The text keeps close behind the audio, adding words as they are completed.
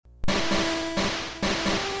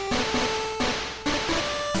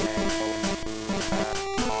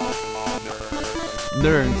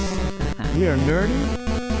Nerds. We are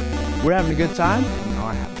nerdy. We're having a good time. No,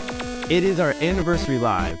 I haven't. It is our anniversary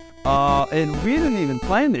live. And we didn't even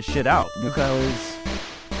plan this shit out because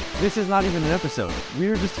this is not even an episode.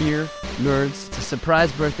 We're just here, nerds. It's a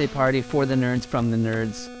surprise birthday party for the nerds, from the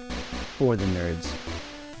nerds, for the nerds.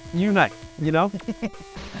 Unite, you know?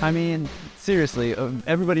 I mean, seriously,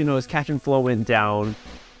 everybody knows Catch and Flow went down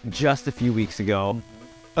just a few weeks ago.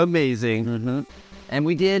 Amazing. Mm-hmm. And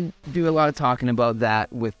we did do a lot of talking about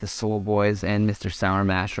that with the Soul Boys and Mr. Sour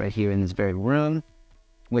Mash right here in this very room,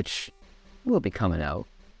 which will be coming out.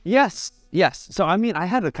 Yes. So, I mean, I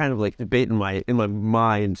had a kind of like debate in my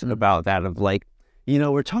mind about that of like, you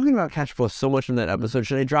know, we're talking about Catch and Flow so much in that episode.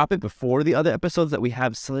 Should I drop it before the other episodes that we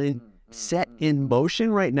have set in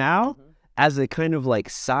motion right now as a kind of like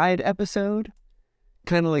side episode?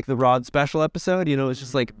 Kind of like the Rod special episode, you know, it's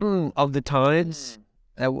just like, of the times.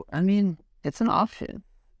 I mean, it's an option.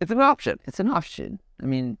 It's an option. I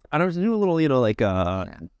mean, I don't do a little, you know, like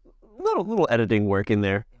little editing work in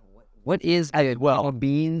there. what is,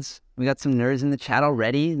 beans? We got some nerds in the chat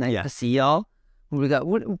already. Nice to see y'all. We got,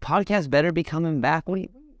 what podcast better be coming back? We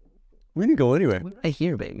didn't go anywhere. What did I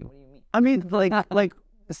hear, baby? I mean, like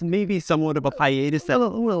it's maybe somewhat of a hiatus that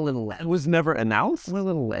was never announced. We're a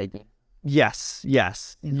little leggy. Yes.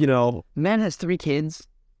 You know, Man has 3 kids.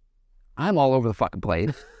 I'm all over the fucking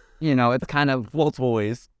place. You know, it's kind of multiple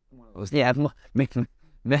ways. Yeah,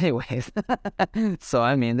 many ways. So,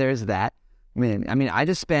 I mean, there's that. I mean, I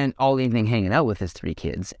just spent all evening hanging out with his 3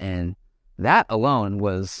 kids, and that alone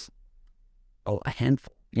was a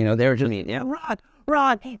handful. You know, they were just,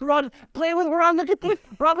 Rod, play with Rod. Look at this.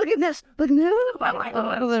 Rod, look at this. Look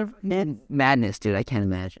at this. Madness, dude. I can't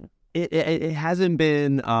imagine. It hasn't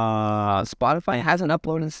been, Spotify hasn't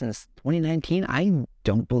uploaded since 2019. I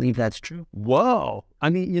don't believe that's true. Whoa. I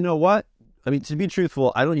mean, you know what? I mean, to be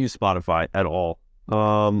truthful, I don't use Spotify at all.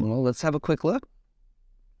 Well, let's have a quick look.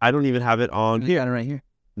 I don't even have it on here. Got it right here.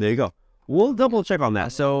 There you go. We'll double check on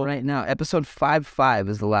that. So right now, episode 5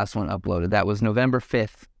 is the last one uploaded. That was November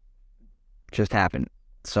 5th. Just happened.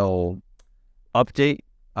 So update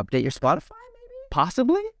your Spotify, maybe?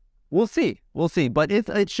 Possibly. We'll see. But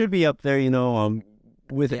it should be up there, you know,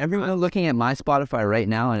 with everyone looking at my Spotify right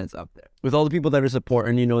now, and it's up there. With all the people that are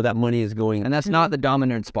supporting, you know, that money is going. And that's not the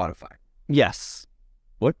Dominant Spotify. Yes.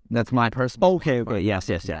 What? That's my personal Okay.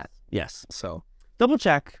 Spotify. Yes. So double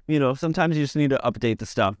check, you know, sometimes you just need to update the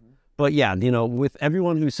stuff. But yeah, you know, with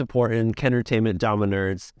everyone who's supporting Kentertainment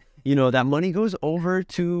Dominerds, you know, that money goes over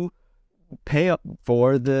to pay up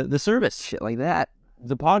for the service. Shit like that.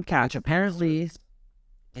 The podcast. Which apparently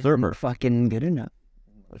server fucking good enough.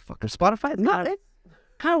 Motherfucker. Spotify, not it.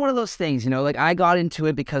 Kind of one of those things, you know, like I got into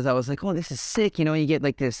it because I was like, oh, this is sick. You know, you get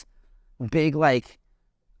like this big, like,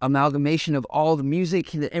 amalgamation of all the music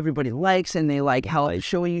that everybody likes, and they like how it's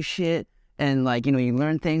showing you shit, and like, you know, you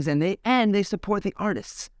learn things, and they support the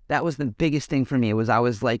artists. That was the biggest thing for me. I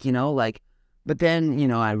was like, you know, like, but then, you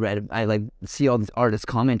know, I like see all these artists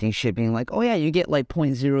commenting shit, being like, oh yeah, you get like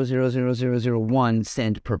 0.000001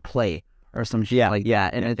 cent per play or some shit.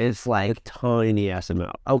 And it's like a tiny ass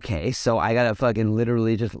amount. Okay, so I gotta fucking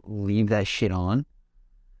literally just leave that shit on.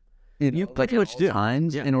 You like what you do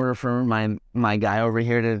times in order for my guy over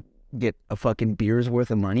here to get a fucking beer's worth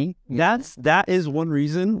of money. That is one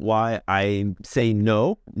reason why I say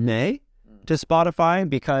nay to Spotify,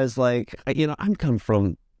 because like, you know, I'm come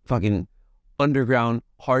from fucking underground,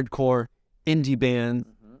 hardcore, indie bands,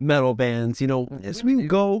 metal bands, you know, as we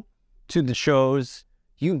go to the shows,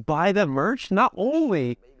 you buy the merch, not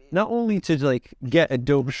only to like get a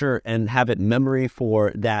dope shirt and have it memory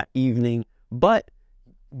for that evening, but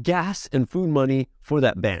gas and food money for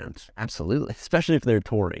that band. Absolutely. Especially if they're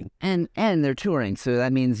touring. And they're touring, so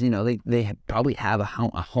that means, you know, they probably have a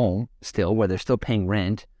home still where they're still paying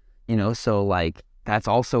rent, you know, so like that's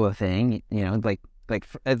also a thing, you know, like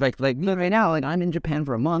right now, like I'm in Japan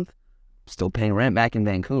for a month, still paying rent back in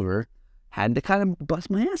Vancouver. Had to kind of bust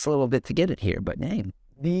my ass a little bit to get it here, but hey,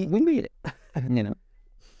 we made it. You know,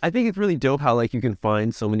 I think it's really dope how like you can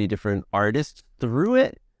find so many different artists through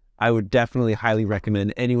it. I would definitely highly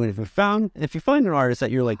recommend anyone, if you find an artist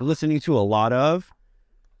that you're like listening to a lot of,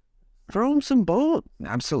 throw them some bones.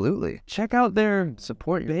 Absolutely. Check out their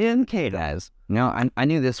support band K-Daz. No, I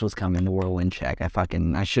knew this was coming, the whirlwind check.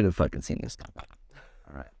 I should have fucking seen this coming.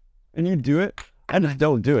 All right. And you do it? And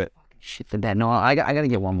don't do it. Shit the bed. No, I gotta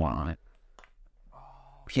get one more on it.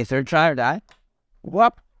 Okay, third try or die?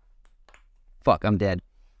 Whoop. Fuck, I'm dead.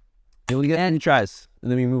 You'll get 2 tries,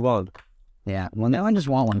 and then we move on. Yeah, well, now I just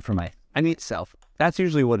want one for myself. That's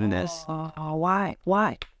usually what it is. Why?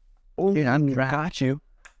 Oh, dude, I'm got you.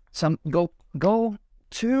 Go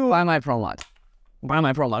to buy my promo. by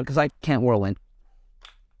my prologue because I can't whirlwind.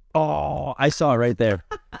 Oh, I saw it right there.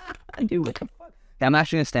 I do. What the fuck? Yeah, I'm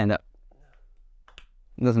actually gonna stand up.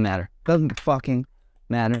 It doesn't matter. Doesn't fucking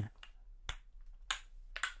matter.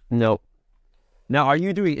 Nope. Now, are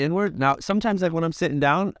you doing inward? Now, sometimes like when I'm sitting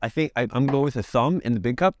down, I think I'm going with a thumb in the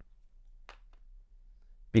big cup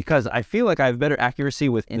because I feel like I have better accuracy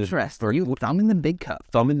with Interesting. You thumb in the big cup.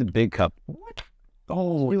 Thumb in the big cup. What?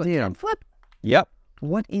 Oh, damn. Flip. Yep.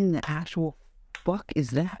 What in the actual fuck is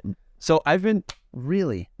that? So I've been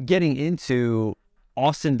Really getting into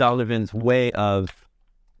Austin Donovan's way of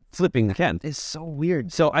flipping the can. It's so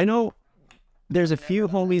weird. So I know there's a few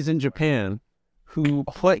homies in Japan who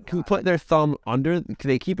put their thumb under,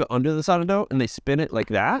 they keep it under the Sanado and they spin it like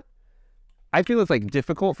that. I feel it's like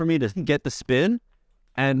difficult for me to get the spin,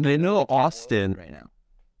 and I know Austin right now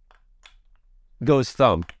goes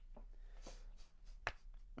thumb.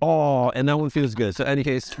 Oh, and that one feels good. So in any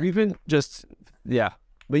case, even just, yeah.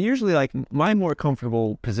 But usually like my more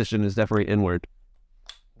comfortable position is definitely inward.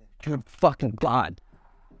 Good fucking God.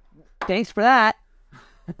 Thanks for that.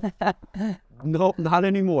 No, not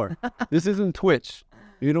anymore. This isn't Twitch.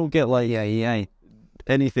 You don't get like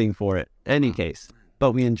anything for it. Any case,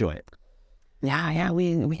 but we enjoy it. Yeah,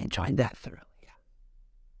 we enjoyed that thoroughly.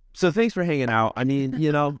 So thanks for hanging out. I mean,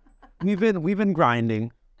 you know, we've been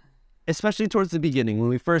grinding, especially towards the beginning when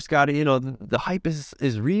we first got it. You know, the hype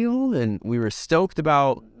is real, and we were stoked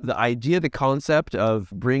about the idea, the concept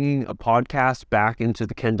of bringing a podcast back into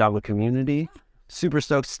the Kendama community. Super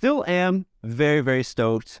stoked. Still am very, very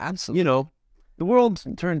stoked. Absolutely. You know, the world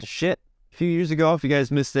turned to shit a few years ago, if you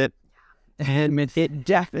guys missed it. And it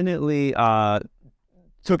definitely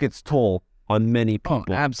took its toll on many people.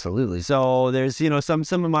 Oh, absolutely. So there's, you know, some of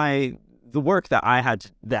the work that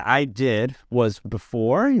I did was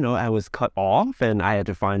before, you know, I was cut off and I had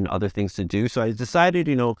to find other things to do. So I decided,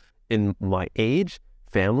 you know, in my age,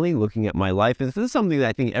 family, looking at my life, and this is something that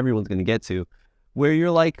I think everyone's going to get to, where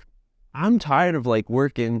you're like, I'm tired of like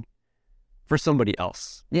working for somebody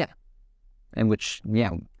else. Yeah. And which,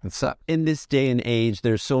 it sucks. In this day and age,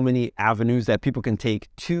 there's so many avenues that people can take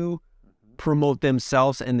to promote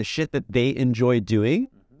themselves and the shit that they enjoy doing,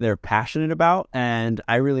 they're passionate about. And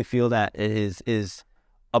I really feel that it is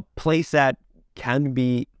a place that can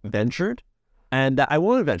be ventured and that I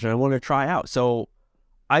want to venture. I want to try out. So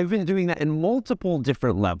I've been doing that in multiple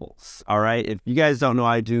different levels. All right. If you guys don't know,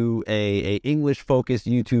 I do a English focused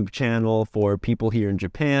YouTube channel for people here in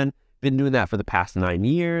Japan. Been doing that for the past 9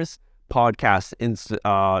 years. Podcasts,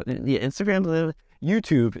 Instagram,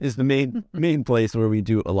 YouTube is the main place where we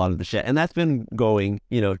do a lot of the shit. And that's been going,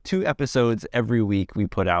 you know, 2 episodes every week we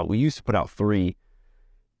put out. We used to put out 3.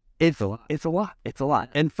 It's a lot.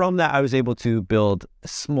 And from that, I was able to build a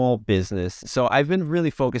small business. So I've been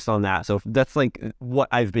really focused on that. So that's like what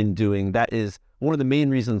I've been doing. That is one of the main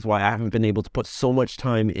reasons why I haven't been able to put so much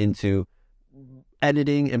time into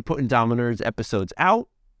editing and putting Dominers episodes out.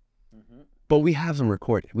 But we have them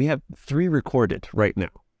recorded. We have 3 recorded right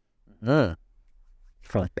now.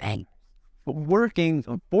 For like bang.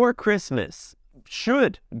 Working for Christmas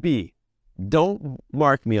should be. Don't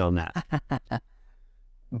mark me on that.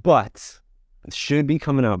 But it should be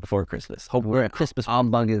coming out before Christmas. Hope We're at Christmas. I'll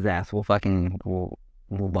bug his ass. We'll bug him.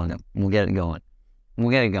 We'll get it going.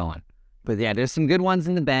 But yeah, there's some good ones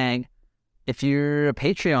in the bag. If you're a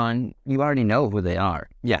Patreon, you already know who they are.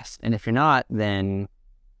 Yes. And if you're not, then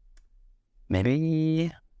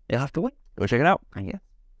maybe you'll have to wait. Go check it out. I guess.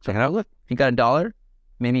 Check it out. Look, if you got $1,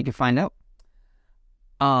 maybe you can find out.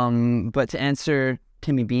 But to answer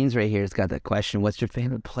Timmy Beans right here, has got that question. What's your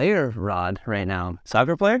favorite player, Rod, right now?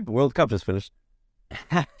 Soccer player? The World Cup just finished.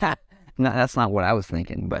 No, that's not what I was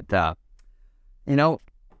thinking. But, you know,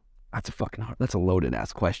 that's a loaded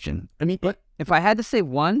ass question. I mean, but if I had to say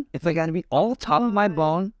one, if I got to be all top of my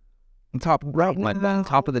bone, top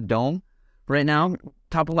of the dome right now,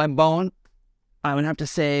 top of my bone, I would have to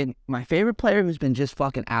say my favorite player who's been just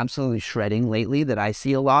fucking absolutely shredding lately that I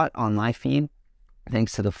see a lot on my feed,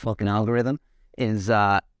 thanks to the fucking algorithm, is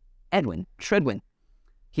Edwin Shredwin.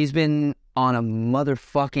 He's been on a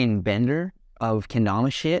motherfucking bender of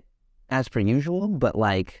kendama shit as per usual, but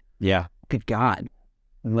like, yeah, good God,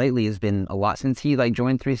 lately has been a lot. Since he like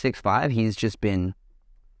joined 365, he's just been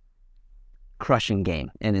crushing game,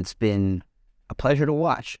 and it's been a pleasure to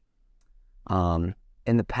watch.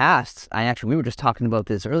 In the past, we were just talking about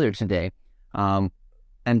this earlier today.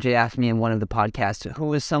 MJ asked me in one of the podcasts,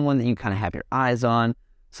 who is someone that you kind of have your eyes on,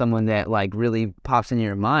 someone that like really pops into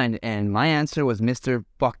your mind, and my answer was Mr.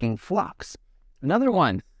 fucking Flux. Another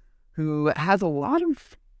one who has a lot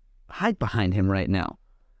of hype behind him right now.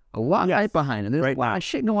 A lot of hype behind him. There's a lot of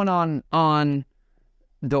shit going on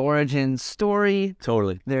the origin story.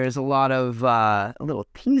 Totally. There's a lot of little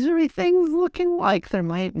teasery things looking like there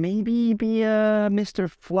might maybe be a Mr.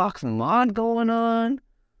 Flux mod going on.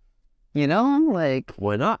 You know, like...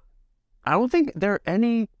 Why not? I don't think there are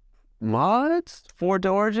any mods for the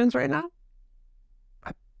Origins right now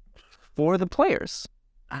for the players.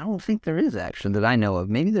 I don't think there is, actually, that I know of.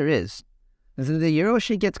 Maybe there is. The Euro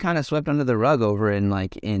shit gets kind of swept under the rug over in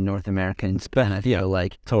North America and Spain, I feel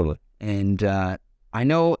like. Totally. And I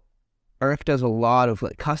know Urk does a lot of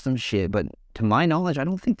like custom shit, but to my knowledge, I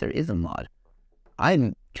don't think there is a mod.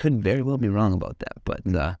 I could very well be wrong about that, but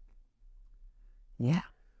yeah.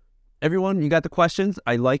 Everyone, you got the questions.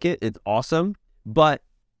 I like it. It's awesome. But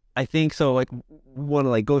I think so, like, we want to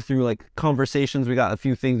like go through like conversations. We got a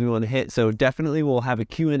few things we want to hit. So definitely we'll have a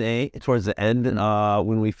Q&A towards the end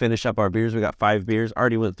when we finish up our beers. We got 5 beers.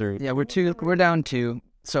 Already went through. Yeah, we're down 2.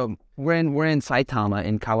 So we're in Saitama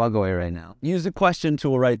in Kawagoe right now. Use the question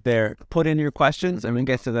tool right there. Put in your questions and we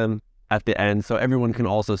get to them at the end so everyone can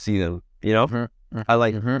also see them. You know? I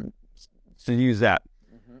like to use that.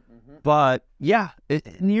 But yeah,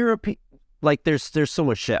 in Europe, like there's so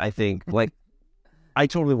much shit, I think. Like, I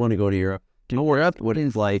totally want to go to Europe. Europe, what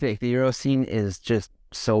it's like. The Euro scene is just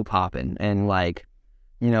so popping. And like,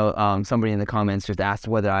 you know, somebody in the comments just asked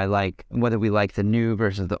whether we like the new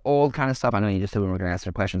versus the old kind of stuff. I know you just said we were going to ask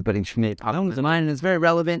their questions, but it made pop into mine and it's very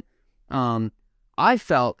relevant. I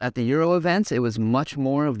felt at the Euro events, it was much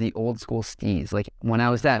more of the old school skis. Like when I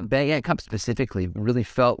was at Baguette Cup specifically, it really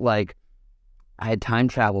felt like I had time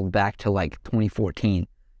traveled back to like 2014,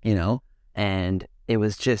 you know? And it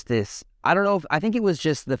was just this, I think it was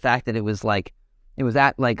just the fact that it was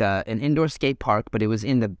at like an indoor skate park, but it was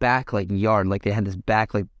in the back like yard, like they had this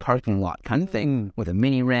back like parking lot kind of thing with a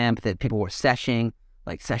mini ramp that people were seshing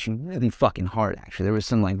really fucking hard actually. There was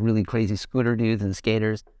some like really crazy scooter dudes and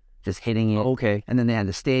skaters just hitting it. Okay. And then they had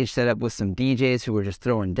the stage set up with some DJs who were just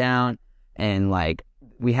throwing down, and like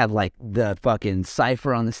we had like the fucking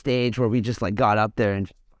cypher on the stage where we just like got up there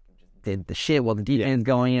and did the shit while the DJ's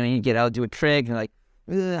going, you know, you get out, do a trick and like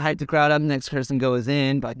hype the crowd up, next person goes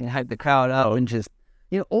in, fucking hype the crowd up and just,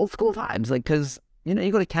 you know, old school vibes. Like, cause you know,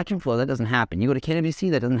 you go to Catch and Flow, that doesn't happen. You go to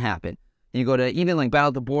KWC, that doesn't happen. You go to even like Battle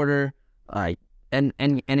of the Border, and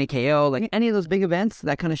NAKO, like any of those big events,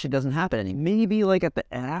 that kind of shit doesn't happen anymore. Maybe like at the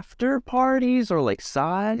after parties or like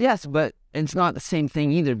side. Yes, but it's not the same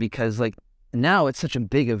thing either because like now it's such a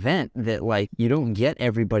big event that like you don't get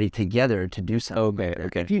everybody together to do something.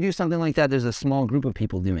 Okay. If you do something like that, there's a small group of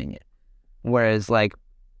people doing it. Whereas like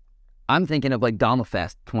I'm thinking of like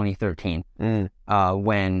Damafest 2013,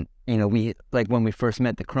 when you know when we first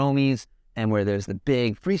met the Chromies and where there's the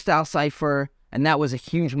big freestyle cipher. And that was a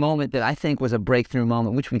huge moment that I think was a breakthrough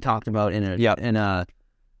moment, which we talked about in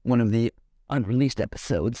one of the unreleased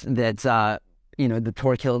episodes. That you know, the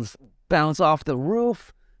Torquilds bounce off the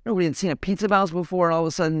roof. Nobody had seen a pizza bounce before. All of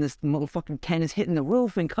a sudden, this motherfucking Ken is hitting the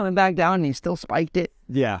roof and coming back down, and he still spiked it.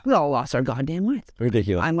 Yeah, we all lost our goddamn minds.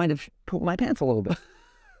 Ridiculous. I might have pooped my pants a little bit.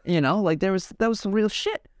 You know, like that was some real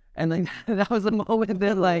shit. And like that was the moment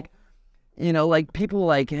that like, you know, like people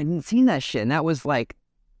like hadn't seen that shit, and that was like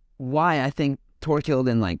why I think Torkild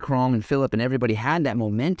and like Chrome and Philip and everybody had that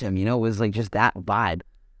momentum, you know, it was like just that vibe.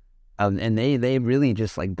 And they really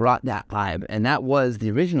just like brought that vibe. And that was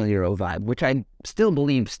the original Euro vibe, which I still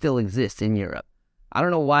believe still exists in Europe. I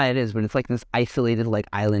don't know why it is, but it's like this isolated like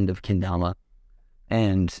island of Kendama.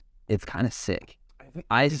 And it's kind of sick.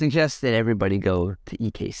 I suggest that everybody go to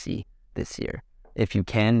EKC this year. If you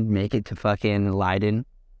can make it to fucking Leiden,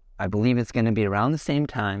 I believe it's going to be around the same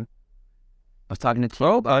time. I was talking to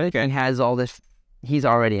Tio. He has all this. He's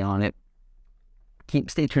already on it.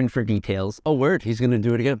 Stay tuned for details. Oh, word. He's going to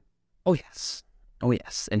do it again. Oh, yes.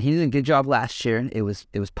 And he did a good job last year. It was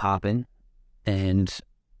popping. And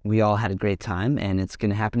we all had a great time. And it's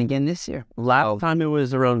going to happen again this year. Last time it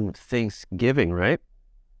was around Thanksgiving, right?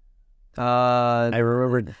 I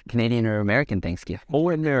remember Canadian or American Thanksgiving. Oh,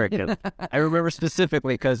 American. I remember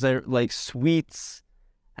specifically because they're like sweets.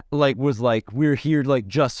 Like was like we're here like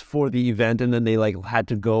just for the event, and then they like had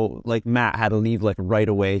to go, like Matt had to leave like right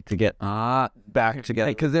away to get back together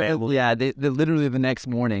because they literally the next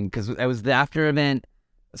morning, because it was the after event.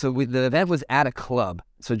 So the event was at a club,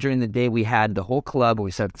 so during the day we had the whole club where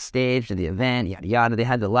we set up the stage to the event, yada yada. They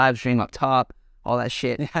had the live stream up top, all that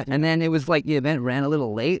shit. And then it was like the event ran a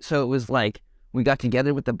little late, so it was like we got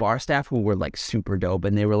together with the bar staff who were like super dope,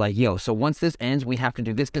 and they were like, yo, so once this ends we have to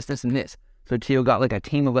do this and this. So Tio got like a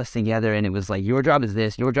team of us together, and it was like, your job is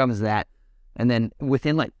this, your job is that. And then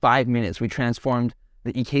within like 5 minutes, we transformed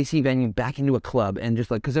the EKC venue back into a club, and just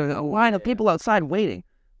like, because there was a line of people outside waiting,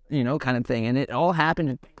 you know, kind of thing. And it all happened,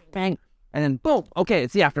 and bang, And then boom, okay,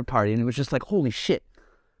 it's the after party, and it was just like, holy shit,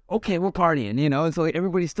 okay, we're partying, you know. And so like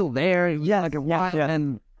everybody's still there,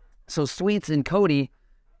 And so Sweets and Cody,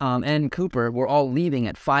 and Cooper were all leaving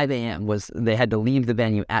at 5 a.m. They had to leave the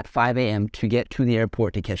venue at 5 a.m. to get to the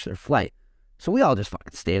airport to catch their flight. So we all just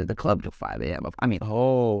fucking stayed at the club till 5 a.m. I mean,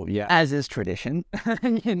 as is tradition,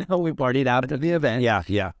 you know, we partied out at the event.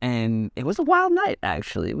 Yeah. And it was a wild night,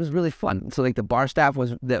 actually. It was really fun. So, like, the bar staff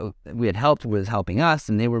that we had helped was helping us,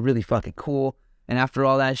 and they were really fucking cool. And after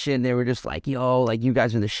all that shit, they were just like, yo, like, you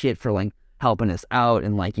guys are the shit for, like, helping us out,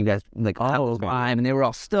 and, like, you guys, like, time. And they were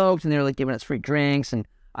all stoked, and they were, like, giving us free drinks, and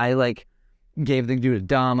I, like, gave the dude a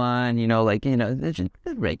Dama, and, you know, like, you know, just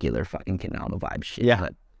the regular fucking Canal vibe shit. Yeah.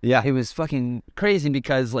 But yeah. It was fucking crazy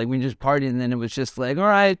because, like, we just partied, and then it was just like, all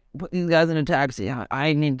right, put these guys in a taxi.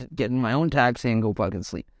 I need to get in my own taxi and go fucking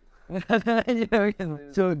sleep. You know,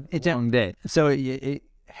 so it's a long day. So it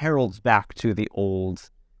heralds back to the old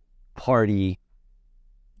party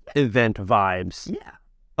event vibes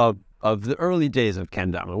of the early days of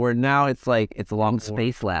kendama, where now it's like it's a long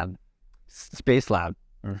Space Lab. Space Lab.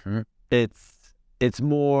 Mm-hmm. It's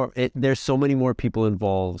more. There's so many more people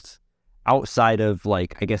involved outside of,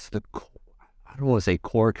 like, I guess I don't want to say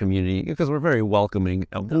core community, because we're very welcoming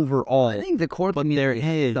overall. I think the core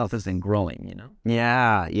community stuff has been growing, you know?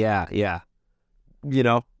 Yeah. You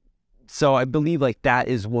know, so I believe, like, that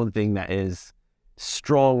is one thing that is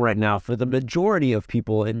strong right now for the majority of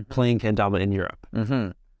people in playing kendama in Europe.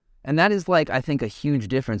 Mm-hmm. And that is, like, I think a huge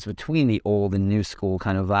difference between the old and new school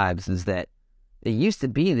kind of vibes is that it used to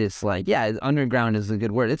be this, like, underground is a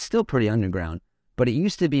good word. It's still pretty underground. But it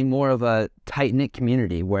used to be more of a tight-knit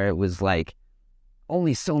community where it was like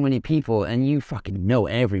only so many people and you fucking know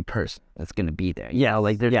every person that's going to be there. Yeah,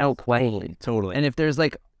 like there's no question. Totally. And if there's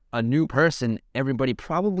like a new person, everybody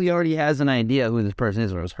probably already has an idea who this person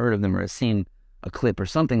is or has heard of them or has seen a clip or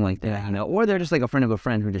something like that, you know, or they're just like a friend of a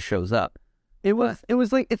friend who just shows up. It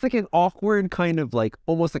was like, it's like an awkward kind of like,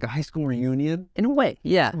 almost like a high school reunion. In a way,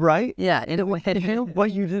 yeah. Right? Yeah, in a way.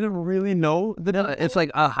 But you didn't really know it's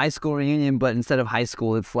like a high school reunion, but instead of high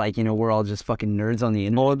school, it's like, you know, we're all just fucking nerds on the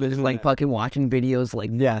internet. Just like fucking watching videos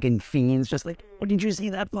like fucking fiends, just like, oh, did you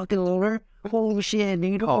see that fucking loader? Holy shit,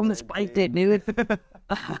 dude. Oh, spiked it, dude.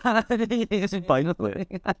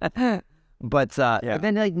 But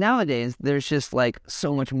then like nowadays, there's just like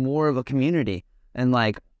so much more of a community. And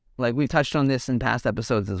like we've touched on this in past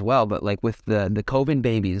episodes as well, but like with the COVID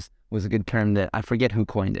babies was a good term that I forget who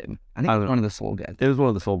coined it. I think it was one of the Soul guys. It was one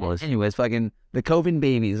of the Soul boys. Anyways, fucking the COVID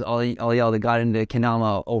babies, all y'all that got into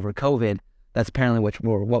kendama over COVID, that's apparently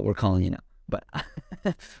what we're calling you now. But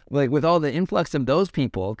like with all the influx of those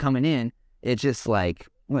people coming in, it's just like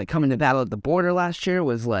coming to battle at the border last year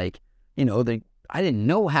was like, you know, I didn't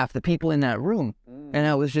know half the people in that room. And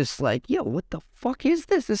I was just like, yo, what the fuck is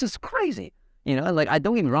this? This is crazy. You know, like, I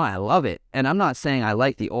don't get me wrong, I love it. And I'm not saying I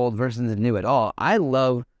like the old versus the new at all. I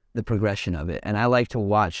love the progression of it. And I like to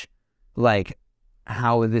watch, like,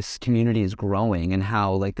 how this community is growing and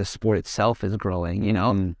how, like, the sport itself is growing, you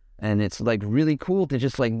know? And it's, like, really cool to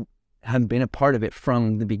just, like, have been a part of it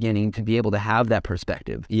from the beginning to be able to have that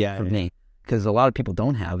perspective for me. Because a lot of people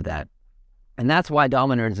don't have that. And that's why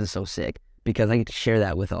Dama Nerds is so sick, because I get to share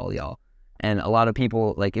that with all y'all. And a lot of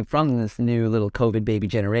people, like, from this new little COVID baby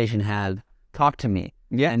generation have talked to me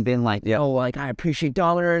and been like, oh, like, I appreciate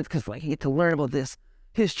Dama Nerds because, like, I get to learn about this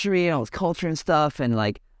history and all this culture and stuff. And,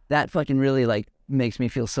 like, that fucking really, like, makes me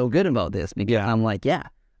feel so good about this because I'm like,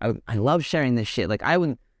 I love sharing this shit. Like, I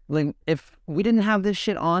would, like, if we didn't have this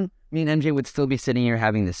shit on, me and MJ would still be sitting here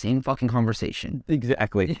having the same fucking conversation.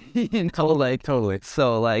 Exactly. You know, like, totally.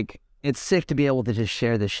 So, like, it's sick to be able to just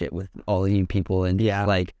share this shit with all of you people and,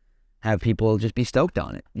 like, have people just be stoked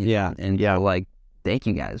on it. Yeah. And, like, thank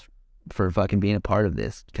you guys for fucking being a part of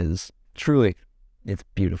this because truly, it's a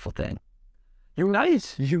beautiful thing.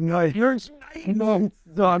 Unite. You're like,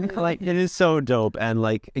 it is so dope. And,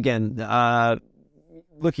 like, again,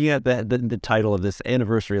 looking at the title of this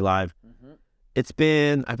anniversary live, it's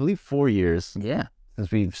been, I believe, 4 years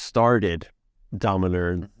since we've started Dama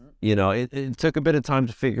Nerd. You know, it took a bit of time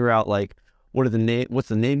to figure out, like, what's the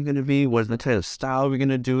name going to be? What's the type of style we're going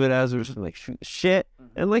to do it as? Or just, like, shoot shit.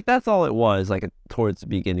 And, like, that's all it was, like, towards the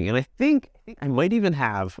beginning. And I think I might even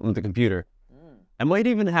have, on the computer, I might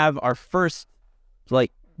even have our first,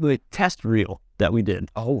 like test reel that we did.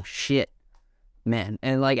 Oh, shit. Man,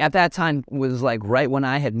 and like at that time was like right when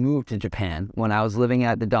I had moved to Japan, when I was living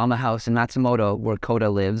at the Dama house in Matsumoto where Koda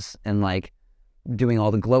lives and like doing all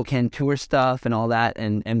the Gloken tour stuff and all that.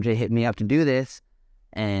 And MJ hit me up to do this.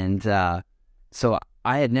 And so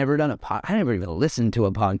I had never done I never even listened to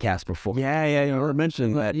a podcast before. Yeah, you were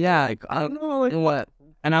mentioning that. Yeah. Like, I don't know. Like, what?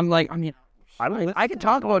 And I'm like, I mean, I could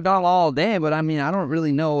talk about Donald all day, but I mean, I don't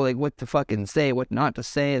really know like what to fucking say, what not to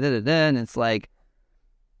say. And it's like,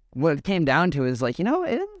 what it came down to is like, it doesn't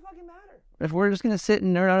fucking matter. If we're just gonna sit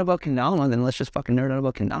and nerd out about Kendama, then let's just fucking nerd out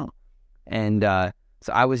about Kendama. And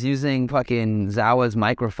so I was using fucking Zawa's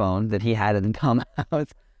microphone that he had in the come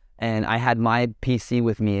out, and I had my PC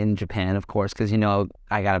with me in Japan, of course, because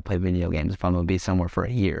I gotta play video games if I'm gonna be somewhere for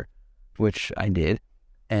a year, which I did,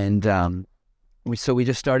 and we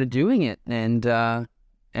just started doing it, and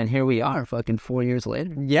here we are, fucking 4 years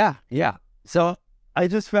later. Yeah. So I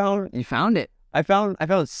just found You found it. I found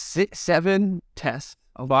 7 test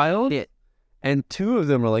files, and 2 of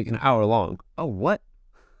them are like an hour long. Oh, what?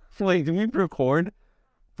 Like, did we record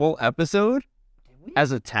full episode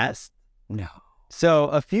as a test? No. So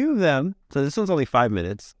a few of them. So this one's only 5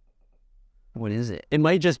 minutes. What is it? It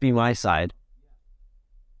might just be my side.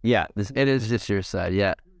 Yeah, It is just your side,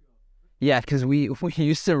 yeah. Yeah, because we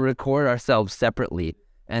used to record ourselves separately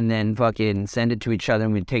and then fucking send it to each other,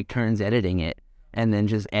 and we'd take turns editing it and then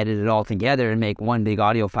just edit it all together and make one big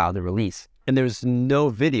audio file to release. and there's no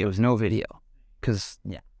video. There was no video because,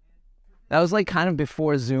 that was like kind of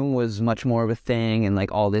before Zoom was much more of a thing and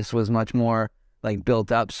like all this was much more like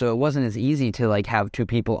built up. So it wasn't as easy to like have 2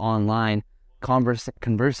 people online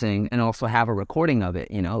conversing and also have a recording of it,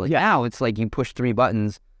 Now it's like you push 3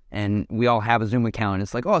 buttons and we all have a Zoom account.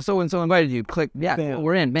 It's like, oh, so-and-so invited you. Click,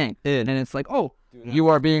 we're in, bang. And it's like, oh, you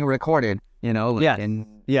are being recorded,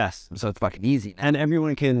 Yes. So it's fucking easy now. And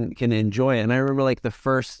everyone can enjoy it. And I remember like the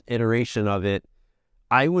first iteration of it,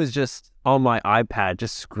 I was just on my iPad,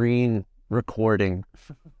 just screen recording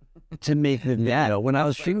to make the video. When I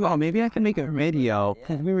was thinking, oh, maybe I can make a video.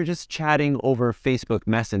 We were just chatting over Facebook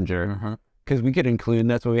Messenger because we could include,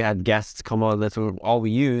 and that's why we had guests come on. That's all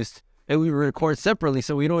we used. And we would record separately.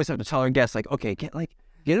 So we'd always have to tell our guests, like, okay, get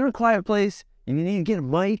in a quiet place. You need to get a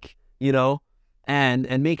mic,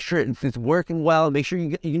 and make sure it's working well. Make sure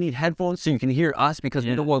you need headphones so you can hear us because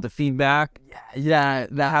we don't want the feedback. Yeah,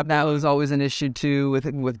 that was always an issue too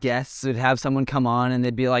with guests. Would have someone come on and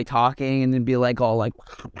they'd be like talking and they'd be like all like,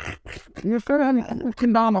 "You're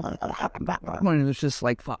Kendama," and it was just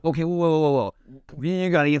like, fuck. Okay, whoa, you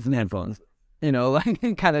gotta get some headphones.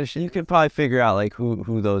 Like kind of shit. You could probably figure out like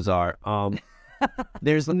who those are.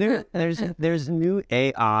 There's new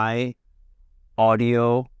AI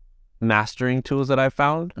audio mastering tools that I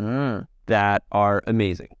found that are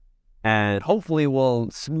amazing, and hopefully will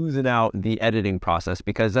smoothen out the editing process,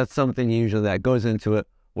 because that's something usually that goes into it,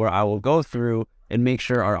 where I will go through and make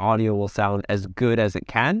sure our audio will sound as good as it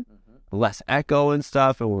can, less echo and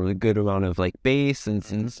stuff, and with a good amount of like bass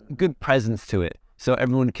and good presence to it, so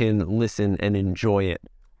everyone can listen and enjoy it.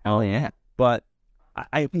 Oh yeah. But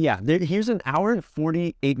here's an hour and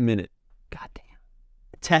 48 minute goddamn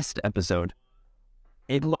test episode.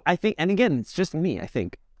 I think, and again, it's just me, I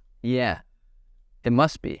think. Yeah, it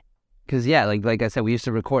must be. Because, like I said, we used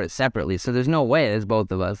to record it separately, so there's no way it's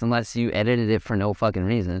both of us, unless you edited it for no fucking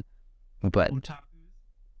reason. But...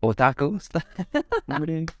 Otakus?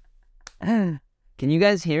 Can you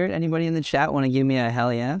guys hear it? Anybody in the chat want to give me a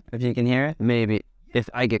hell yeah? If you can hear it? Maybe. If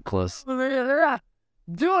I get close.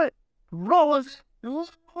 Do it! Roll it!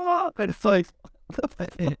 It's like...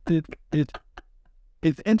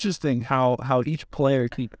 It's interesting how each player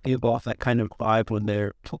can give off that kind of vibe when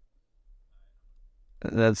they're...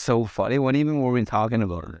 That's so funny. What even were we talking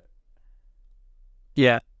about?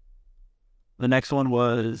 Yeah. The next one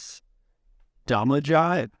was Dama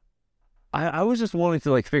Jive. I was just wanting to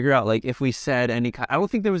like figure out like if we said any kind... I don't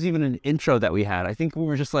think there was even an intro that we had. I think we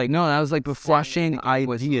were just like... No, that was like flushing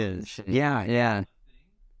ideas. Yeah.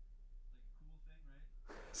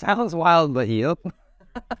 Sounds wild, but yep.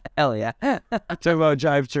 Hell yeah. Talking about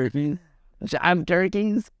jive turkey. Jive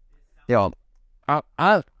turkeys. Yo,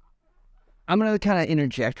 I'm gonna kind of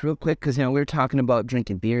interject real quick because we were talking about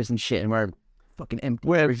drinking beers and shit, and we're fucking empty.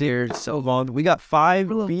 We're here so long. We got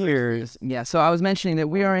 5 beers. Yeah, so I was mentioning that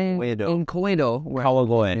we are in Koedo.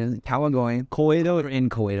 Kawagoe. Koedo. We're in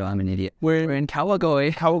Koedo. I'm an idiot. We're in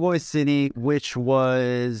Kawagoe City, which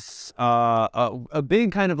was a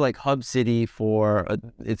big kind of like hub city for...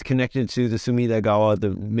 it's connected to the Sumidagawa, the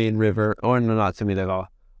main river. Or no, not Sumidagawa.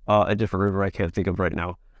 A different river I can't think of right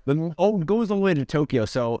now. But it goes all the way to Tokyo.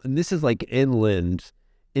 So this is like inland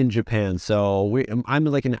in Japan. So I'm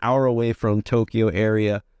like an hour away from Tokyo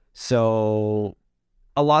area. So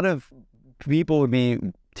a lot of people would be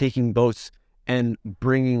taking boats and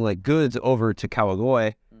bringing like goods over to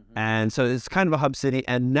Kawagoe. And so it's kind of a hub city.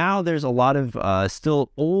 And now there's a lot of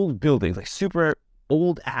still old buildings, like super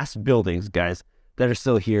old ass buildings, guys, that are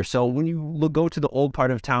still here. So when you go to the old part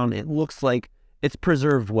of town, it looks like it's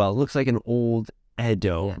preserved well. It looks like an old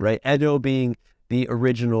Edo, Yeah. right? Edo being the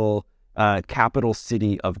original capital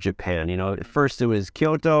city of Japan. You know, at first it was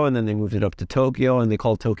Kyoto, and then they moved it up to Tokyo, and they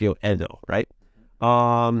called Tokyo Edo, right?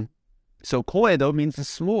 So Koedo means the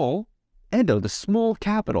small Edo, the small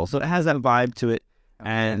capital. So it has that vibe to it,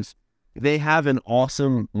 and they have an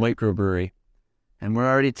awesome microbrewery. And we're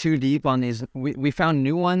already too deep on these. We found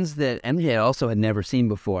new ones that MJ also had never seen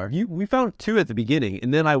before. We found 2 at the beginning,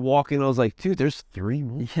 and then I walk in, and I was like, dude, there's 3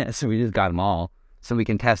 more. Yeah, so we just got them all so we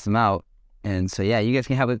can test them out. And so, yeah, you guys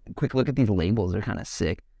can have a quick look at these labels. They're kind of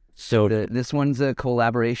sick. So This one's a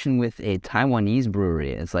collaboration with a Taiwanese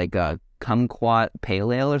brewery. It's like a kumquat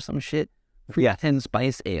pale ale or some shit. Yeah. 10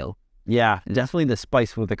 spice ale. yeah, definitely the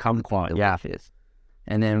spice with the kumquat. Yeah. Delicious.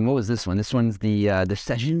 And then what was this one? This one's the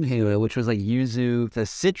Session Pale Ale, which was like yuzu. The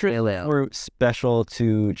citrus Pale ale. fruit special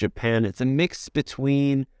to Japan. It's a mix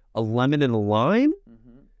between a lemon and a lime.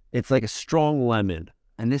 It's like a strong lemon.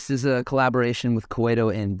 And this is a collaboration with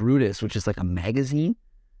Koedo and Brutus, which is like a magazine.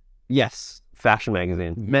 Yes, fashion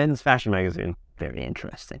magazine, men's fashion magazine. Very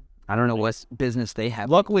interesting. I don't know what business they have.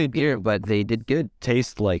 Luckily, it Beer, but they did good.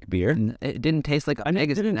 tastes like beer. And it didn't taste like a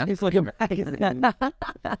magazine. It's like a magazine.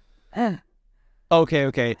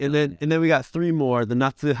 Okay, and then we got 3 more. The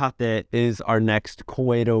Natsuhate is our next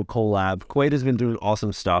Koedo collab. Koedo's been doing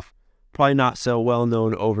awesome stuff. Probably not so well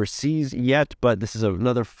known overseas yet, but this is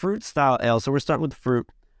another fruit style ale. So we're starting with the fruit.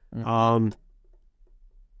 Let's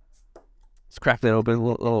crack that open.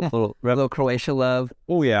 Little Croatia love.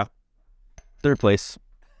 Oh yeah, 3rd place.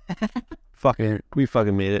 We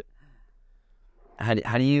fucking made it. How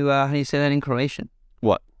do you say that in Croatian?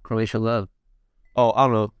 What? Croatia love. Oh, I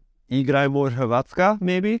don't know. Igrajmo Hrvatska,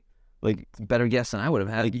 maybe? Like Better guess than I would have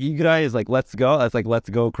had. Igraj is like let's go. That's like let's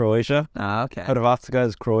go Croatia. Okay. Hrvatska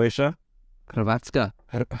is Croatia. Hrvatska.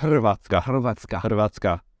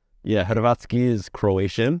 Hrvatska. Yeah, Hrvatski is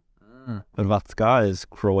Croatian. Hrvatska is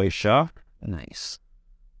Croatia. Nice.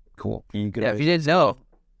 Cool. Yeah, if you didn't know,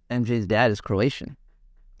 MJ's dad is Croatian,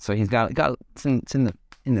 so he's got it's in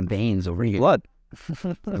the veins over here.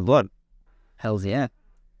 Blood. Hell's yeah.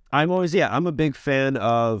 I'm a big fan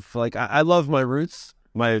of, like, I love my roots.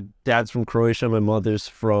 My dad's from Croatia. My mother's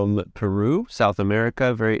from Peru, South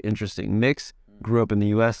America. Very interesting mix. Grew up in the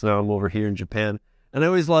U.S. Now I'm over here in Japan. And I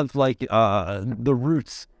always loved, like, the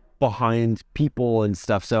roots behind people and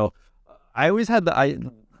stuff. So I always had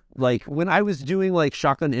like, when I was doing, like,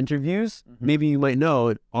 shotgun interviews, maybe you might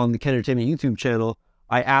know, on the Ken Entertainment YouTube channel,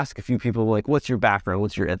 I ask a few people, like, what's your background?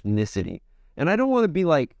 What's your ethnicity? And I don't want to be,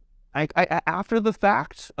 like, I after the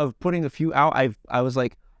fact of putting a few out, I was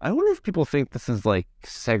like, I wonder if people think this is like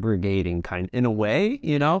segregating in a way,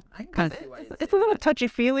 you know? It's a little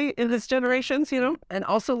touchy-feely in this generations, you know? And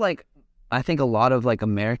also, like, I think a lot of, like,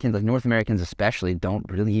 Americans, like North Americans especially, don't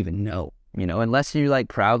really even know, you know, unless you, like,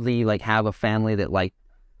 proudly, like, have a family that, like,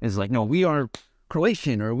 is like, no, we are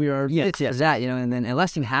Croatian or we are that, you know, and then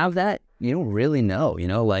unless you have that, you don't really know, you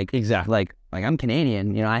know, like, Exactly. Like I'm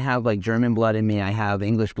Canadian, you know, I have, like, German blood in me, I have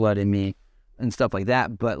English blood in me and stuff like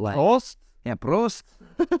that, but, like, Prost. yeah, Prost.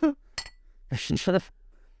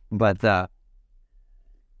 But, that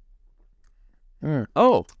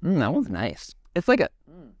one's nice. It's like that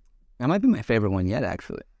might be my favorite one yet,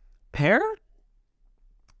 actually. Pear?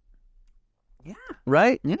 Yeah.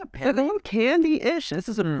 Right? Yeah, They're a little candy-ish. This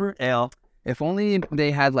is a fruit ale. If only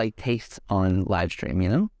they had, like, tastes on live stream, you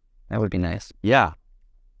know? That would be nice. Yeah.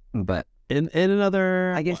 But In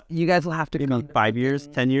another, I guess you guys will have to maybe come 5 years,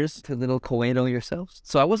 10 years. to little Koedo yourselves.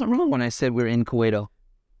 So I wasn't wrong when I said we're in Koedo.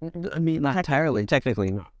 I mean, Not entirely. technically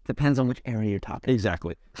not. Depends on which area you're talking.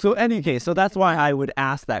 Exactly. So any case, so that's why I would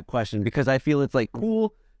ask that question, because I feel it's, like,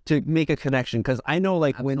 cool to make a connection, because I know,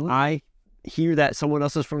 like, when I hear that someone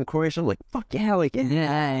else is from Croatia, I'm like, fuck yeah, like,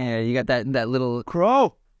 Yeah, you got that little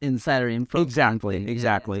Crow. insider info. Exactly. Yeah,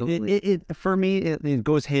 totally. It for me, it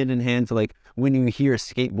goes hand in hand to, like, when you hear a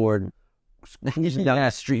skateboard down the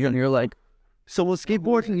street and you're like, someone's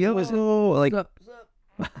skateboarding, like,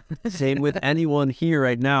 same with anyone here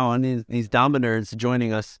right now on these Dominers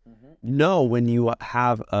joining us. Know when you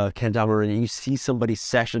have a kendama and you see somebody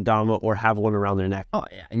sesh a dama or have one around their neck. Oh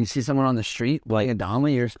yeah, and you see someone on the street like a dama,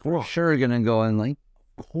 you're for sure gonna go and, like,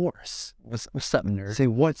 Of course. what's up, nerd? Say,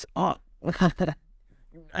 what's up? Nerd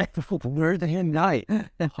the night.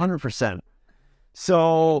 100%.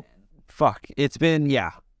 So, fuck. It's been,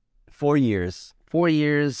 4 years. 4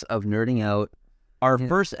 years of nerding out. Our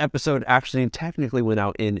first episode actually technically went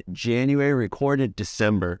out in January, recorded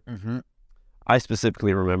December. I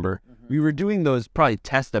specifically remember. We were doing those probably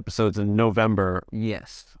test episodes in November,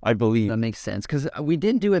 Yes, I believe. that makes sense because we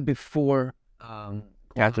didn't do it before Oh,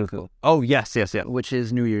 yes. which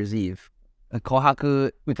is New Year's Eve.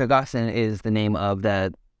 Kohaku Utagassen is the name of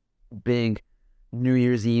that big New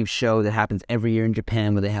Year's Eve show that happens every year in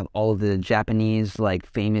Japan, where they have all of the Japanese like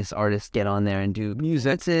famous artists get on there and do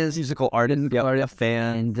music. Musical artist, a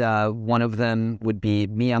fan. And one of them would be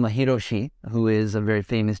Miyama Hiroshi, who is a very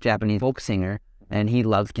famous Japanese folk singer, and he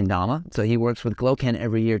loves kendama. So he works with Gloken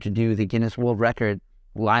every year to do the Guinness World Record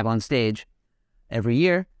live on stage every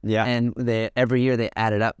year. Yeah. And every year they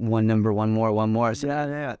add it up, one more. So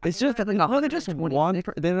Yeah. it's just like, they just want,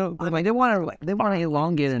 They don't. they want to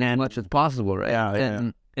elongate it as much as possible, right? Yeah.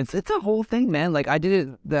 And it's a whole thing, man. Like I did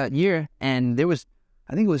it that year, and there was,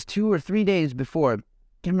 I think it was 2 or 3 days before.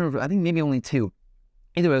 Can't remember. I think maybe only 2.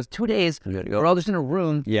 Either way, it was 2 days. We're all just in a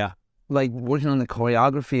room, Yeah. like working on the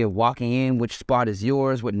choreography of walking in, which spot is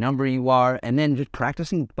yours, what number you are, and then just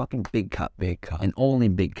practicing fucking big cup, and only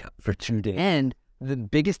big cup For 2 days. and the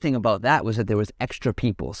biggest thing about that was that there was extra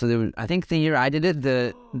people. So there was, I think the year I did it,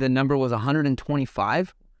 the number was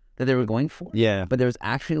 125 that they were going for. Yeah. But there was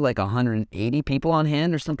actually like 180 people on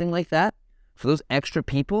hand or something like that. So those extra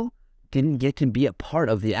people didn't get to be a part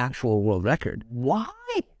of the actual world record. Why?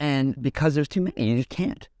 And because there's too many, you just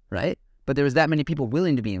can't, right? But there was that many people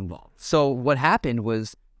willing to be involved. So what happened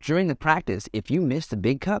was during the practice, if you missed the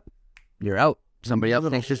big cup, you're out. Somebody else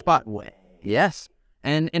takes your spot. Yes.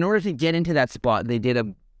 And in order to get into that spot, they did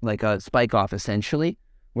a spike off essentially,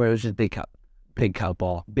 where it was just big cup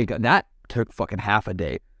ball, big cup. That took fucking half a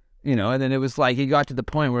day, you know. And then it was like it got to the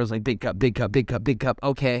point where it was like big cup.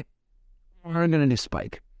 Okay, we're gonna do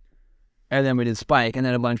spike, and then we did spike, and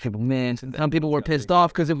then a bunch of people, man, some people were pissed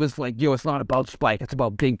off because it was like, yo, it's not about spike, it's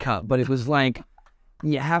about big cup. But it was like,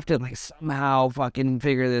 you have to like somehow fucking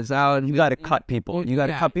figure this out. You got to cut people. You got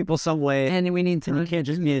to cut people some way. And we need to. You can't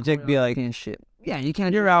just be like, and shit. Yeah, you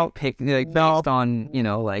can't. You're out. Pick like based on, you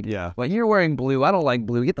know, like, Yeah. well, you're wearing blue. I don't like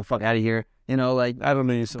blue. Get the fuck out of here. You know, like. I don't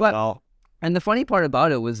know you so But- well. And the funny part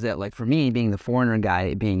about it was that, like, for me, being the foreigner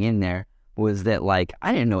guy, being in there, was that like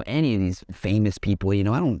I didn't know any of these famous people. You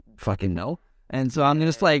know, I don't fucking know. And so I'm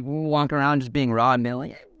just like walking around, just being raw and being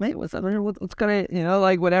like, hey, mate, what's up? What's gonna, you know,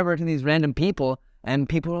 like whatever to these random people. And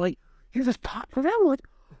people are like, here's this pot for them. Like,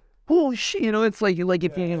 holy shit, you know, it's like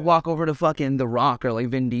if you walk over to fucking The Rock or like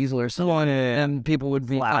Vin Diesel or someone, and people would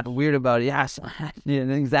be weird about it. Yes, yeah,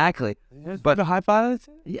 exactly. But the high five?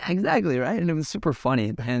 Yeah, exactly, right? And it was super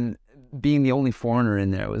funny. And being the only foreigner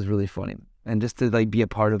in there was really funny. And just to like be a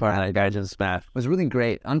part of our guy just smash was really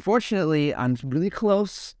great. Unfortunately, I'm really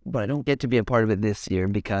close, but I don't get to be a part of it this year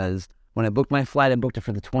because when I booked my flight, I booked it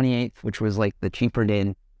for the 28th, which was like the cheaper day.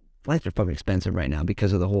 And flights are fucking expensive right now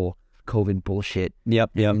because of the whole COVID bullshit. Yep.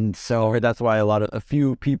 And so That's why a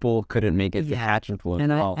few people couldn't make it to Hatch Influence.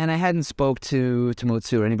 and I hadn't spoke to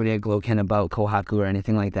Motsu or anybody at Gloken about Kohaku or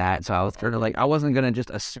anything like that. So I was sort of like, I wasn't gonna just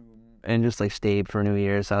assume and just like stay for New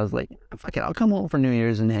Year's. So I was like, fuck it, I'll come home for New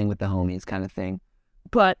Year's and hang with the homies kind of thing.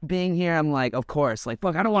 But being here, I'm like, of course, like,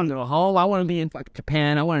 fuck, I don't want to go home. I want to be in fucking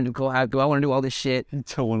Japan. I want to do Kohaku. I want to do all this shit. I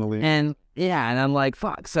don't want to leave. And yeah, and I'm like,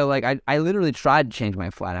 fuck. So like, I literally tried to change my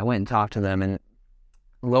flight. I went and talked to them, and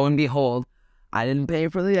lo and behold, I didn't pay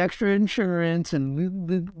for the extra insurance,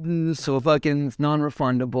 and so fucking it's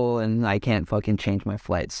non-refundable, and I can't fucking change my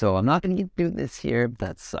flight. So I'm not gonna do this year.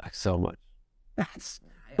 That sucks so much.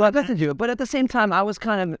 But that's to do it. But at the same time, I was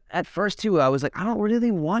kind of at first too. I was like, I don't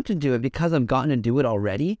really want to do it because I've gotten to do it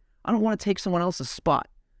already. I don't want to take someone else's spot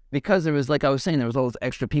because there was, like I was saying, there was all those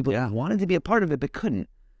extra people that wanted to be a part of it but couldn't.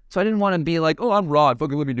 So I didn't want to be like, oh, I'm Rod,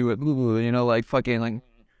 fucking let me do it, you know, like fucking like.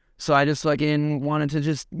 So I just fucking wanted to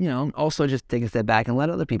just, you know, also just take a step back and let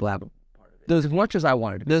other people have a part of it. As much as I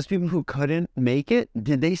wanted. Those people who couldn't make it,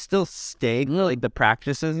 did they still stay? Like the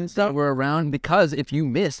practices and stuff? That were around because if you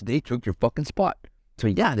missed, they took your fucking spot. So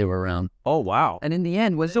yeah, they were around. Oh, wow. And in the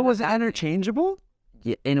end, was it interchangeable?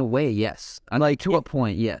 Yeah, in a way, yes. Like to a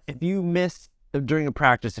point, yes. If you missed during a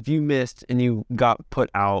practice, if you missed and you got put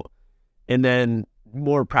out, and then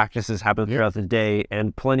more practices happen throughout the day,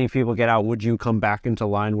 and plenty of people get out, would you come back into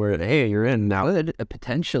line where, hey, you're in now? Would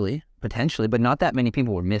potentially, but not that many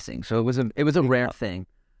people were missing. So it was a rare thing.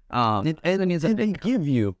 And they give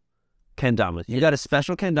you kendamas. You got a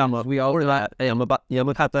special kendama. We all got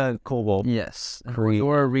Yamakata Kobo. yes,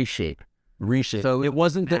 or a reshape. Reshape. So it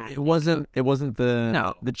wasn't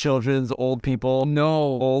the children's old people. No,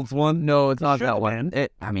 Olds one. no, it's not Sure, that one. man.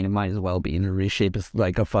 I mean, it might as well be. And the reshape is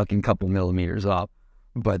like a fucking couple millimeters off.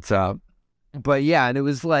 But yeah, and it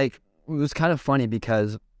was kind of funny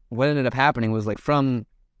because what ended up happening was like from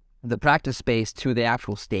the practice space to the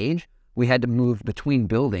actual stage, we had to move between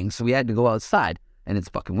buildings, so we had to go outside. and it's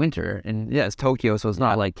fucking winter. And yeah, it's Tokyo, so it's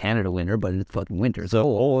not like Canada winter, but it's fucking winter. So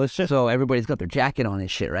oh, it's just So everybody's got their jacket on and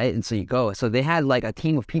shit, right? And so you go. So they had like a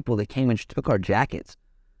team of people that came and took our jackets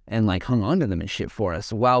and like hung onto them and shit for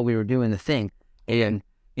us while we were doing the thing. And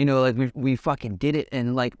you know, like we fucking did it.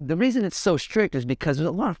 And like the reason it's so strict is because there's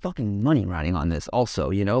a lot of fucking money riding on this also,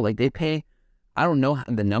 you know, like they pay, I don't know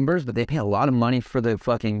the numbers, but they pay a lot of money for the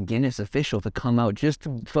fucking Guinness official to come out just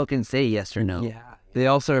to fucking say yes or no. yeah. They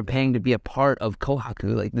also are paying to be a part of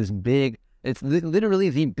Kohaku, like this big, it's literally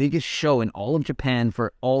the biggest show in all of Japan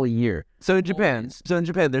for all year. So in Japan,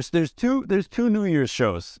 there's two New Year's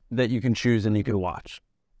shows that you can choose and you can watch.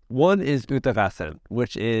 One is Utagassen,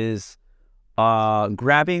 which is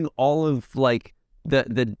grabbing all of like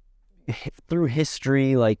the through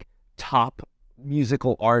history like top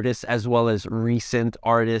musical artists as well as recent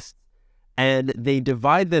artists, and they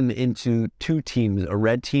divide them into two teams, a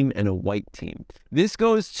red team and a white team. This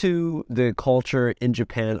goes to the culture in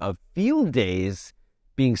Japan of field days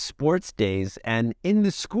being sports days, and in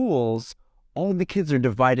the schools, all the kids are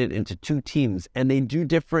divided into two teams, and they do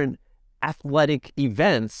different athletic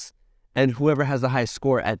events, and whoever has the highest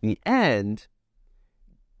score at the end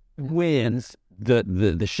wins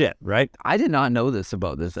the shit, right? I did not know this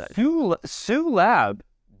about this. Sioux Lab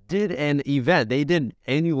did an event. They did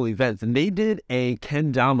annual events, and they did a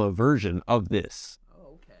kendama version of this.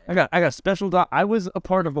 Oh, okay. I got a special I was a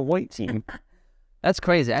part of a white team. That's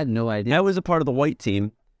crazy. I had no idea. I was a part of the white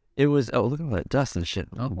team. It was look at all that dust and shit.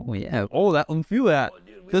 Oh yeah. Oh, that feel that.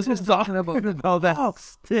 This was talking about that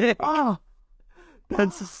stick. Oh,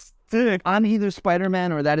 That's a stick. I'm either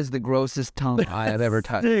Spider-Man or that is the grossest tongue I have ever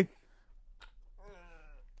touched. Stick.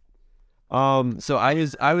 So I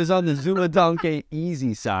was on the Zumadanke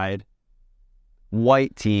easy side,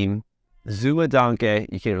 white team, Zumadanke,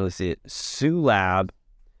 you can't really see it, Sioux Lab,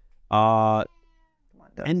 and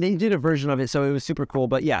they did a version of it, so it was super cool.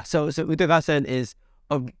 But yeah, so Utagassen is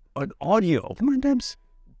an audio. Come on, Debs.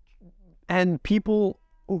 And people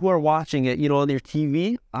who are watching it, you know, on their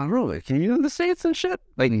TV, I don't know, like, can you understand some shit?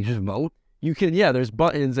 Like you just vote. You can, yeah, there's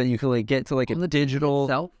buttons that you can like get to like a digital.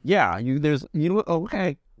 Itself? Yeah,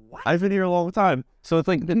 okay. I've been here a long time. So it's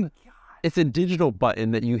like, it's a digital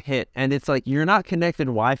button that you hit, and it's like, you're not connected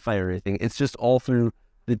to Wi-Fi or anything. It's just all through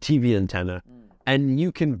the TV antenna, and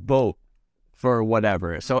you can vote for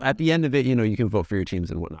whatever. So at the end of it, you know, you can vote for your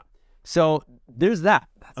teams and whatnot. So there's that,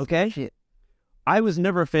 okay? Shit. I was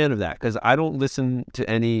never a fan of that because I don't listen to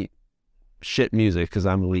any shit music because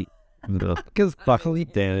I'm elite. Because fuck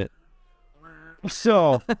elite, damn it.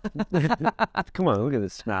 So, come on, look at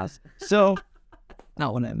this smash. So,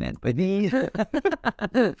 Not what I meant, but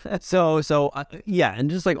yeah, and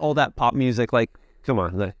just like all that pop music, like, come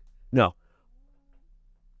on, like, no.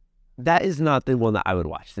 That is not the one that I would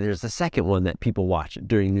watch. There's the second one that people watch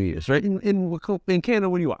during New Year's, right? In Canada,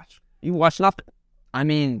 what do you watch? You watch nothing. I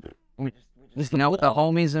mean, just, you know, with the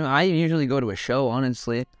homies, and I usually go to a show,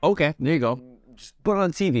 honestly. Okay, there you go. Just put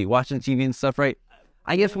on TV, watching TV and stuff, right?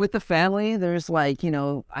 I guess with the family, there's like, you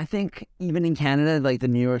know, I think even in Canada, like the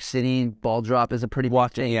New York City ball drop is a pretty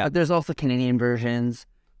big thing. Yeah. But there's also Canadian versions.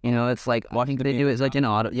 You know, it's like Watching the they do it like an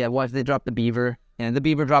auto. Yeah, watch they drop the beaver, and the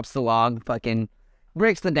beaver drops the log, fucking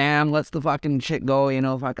breaks the dam, lets the fucking shit go. You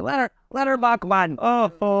know, fucking let her back on.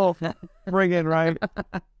 Oh, bring it right.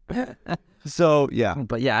 So yeah,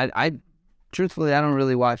 But yeah, I truthfully, I don't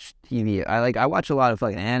really watch TV. I watch a lot of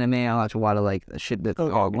fucking anime. I watch a lot of like the shit that's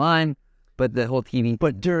online. But the whole TV.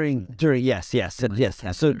 but during yes.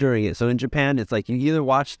 So during it, so in Japan, it's like you either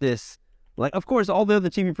watch this, like of course all the other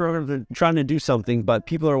TV programs are trying to do something, but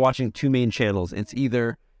people are watching two main channels. It's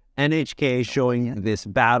either NHK showing this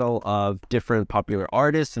battle of different popular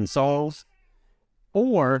artists and songs,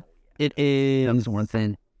 or it is one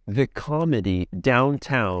thing. the comedy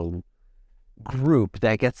downtown group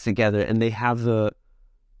that gets together and they have the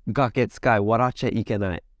Gaketsukai Warache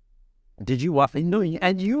Ikenai. Did you watch? No,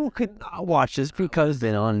 and you could not watch this because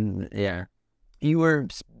Been on, yeah. you were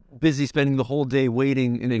busy spending the whole day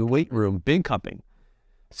waiting in a weight room, big cupping.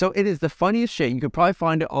 So it is the funniest shit. You could probably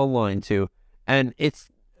find it online too. And it's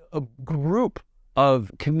a group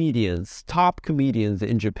of comedians, top comedians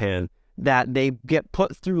in Japan, that they get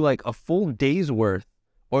put through like a full day's worth,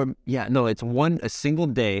 it's a single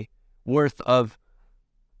day worth of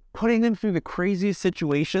putting them through the craziest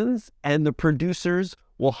situations, and the producers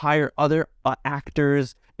will hire other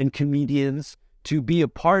actors and comedians to be a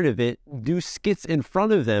part of it, do skits in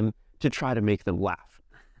front of them to try to make them laugh.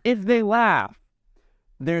 If they laugh,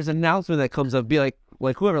 there's an announcement that comes up, be like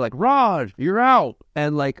whoever, like, Rod, you're out.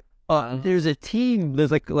 And like, there's a team,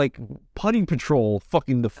 there's like putting patrol,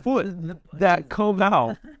 fucking the foot that come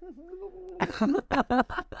out.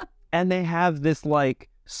 and they have this like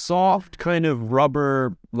soft kind of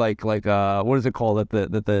rubber, like what is it called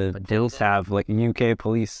that the dills have, like UK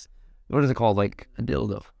police? What is it called? Like A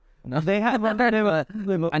dildo. No, they have a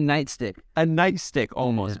nightstick. a nightstick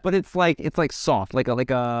almost, Yeah. but it's like soft, like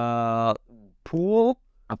a pool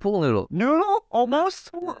A pool noodle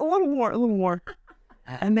almost, a little more,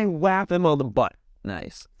 and they whap them on the butt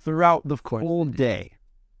Nice. throughout the whole day.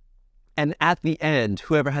 And at the end,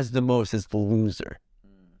 whoever has the most is the loser.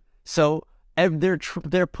 So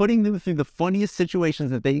they're putting them through the funniest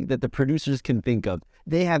situations that the producers can think of.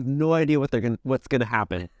 They have no idea what's gonna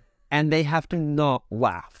happen, and they have to not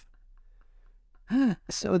laugh.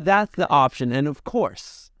 So that's the option, and of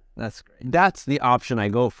course, That's great. that's the option I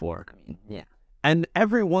go for. Yeah. And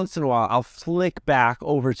every once in a while, I'll flick back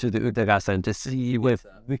over to the Utagasen to see if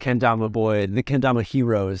the Kendama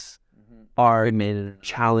heroes are Made it.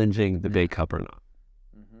 challenging the big cup or not.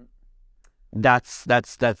 That's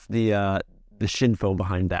the shinfo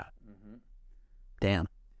behind that. Damn.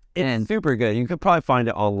 It's And- super good. You could probably find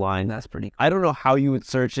it online. That's pretty. I don't know how you would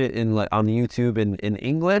search it in like on YouTube in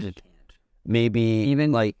English. Maybe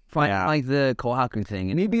Even like Find yeah. like the Kohaku thing.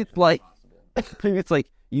 And maybe it's like maybe it's like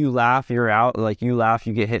you laugh, you're out. Like you laugh,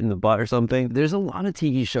 you get hit in the butt or something. there's a lot of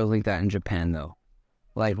TV shows like that in Japan, though.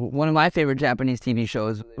 Like one of my favorite Japanese TV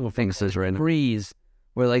shows, Freeze,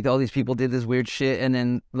 where like all these people did this weird shit, and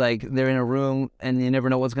then like they're in a room and you never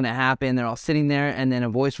know what's gonna happen. They're all sitting there, and then a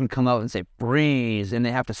voice would come out and say "freeze," and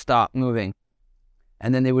they have to stop moving.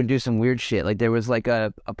 And then they would do some weird shit. Like there was like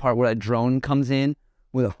a part where a drone comes in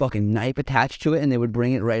with a fucking knife attached to it, and they would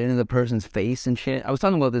bring it right into the person's face and shit. I was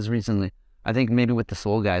talking about this recently. I think maybe with the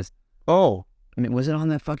Soul guys. Oh, I mean, was it on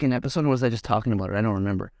that fucking episode, or was I just talking about it? I don't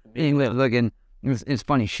remember. Anyway, look, and it's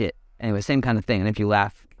funny shit. Anyway, same kind of thing. And if you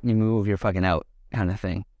laugh, you move, you're fucking out, kind of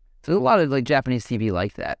thing. So there's a lot of like Japanese TV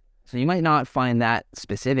like that. So you might not find that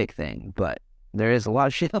specific thing, but there is a lot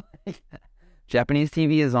of shit like that. Japanese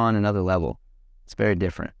TV is on another level. It's very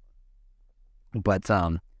different. But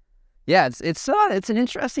yeah, it's an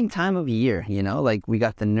interesting time of year. You know, like we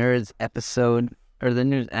got the Nerds episode or the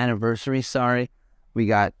Nerds anniversary. Sorry, we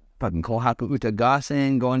got fucking Kohaku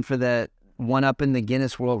Utagasen going for that one up in the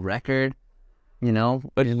Guinness World Record. You know,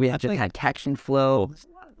 but we have just had Caption Flow. There's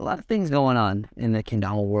a lot of things going on in the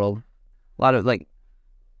Kendama world. A lot of like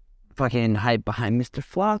fucking hype behind Mr.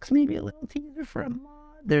 Flox, maybe a little teaser for a mod.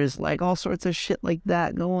 There's like all sorts of shit like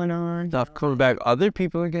that going on. stuff coming back. Other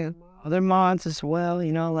people again. Other mods as well,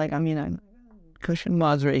 you know, like, I mean, I'm cushion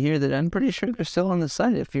mods right here that I'm pretty sure they're still on the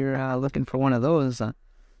site if you're looking for one of those,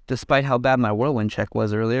 despite how bad my whirlwind check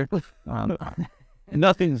was earlier.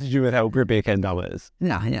 Nothing to do with how grippy Kendama is.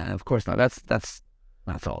 Yeah, of course not. That's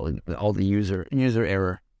all the user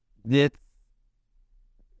error. It's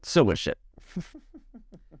so much shit.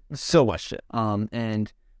 So much shit.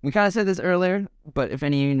 And we kind of said this earlier, but if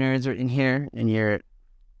any of you nerds are in here and you're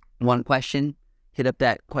one question, hit up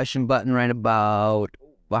that question button right about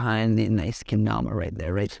behind the nice Kendama right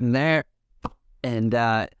there, right from there. And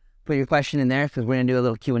put your question in there because we're going to do a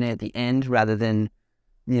little Q&A at the end rather than,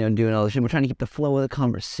 you know, doing all this shit. We're trying to keep the flow of the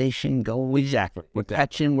conversation going. Exactly. We're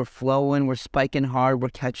catching, we're flowing, we're spiking hard, we're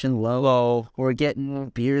catching low. We're getting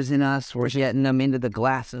beers in us, we're getting them into the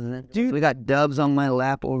glasses. Dude, we got Dubs on my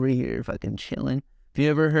lap over here fucking chilling. If you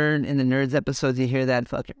ever heard in the Nerds episodes, you hear that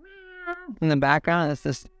fucking in the background,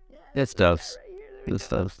 it's Dubs. Good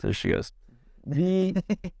stuff. There she goes.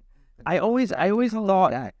 I always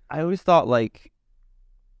thought like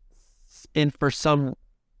in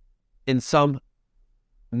some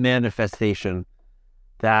manifestation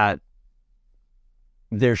that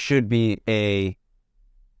there should be a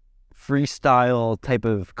freestyle type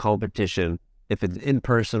of competition, if it's in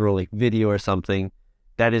person or like video or something,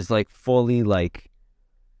 that is like fully like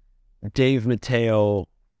Dave Mateo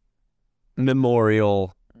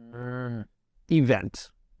memorial event.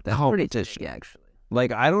 That's pretty tishy, actually.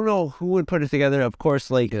 Like, I don't know who would put it together. Of course,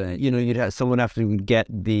 like, you know, you'd have someone have to get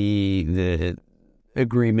the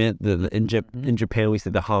agreement. In Japan, we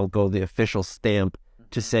said the hanko, the official stamp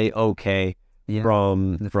to say okay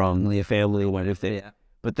from the family. What if they? Yeah.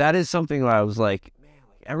 But that is something where I was like, man,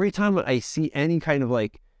 like every time I see any kind of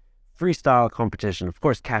like freestyle competition, of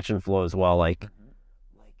course, catch and flow as well. Like,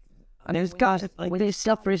 There's got when there's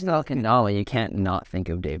stuff freestyle Kendama, you can't not think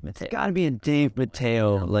of Dave Mateo. got to be a Dave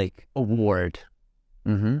Mateo like award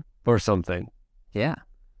or something. Yeah.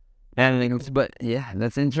 And but yeah,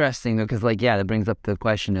 that's interesting though, because like that brings up the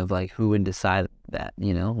question of like who would decide that,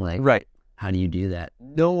 you know, like Right. how do you do that?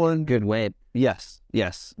 No one. Good way. Yes.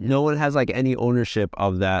 No one has like any ownership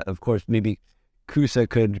of that. Of course, maybe Kusa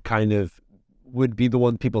would be the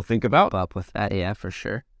one people think about. Up with that, yeah, for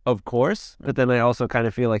sure. of course. But then I also kind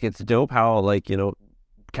of feel like it's dope how, like, you know,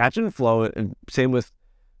 Catch and Flow, and same with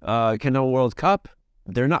Kendama World Cup,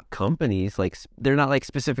 they're not companies, like, they're not like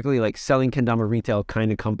specifically like selling kendama retail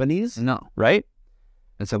kind of companies, No, right?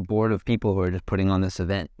 it's a board of people who are just putting on this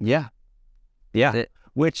event. Yeah. Yeah. That's it.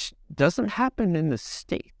 Which doesn't happen in the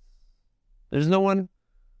States. There's no one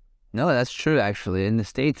No, that's true, actually. In the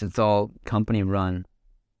States, it's all company run.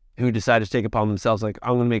 who decided to take upon themselves, like,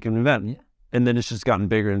 I'm going to make an event. Yeah. And then it's just gotten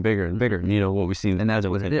bigger and bigger and bigger. You know, what we see. And that's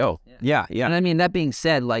what it is. Oh, yeah. Yeah. And I mean, that being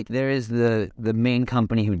said, like, there is the main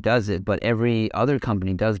company who does it, but every other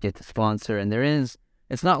company does get to sponsor. And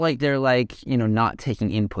it's not like they're, like, you know, not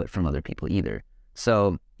taking input from other people either.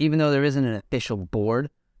 So even though there isn't an official board,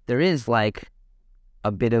 there is, like,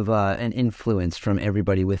 a bit of an influence from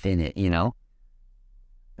everybody within it, you know?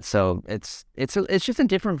 So it's just a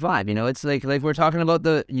different vibe, you know? It's like we're talking about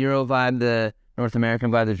the Euro vibe, the North American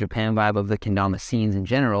vibe, the Japan vibe of the kendama scenes in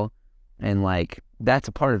general. And, like, that's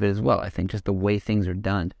a part of it as well, I think, just the way things are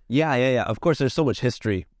done. Yeah. Of course, there's so much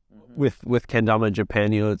history with kendama in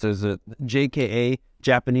Japan. You know, there's a JKA,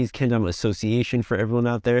 Japanese Kendama Association, for everyone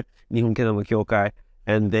out there, Nihon Kendama Kyokai,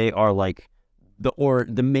 and they are like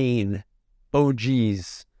the main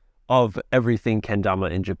OGs of everything kendama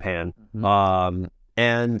in Japan.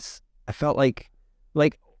 And I felt like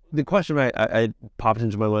the question I popped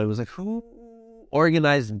into my mind was like, who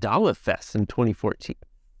organized Dama Fest in 2014?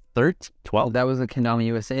 12? That was a Kendama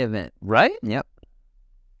USA event. Right? Yep.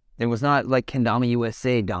 It was not like Kendama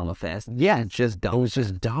USA Dama Fest. Yeah. It's just It Dama. was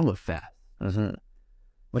just Dama Fest.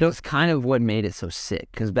 But it was kind of what made it so sick,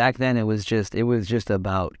 because back then it was just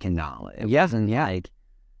about kendama. It wasn't like,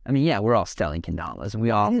 I mean, yeah, we're all selling kendamas, and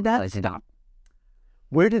we all like kendama.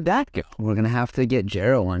 Where did that go? We're gonna have to get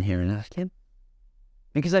Jero on here and ask him.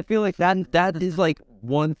 Because I feel like that is like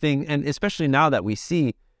one thing, and especially now that we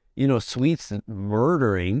see, you know, Sweets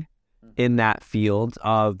murdering in that field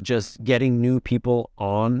of just getting new people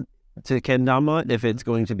on to kendama, if it's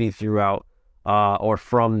going to be throughout or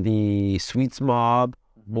from the Sweets mob,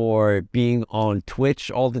 or being on Twitch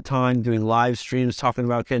all the time doing live streams talking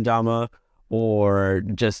about kendama, or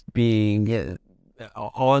just being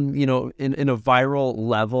on, you know, in a viral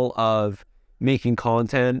level of making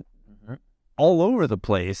content all over the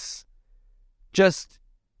place, just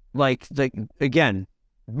like again,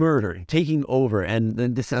 murdering, taking over. And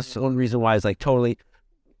then this is the only reason why it's like totally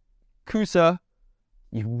Kusa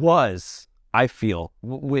was, I feel,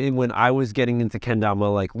 when I was getting into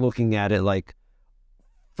kendama, like looking at it like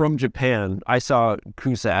from Japan, I saw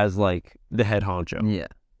Kusa as like the head honcho. Yeah.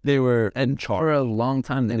 They were in charge. For a long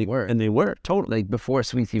time they were. And they were, totally. Like, before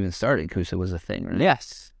Sweets even started, Kusa was a thing, right?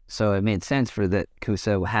 Yes. So it made sense for that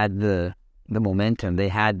Kusa had the momentum. They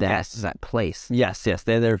had that place. Yes.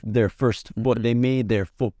 They're their first, they made their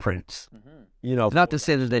footprints. You know, Not to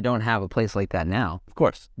say that they don't have a place like that now. of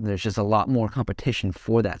course. There's just a lot more competition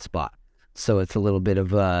for that spot. So it's a little bit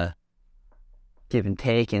of a give and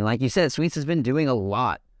take. And like you said, Sweets has been doing a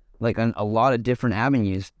lot. Like a lot of different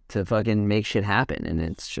avenues to fucking make shit happen. And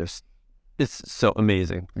it's so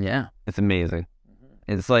amazing. yeah. It's amazing.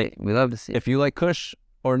 It's like, we love to see it. If you like Kush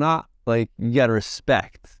or not, like, you gotta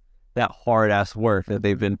respect that hard ass work that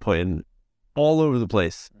they've been putting all over the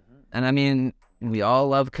place. And I mean, we all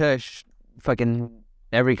love Kush. Fucking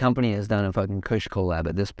every company has done a fucking Kush collab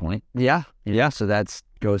at this point. Yeah. Yeah. So that's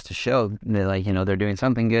goes to show that, like, you know, they're doing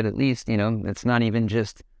something good at least. You know, it's not even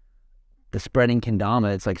just the spreading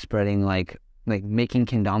kendama. It's like spreading like making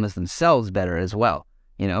kendamas themselves better as well.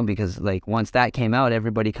 You know, because like once that came out,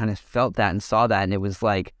 everybody kind of felt that and saw that, and it was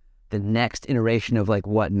like the next iteration of like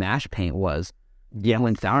what Mash Paint was. Yeah,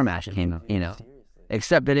 when Sour Mash came out, you know,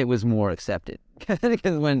 except that it was more accepted.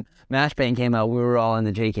 Because when Mash Paint came out, we were all in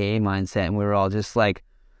the JKA mindset, and we were all just like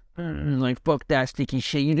fuck that sticky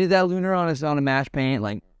shit. You did that lunar on a Mash Paint,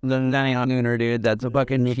 like that ain't a lunar, dude. That's a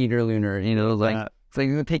fucking heater lunar. You know, like it's like,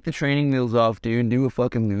 you take the training wheels off, dude, and do a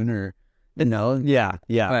fucking lunar. You know? Yeah.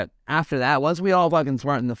 But after that, once we all fucking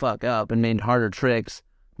smartened the fuck up and made harder tricks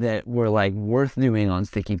that were like worth doing on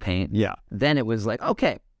sticky paint, Yeah. then it was like,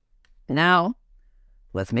 okay, now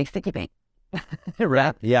let's make sticky paint.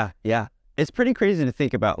 Right? Yeah. It's pretty crazy to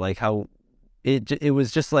think about, like, how it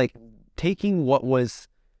was just like taking what was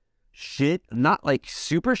shit, not like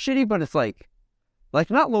super shitty, but it's like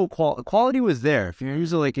not low quality. Quality was there. If you're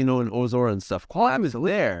using, like, you know, an Ozora and stuff, quality was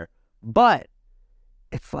there, but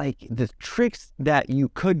it's like the tricks that you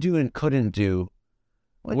could do and couldn't do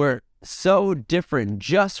were so different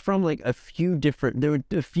just from like there were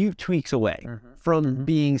a few tweaks away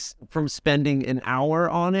from spending an hour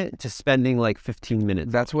on it to spending like 15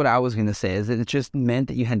 minutes. That's what I was going to say, is that it just meant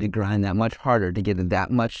that you had to grind that much harder to get it that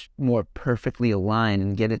much more perfectly aligned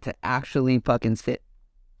and get it to actually fucking sit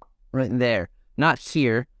right there. Not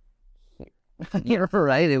here. You're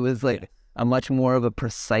right. It was like a much more of a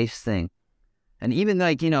precise thing. And even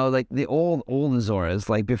like, you know, like the old Zoras,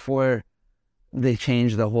 like before they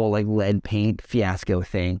changed the whole like lead paint fiasco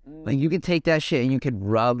thing. Like you could take that shit and you could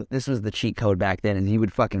rub, this was the cheat code back then, and you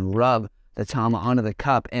would fucking rub the Tama onto the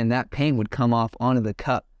cup and that paint would come off onto the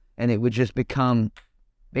cup and it would just become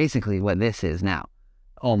basically what this is now.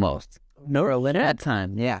 Almost. No, At that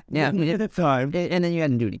time. Yeah. at the time. And then you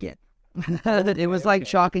had to do it again. It was like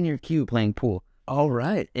chalking your cue playing pool. All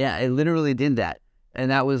right. Yeah, it literally did that.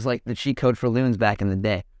 And that was like the cheat code for loons back in the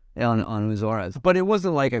day on Zoras. But it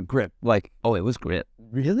wasn't like a grip. Like, Oh, it was grip.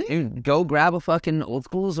 really? Dude, go grab a fucking old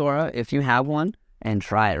school Zora if you have one and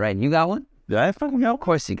try it, right? You got one? Did I fucking help? Of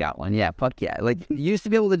course you got one. Yeah, fuck yeah. Like, you used to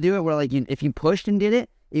be able to do it where, like, if you pushed and did it,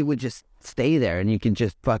 it would just stay there and you could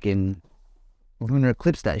just fucking lunar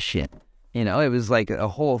eclipse that shit. You know, it was like a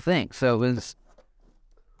whole thing. So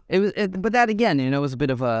but that again, you know, was a bit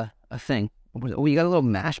of a thing. Oh, you got a little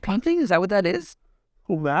mash painting? Is that what that is?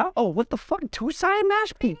 Wow. Oh, what the fuck? Two-sided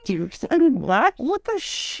mash paint? Two-sided black? What the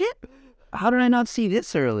shit? How did I not see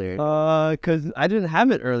this earlier? Cause I didn't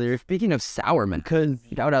have it earlier. Speaking of Sourman,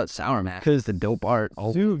 shout out Sourman. Cause the dope art.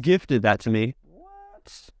 Oh, Sue gifted that to me.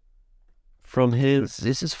 what? From his.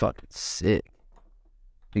 This is fucking sick.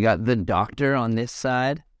 You got the Doctor on this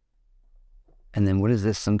side. And then what is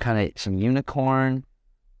this? Some unicorn.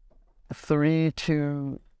 3,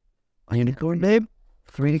 2... A unicorn, babe?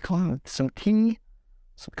 3 o'clock. Some tea.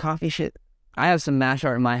 Some coffee shit. I have some mash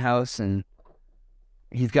art in my house, and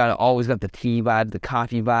he's always got the tea vibe, the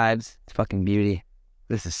coffee vibes. It's fucking beauty.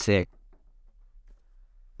 This is sick.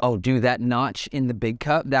 Oh, dude, that notch in the big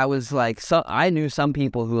cup, that was like, I knew some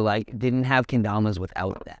people who like didn't have kendamas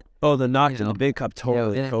without that. Oh, the notch in the big cup,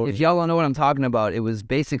 totally. If y'all don't know what I'm talking about, it was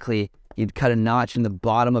basically you'd cut a notch in the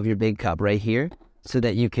bottom of your big cup right here so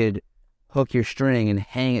that you could hook your string and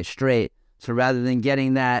hang it straight. So rather than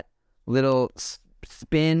getting that little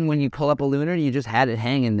spin when you pull up a lunar, you just had it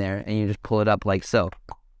hanging there and you just pull it up like so.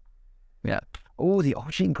 Yeah. Oh, the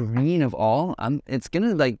ocean green of all. It's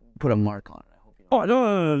gonna like put a mark on it. Oh,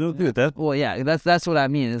 no, don't do that. Well, yeah, that's what I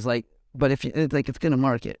mean. Is like, but if you, it's like, it's gonna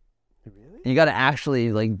mark it. Really? You gotta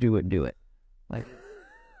actually like do it.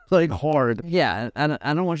 Like hard. Yeah, I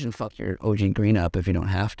don't want you to fuck your OG green up if you don't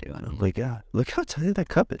have to. Oh my god, look how tiny that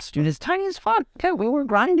cup is, dude. It's tiny as fuck. Okay, we were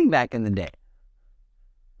grinding back in the day.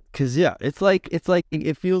 Cause yeah, it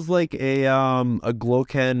feels like a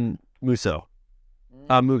Gloken Muso,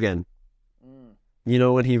 Mugen. You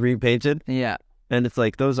know when he repainted? Yeah. And it's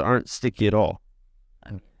like those aren't sticky at all. I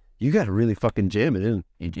mean, you gotta really fucking jam it in.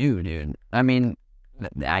 You do, dude. I mean,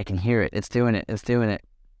 I can hear it. It's doing it.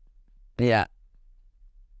 Yeah.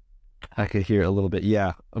 I could hear it a little bit,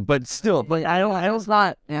 yeah. But still, but I don't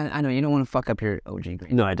not. I know you don't want to fuck up your OG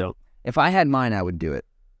green. No, I don't. If I had mine, I would do it.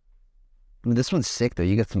 I mean, this one's sick though.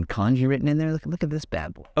 You got some kanji written in there. Look at this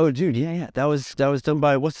bad boy. Oh, dude, yeah. That was done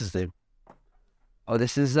by what's his name? Oh,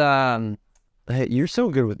 this is Hey, you're so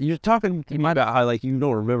good with. You're talking to me about how like you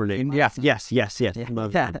don't remember names. Yes. Yeah.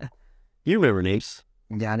 You remember names.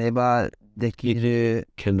 Yareba dekiru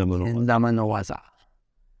kendama no waza.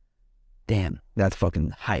 Damn, that's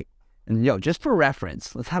fucking hype. And yo, just for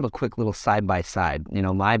reference, let's have a quick little side by side. You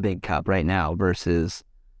know, my big cup right now versus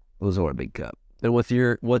Ozora big cup. And what's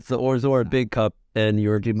the Ozora big cup and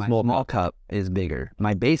your small cup is bigger.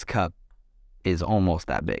 My base cup is almost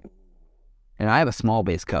that big. And I have a small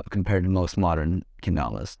base cup compared to most modern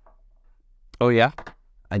kendamas. Oh yeah?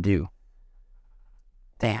 I do.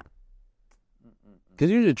 Damn. Because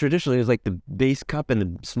usually traditionally it's like the base cup and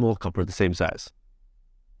the small cup are the same size.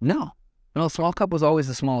 No, small cup was always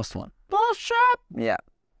the smallest one. Bullshit! Yeah.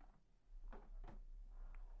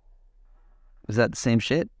 Is that the same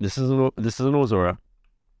shit? This is an Ozora.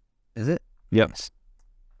 Is it? Yep. Yes.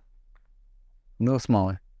 No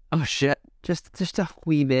smaller. Oh shit. Just a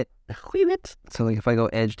wee bit. So like if I go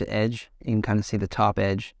edge to edge, you can kind of see the top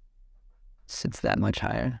edge sits that much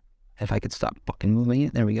higher. If I could stop fucking moving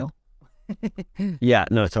it, there we go. Yeah,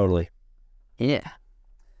 no, totally. Yeah.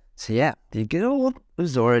 So yeah, the good old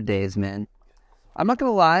Ozora days, man. I'm not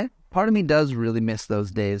gonna lie, part of me does really miss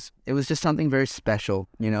those days. It was just something very special,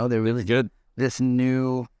 you know. There was good. This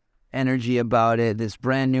new energy about it, this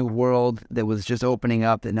brand new world that was just opening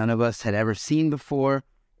up that none of us had ever seen before.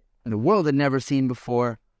 The world had never seen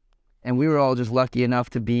before. And we were all just lucky enough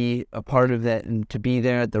to be a part of that and to be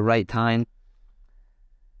there at the right time.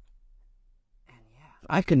 And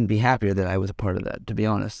I couldn't be happier that I was a part of that, to be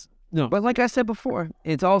honest. No. But like I said before,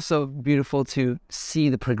 it's also beautiful to see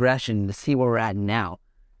the progression, to see where we're at now.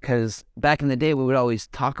 Because back in the day, we would always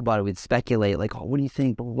talk about it. We'd speculate, like, oh, what do you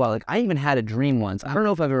think? Blah, blah, blah. Like, I even had a dream once. I don't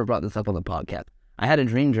know if I've ever brought this up on the podcast. I had a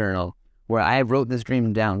dream journal where I wrote this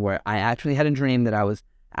dream down, where I actually had a dream that I was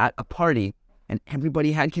at a party and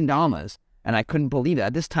everybody had kendamas. And I couldn't believe it.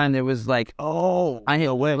 At this time, there was like,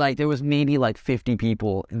 there was maybe like 50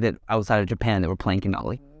 people that outside of Japan that were playing kendama.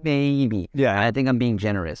 Like, maybe. Yeah. And I think I'm being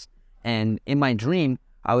generous. And in my dream,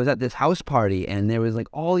 I was at this house party and there was like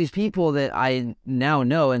all these people that I now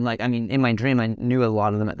know. And like, I mean, in my dream, I knew a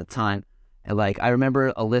lot of them at the time. And like, I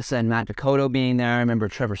remember Alyssa and Matt Dakota being there. I remember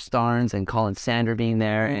Trevor Starnes and Colin Sander being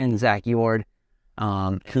there and Zach Yord.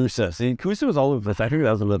 Kusa. See, Kusa was all over this. I think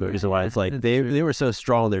that was another reason why it's like they were so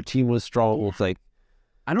strong. Their team was strong. It's like,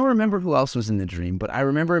 I don't remember who else was in the dream, but I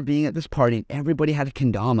remember being at this party and everybody had a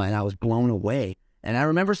kendama and I was blown away. And I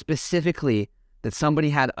remember specifically that somebody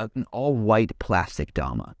had an all-white plastic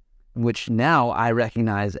dama, which now I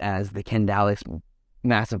recognize as the Kendalix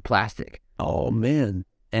massive plastic. oh man,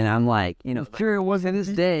 And I'm like, you know, sure it wasn't to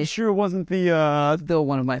this day, You sure it wasn't the still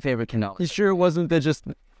one of my favorite Kendalis. You sure it wasn't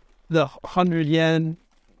the 100 yen?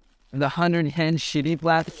 The 100 yen shitty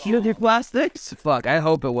plastic. Shitty plastics? Fuck, I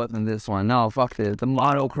hope it wasn't this one. No, fuck this. The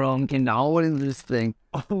monochrome Kendama. What is this thing?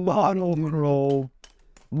 Monochrome.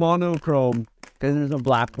 Because there's a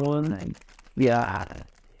black one. Yeah.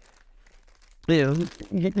 Yeah,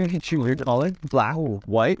 you can choose your color. Black,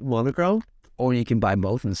 white, monochrome. Or you can buy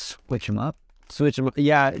both and switch them up. Switch them.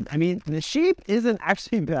 Yeah, I mean, the shape isn't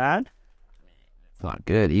actually bad. It's not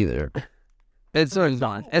good either. It's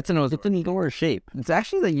not. It's an door shape. It's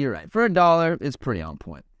actually like, you're right. For $1, it's pretty on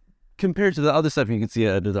point. Compared to the other stuff you can see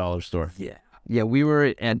at the dollar store. Yeah. Yeah, we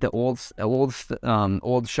were at the old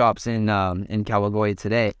shops in Kawagoe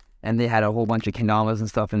today, and they had a whole bunch of kendamas and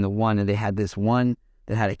stuff in the one, and they had this one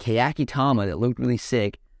that had a kayaki tama that looked really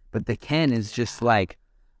sick, but the ken is just like,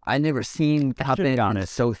 I never seen something on it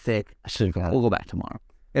so thick. I should have got it. We'll go back tomorrow.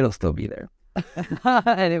 It'll still be there.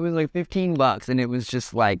 And it was like $15, and it was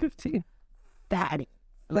just like 15. that.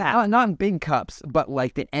 Not in big cups, but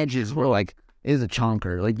like the edges were like, is a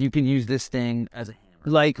chonker. Like you can use this thing as a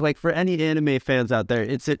hammer. Like for any anime fans out there,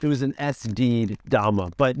 it was an SD Dama,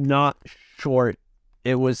 but not short.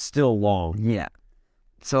 It was still long. Yeah.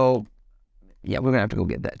 So, yeah, we're going to have to go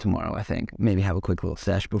get that tomorrow, I think. Maybe have a quick little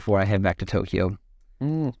sesh before I head back to Tokyo.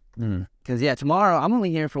 Because, yeah, tomorrow I'm only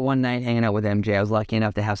here for one night hanging out with MJ. I was lucky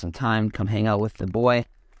enough to have some time to come hang out with the boy,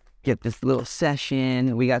 get this little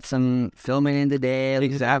session. We got some filming in today.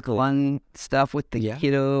 Exactly. Fun stuff with the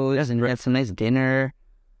kiddos, and we had some nice dinner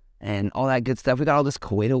and all that good stuff. We got all this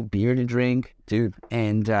Koedo beer to drink. Dude.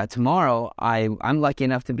 And tomorrow, I'm lucky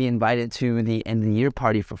enough to be invited to the end of the year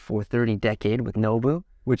party for 430 Decade with Nobu.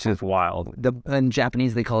 Which is wild. In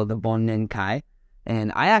Japanese, they call it the Bonnen Kai.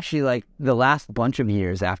 And I actually, like, the last bunch of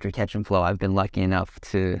years after Catch and Flow, I've been lucky enough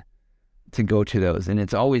to go to those. And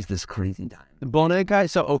it's always this crazy time. The Bonekai,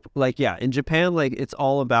 so, like, yeah, in Japan, like, it's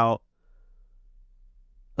all about,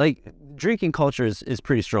 like, drinking culture is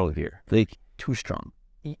pretty strong here. Like, Too strong.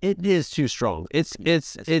 it is too strong.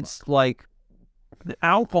 It's like, the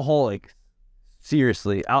alcoholics,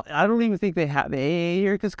 seriously, I don't even think they have AA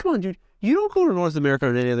here, because, come on, dude, you don't go to North America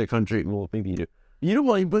or any other country, well, maybe you do. You don't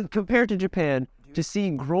want, but compared to Japan, to see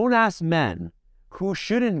grown-ass men who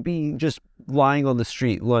shouldn't be just lying on the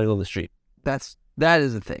street. That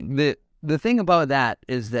is the thing. The thing about that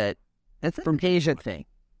is that it's from Asia thing.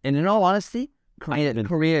 And in all honesty,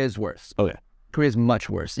 Korea is worse. Okay. Korea is much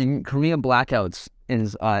worse. In Korea, Blackouts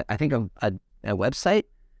is, I think, a website.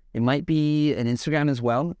 It might be an Instagram as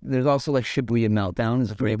well. There's also like Shibuya Meltdown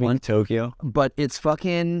is a great one. Tokyo. But it's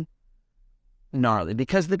fucking gnarly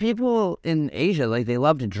because the people in Asia, like, they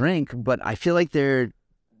love to drink, but I feel like their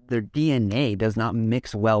DNA does not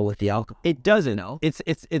mix well with the alcohol. It doesn't. No? It's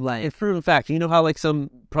proven fact. You know how, like,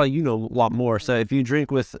 probably you know a lot more. So if you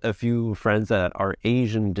drink with a few friends that are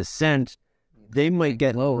Asian descent, they might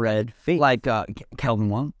get red face. Like Kelvin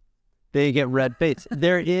Wong. They get red face.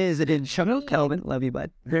 There is Kelvin, love you,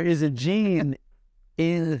 bud. There is a gene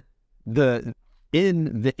in the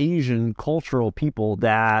Asian cultural people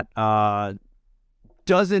that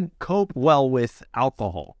doesn't cope well with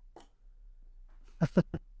alcohol.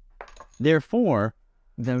 Therefore,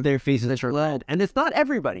 their faces turn red, and it's not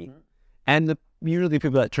everybody. And usually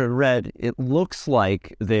people that turn red, it looks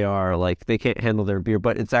like they are like they can't handle their beer,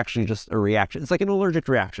 but it's actually just a reaction. It's like an allergic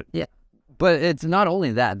reaction. Yeah. But it's not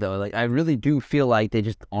only that though. Like I really do feel like they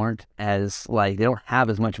just aren't as like they don't have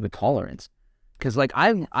as much of a tolerance. Because like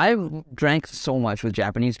I've drank so much with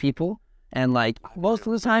Japanese people, and like most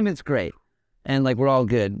of the time it's great, and like we're all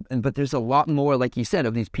good. But there's a lot more, like you said,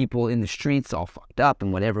 of these people in the streets all fucked up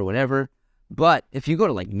and whatever. But if you go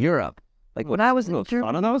to like Europe, like when I was in Germany,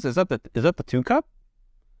 I don't know. Is that the 2 cup?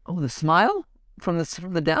 oh, the smile from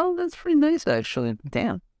the down, that's pretty nice actually.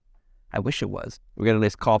 Damn, I wish it was. We got a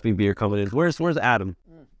nice coffee beer coming in. Where's Adam?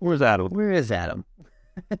 Where's Adam? Where is Adam?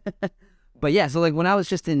 But yeah, so like when I was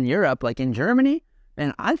just in Europe, like in Germany,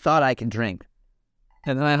 and I thought I could drink.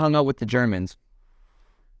 And then I hung out with the Germans.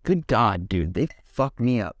 Good God, dude, they fucked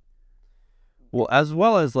me up. Well, as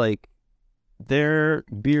well as like their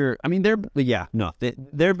beer. I mean, their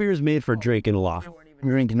beer is made for drinking a lot. We weren't even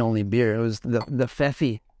drinking only beer. It was the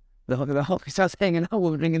Pfeffi. The homies I was hanging out, we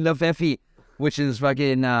were drinking the Pfeffi, which is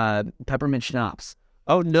fucking peppermint schnapps.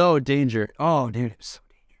 Oh no, danger! Oh, dude, it was so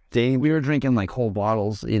dangerous. We were drinking like whole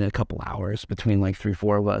bottles in a couple hours between like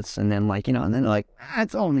 3-4 of us, and then like and then like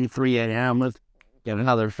it's only 3 a.m. Let's get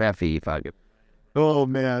another Pfeffi, fuck it. Oh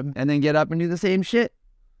man! And then get up and do the same shit.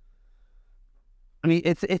 I mean,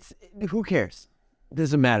 it's who cares? It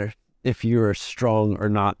doesn't matter if you're strong or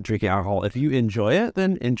not drinking alcohol. If you enjoy it,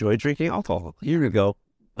 then enjoy drinking alcohol. Here we go.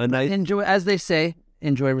 A nice Enjoy, as they say,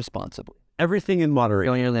 enjoy responsibly. everything in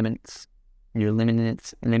moderation. Know your limits. Your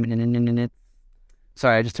limits.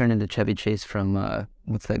 Sorry, I just turned into Chevy Chase from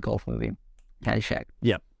what's that golf movie? Caddyshack.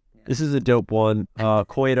 This is a dope one.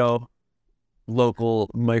 Koido, local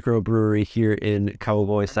microbrewery here in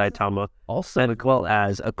Cowboy, Saitama. Also, as well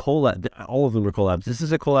as a collab. All of them are collabs. This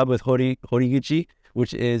is a collab with Horiguchi,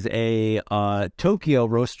 which is a Tokyo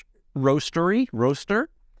roaster.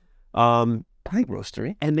 I think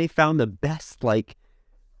roastery. And they found the best like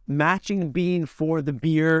matching bean for the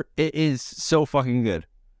beer. It is so fucking good.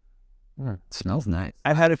 Smells nice.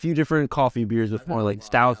 I've had a few different coffee beers before, like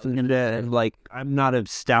stouts, and like I'm not a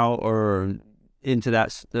stout or into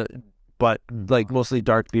that, but like mostly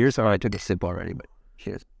dark beers. So I took a sip already, but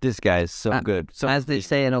cheers. This guy is so good. So as they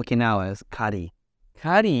say in Okinawa, it's kari.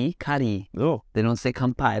 Kari. oh, They don't say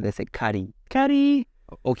kampai, they say kari.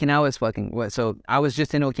 Okinawa is fucking. So I was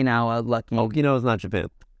just in Okinawa, lucky. Okinawa's not Japan.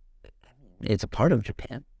 It's a part of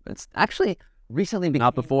Japan. It's actually recently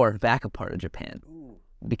Not before. back a part of Japan.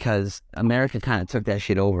 Because America kind of took that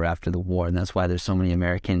shit over after the war, and that's why there's so many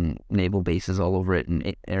American naval bases all over it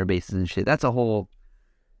and air bases and shit. That's a whole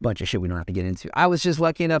bunch of shit we don't have to get into. I was just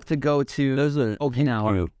lucky enough to go to Those are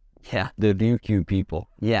Okinawa. Yeah. the Ryukyu people.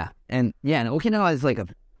 Yeah. And Okinawa is like a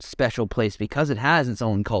special place because it has its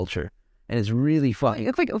own culture. And it's really fun.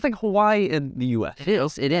 It's like Hawaii in the U.S.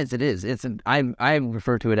 It is. I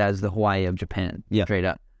refer to it as the Hawaii of Japan. Yeah. Straight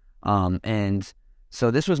up. And so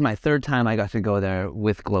this was my third time I got to go there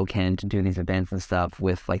with Glowcan to do these events and stuff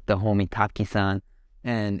with like the homie Taki-san.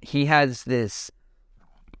 And he has this,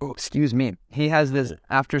 he has this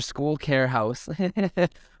after school care house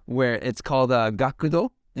where it's called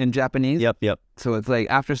Gakudo in Japanese. Yep. So it's like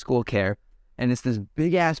after school care. And it's this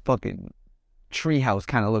big ass fucking treehouse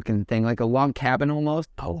kind of looking thing, like a log cabin almost.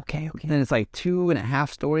 Oh, okay. And it's like 2.5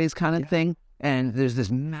 stories kind of thing. And there's this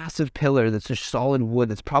massive pillar that's just solid wood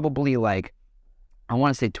that's probably like, I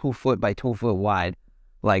want to say 2 foot by 2 foot wide,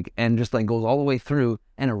 like, and just like goes all the way through.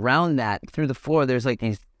 And around that, through the floor, there's like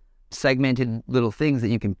these segmented little things that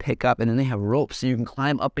you can pick up, and then they have ropes so you can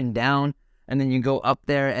climb up and down. And then you go up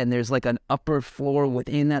there, and there's like an upper floor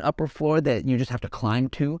within that upper floor that you just have to climb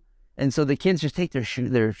to. And so the kids just take their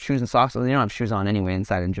shoes and socks off. They don't have shoes on anyway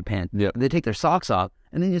inside in Japan. Yep. They take their socks off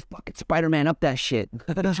and then just fucking Spider-Man up that shit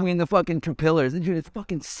between the fucking 2 pillars. And dude, it's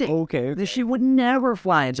fucking sick. Okay. This shit would never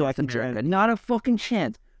fly in South America. Not a fucking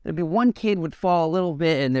chance. There'd be one kid would fall a little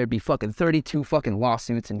bit and there'd be fucking 32 fucking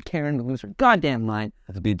lawsuits and Karen would lose her goddamn mind.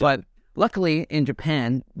 But luckily in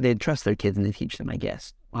Japan, they'd trust their kids and they teach them, I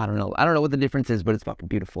guess. I don't know what the difference is, but it's fucking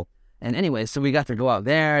beautiful. And anyway, so we got to go out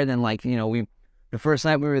there and then like, the first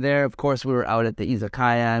night we were there, of course, we were out at the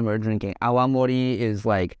izakaya and we were drinking. Awamori is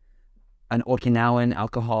like an Okinawan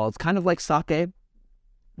alcohol. It's kind of like sake,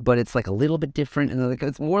 but it's like a little bit different. And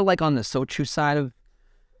it's more like on the sochu side of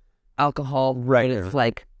alcohol. Right. It's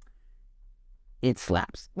like, it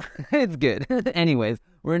slaps. It's good. Anyways,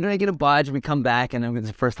 we're drinking a bunch. We come back and it's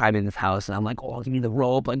the first time in this house. And I'm like, oh, give me the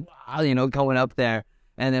rope. Like, wow, going up there.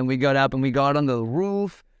 And then we got up and we got on the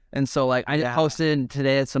roof. And so, like, I posted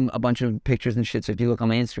today a bunch of pictures and shit. So if you look on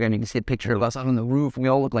my Instagram, you can see a picture of us out on the roof. We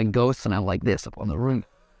all look like ghosts, and I'm like this up on the roof.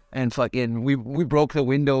 And fucking, we broke the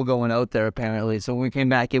window going out there, apparently. So when we came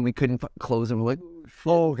back in, we couldn't close it. We're like, oh,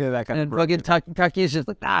 Oh, okay, that kind And fucking Taki is just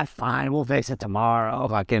like, fine, we'll fix it tomorrow.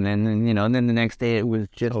 Fucking, and then, and then the next day it was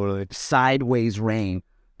just sideways rain.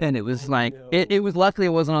 And it was like, it was luckily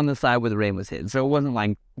it wasn't on the side where the rain was hitting. So it wasn't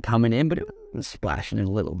like coming in, but it was splashing a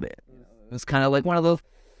little bit. It was kind of like one of those,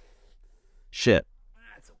 shit.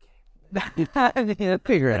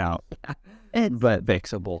 Figure it out. But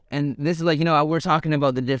fixable. And this is like, we're talking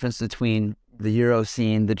about the difference between the Euro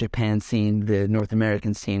scene, the Japan scene, the North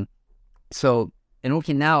American scene. So in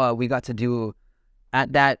Okinawa, we got to do,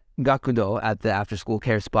 at that Gakudo, at the after-school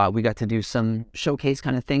care spot, we got to do some showcase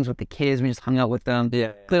kind of things with the kids. We just hung out with them.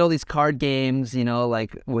 Yeah. Played all these card games,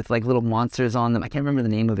 like with like little monsters on them. I can't remember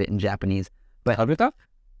the name of it in Japanese. But Karuta?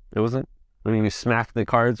 It wasn't? I mean, you smack the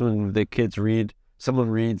cards when the kids read. Someone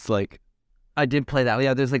reads like... I did play that.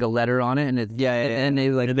 Yeah, there's like a letter on it, and it's and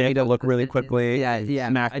they like and they have to look really quickly. Yeah.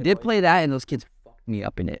 Smack I did play that, and those kids fucked me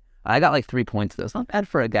up in it. I got like 3 points though. It's not bad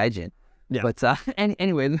for a gaijin. Yeah. But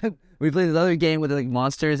anyway, we played this other game with like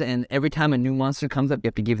monsters, and every time a new monster comes up, you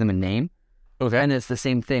have to give them a name. Okay. And it's the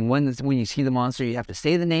same thing. When you see the monster, you have to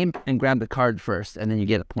say the name and grab the card first, and then you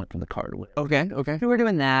get a point from the card. Okay. So we're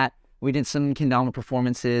doing that. We did some kendama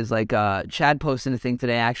performances. Like Chad posted a thing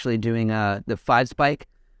today, actually doing the 5 spike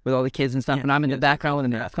with all the kids and stuff, and I'm in the background with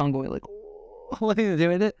an AFCON going like, what are you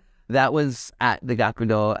doing with it? That was at the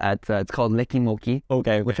Gakudo at it's called Lekimoki,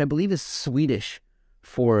 Okay. which I believe is Swedish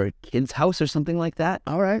for kids' house or something like that.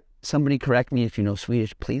 All right. Somebody correct me if you know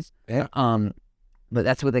Swedish, please. Yeah. But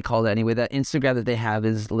that's what they call it anyway. That Instagram that they have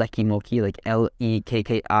is Lekimoki, like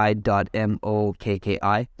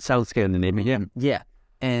LEKKI.MOKKI. Sounds Scandinavian. Yeah. Yeah.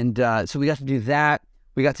 And so we got to do that.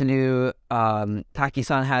 We got to do,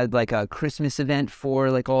 Taki-san had like a Christmas event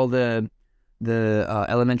for like all the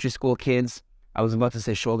elementary school kids. I was about to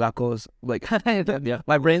say shogakos, like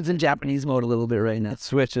my brain's in Japanese mode a little bit right now.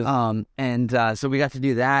 Switches. So we got to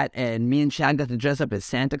do that, and me and Chad got to dress up as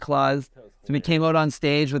Santa Claus. So we came out on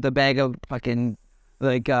stage with a bag of fucking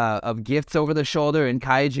of gifts over the shoulder, and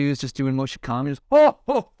kaiju's just doing moshikami, just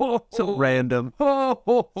So random.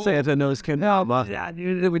 Santa knows kendama. Yeah,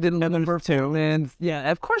 dude, we did number 2, and yeah,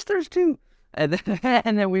 of course there's 2, and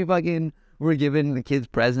then we fucking were giving the kids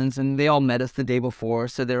presents, and they all met us the day before,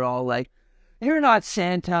 so they're all like, "You're not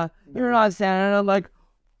Santa, you're not Santa," and I'm like,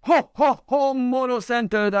 Homono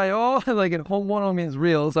Santa dayo. Like, and Homono means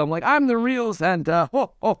real, so I'm like, I'm the real Santa. And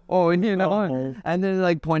and then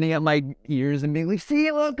like pointing at my ears and being like,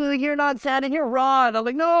 "See, look, you're not Santa, you're Rod." I'm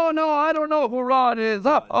like, no, I don't know who Rod is.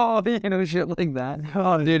 Shit like that.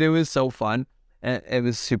 Oh, dude, it was so fun. It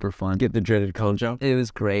was super fun. Get the dreaded concho. It was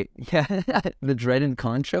great. Yeah, the dreaded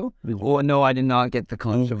concho. Oh no, I did not get the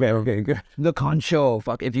concho. Okay, good. The concho.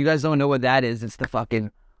 Fuck, if you guys don't know what that is, it's the fucking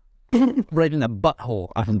right in the butthole.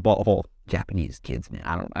 Butthole. Japanese kids, man.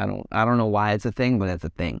 I don't know why it's a thing, but it's a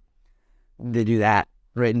thing. They do that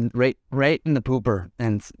right in the pooper,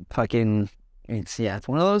 and it's fucking. It's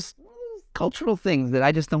one of those cultural things that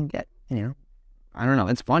I just don't get. I don't know.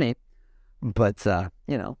 It's funny, but it's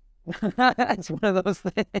one of those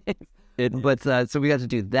things. So we got to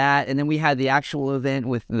do that, and then we had the actual event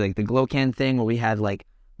with like the glow can thing, where we had like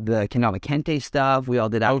the Kendama Kente stuff. We all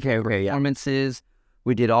did performances.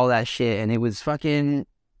 We did all that shit, and it was fucking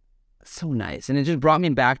so nice. And it just brought me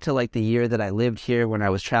back to like the year that I lived here, when I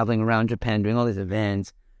was traveling around Japan doing all these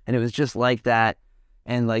events, and it was just like that.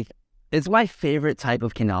 And like, it's my favorite type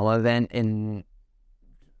of kendama event in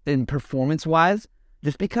performance wise,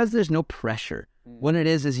 just because there's no pressure. What it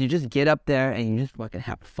is you just get up there and you just fucking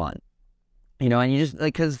have fun, and you just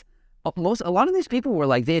like, because a lot of these people were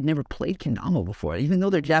like, they had never played kendama before, even though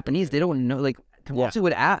they're Japanese. They don't know, like, Tomatsu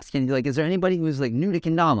would ask, and like, is there anybody who's like new to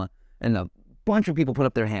kendama? And a bunch of people put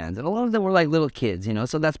up their hands, and a lot of them were like little kids,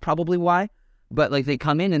 so that's probably why. But like, they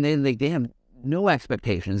come in and they have no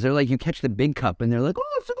expectations. They're like, you catch the big cup and they're like,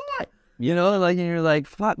 oh, it's a good, like, and you're like,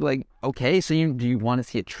 fuck, like, okay, so do you want to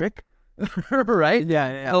see a trick? Right?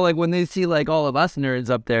 Yeah. So like, when they see like all of us nerds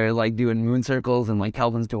up there like doing moon circles, and like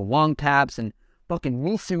Kelvin's doing wong taps, and fucking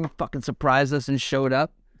Misu fucking surprised us and showed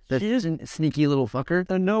up. She is a sneaky little fucker.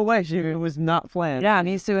 There's no way. It was not planned. Yeah,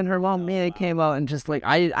 Misu and her mom Mia came out, and just like,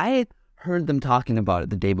 I heard them talking about it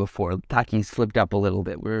the day before. Taki slipped up a little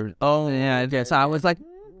bit. So I was like,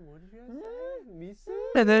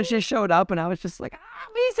 and then she showed up, and I was just like,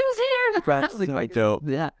 Misu's here. That's like dope.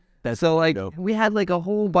 Yeah. So like, we had like a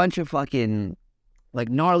whole bunch of fucking like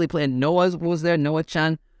gnarly playing. Noah was there.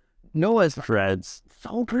 Noah-chan. Noah's Shreds.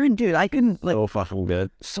 so good, dude. I couldn't like. So fucking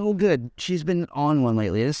good. So good. She's been on one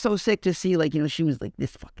lately. It's so sick to see, like, she was like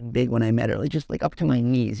this fucking big when I met her, like just like up to my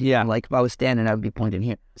knees. Yeah. Like if I was standing, I would be pointing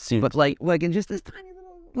here. But like in just this tiny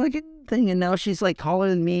little like thing, and now she's like taller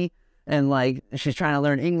than me. and like she's trying to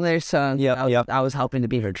learn English. So I was helping to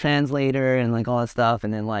be her translator and like all that stuff.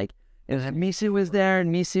 And then like it was Misu was there,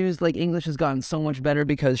 and Misu's like English has gotten so much better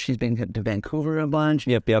because she's been to Vancouver a bunch.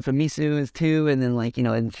 Yep. So Misu is too, and then like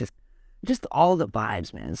and just all the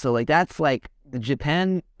vibes, man. So like that's like the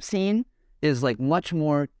Japan scene is like much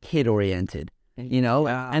more kid oriented.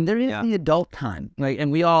 And there is the adult time. Like,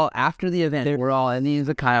 and we all, after the event, we're all in the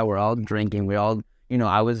izakaya, we're all drinking, we all,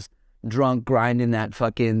 I was drunk grinding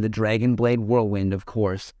the Dragon Blade Whirlwind, of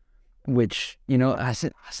course, which,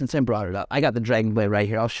 since I brought it up, I got the Dragon Blade right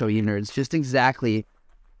here. I'll show you nerds. Just exactly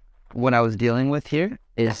what I was dealing with here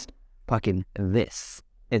is fucking this.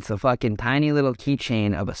 It's a fucking tiny little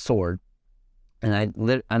keychain of a sword. And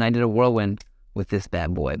I did a whirlwind with this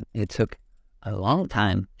bad boy. It took a long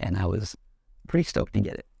time, and I was pretty stoked to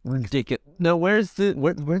get it. Ridiculous. No, where's the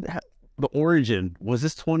origin? Was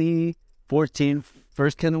this 2014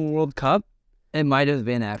 first Kingdom World Cup? It might have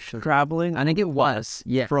been actually Traveling. I think it was.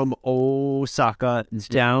 Yeah. From Osaka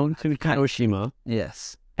down to Hiroshima.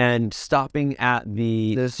 Yes. And stopping at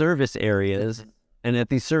the service areas. And at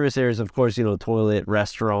these service areas, of course, toilet,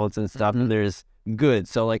 restaurants and stuff. And there's goods.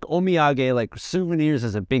 So like omiyage, like souvenirs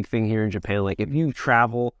is a big thing here in Japan. Like if you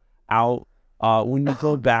travel out, when you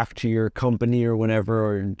go back to your company or whatever,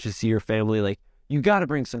 or to see your family, like you got to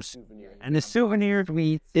bring some souvenir. And the souvenir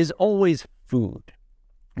is always food.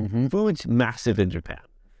 Food's massive in Japan.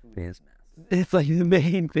 It's like the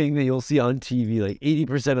main thing that you'll see on TV, like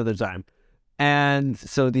 80% of the time. And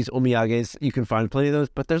so these omiyages, you can find plenty of those,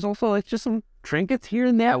 but there's also like just some trinkets here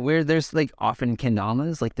and there. Where there's like often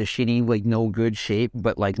kendamas, like the shitty, like no good shape,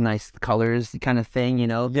 but like nice colors kind of thing,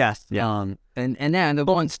 Yes. Yeah. And then the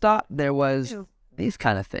one stop, there was these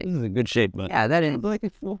kind of things. This is a good shape, but yeah, that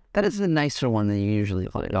is a nicer one than you usually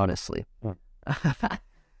find, honestly.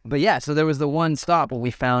 But yeah, so there was the one stop where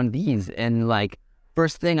we found these, and like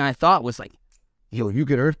first thing I thought was like, yo, you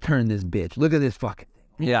could earth turn this bitch. Look at this fucking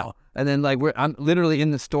thing. Yeah. And then like I'm literally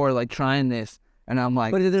in the store like trying this, and I'm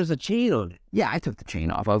like, but there's a chain on it. Yeah, I took the chain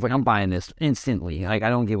off. I was like, I'm buying this instantly. Like I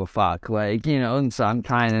don't give a fuck. Like and so I'm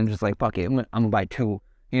trying and just like fuck it. I'm gonna buy two.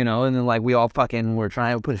 And then like we all fucking were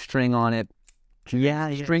trying to put a string on it.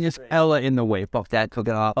 Yeah, string is hella in the way. Fuck that, took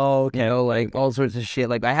it off. Oh, okay. Like all sorts of shit.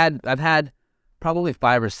 Like I've had probably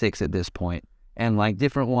 5 or 6 at this point, and like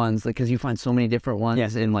different ones, like because you find so many different ones.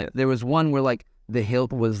 Yes. And like there was one where like the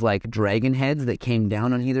hilt was like dragon heads that came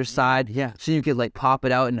down on either side. Yeah. So you could like pop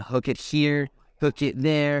it out and hook it here, hook it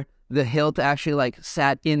there. The hilt actually like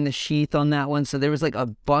sat in the sheath on that one. So there was like a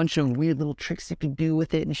bunch of weird little tricks you could do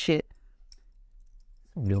with it and shit.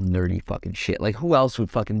 Real nerdy fucking shit. Like who else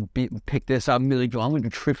would fucking pick this up and be like, I'm gonna do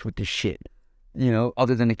tricks with this shit?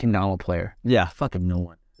 Other than a kendama player. Yeah. Fucking no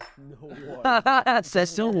one.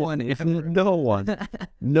 That's no one. No one.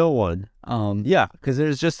 No one. Yeah, because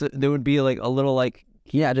there would be like a little like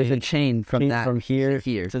there's a chain from here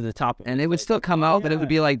to the top, and it would still come out, but it would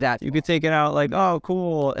be like that. You could take it out like, oh,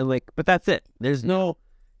 cool, and like, but that's it. There's no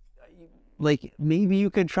like maybe you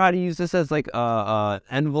could try to use this as like a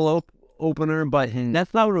envelope opener, but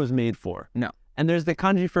that's not what it was made for. No. And there's the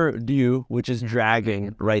kanji for ryu, which is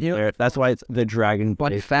dragon right there. That's why it's the dragon.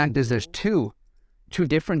 But the fact is, there's two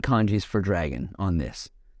different kanjis for dragon on this.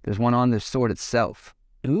 There's one on the sword itself.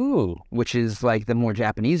 Ooh. Which is like the more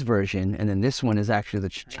Japanese version, and then this one is actually the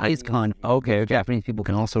Chinese kanji. Okay. Japanese people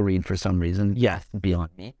can also read for some reason. Yes.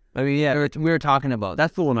 Beyond me. I mean, yeah. We were talking about.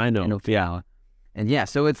 That's the one I know. Yeah. And yeah,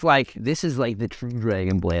 so it's like, this is like the true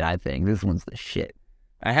Dragon Blade, I think. This one's the shit.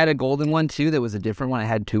 I had a golden one too that was a different one. I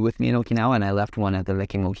had 2 with me in Okinawa, and I left one at the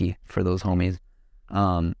Rekkimoki for those homies.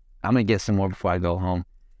 I'm going to get some more before I go home.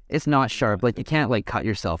 It's not sharp. Like, you can't, like, cut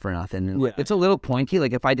yourself or nothing. Yeah. It's a little pointy.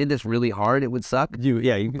 Like, if I did this really hard, it would suck.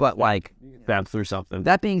 But, like, stab through something.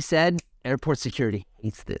 That being said, airport security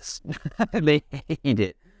hates this. They hate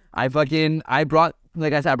it. I brought 2 to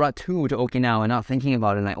Okinawa, not thinking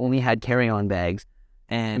about it, and I only had carry-on bags.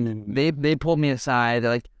 And they pulled me aside.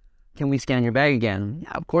 They're like, can we scan your bag again?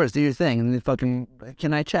 Yeah, of course, do your thing. And they fucking,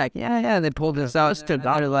 can I check? Yeah. They pulled us out.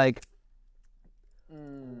 They're like,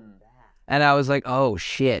 and I was like, oh,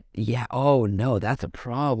 shit. Yeah, oh, no, that's a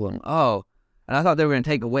problem. Oh. And I thought they were going to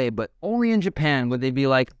take away, but only in Japan would they be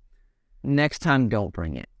like, next time, don't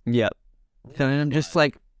bring it. Yep. So I'm just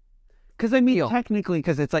like, because I mean, technically,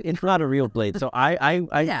 because it's like, it's not a real blade. So I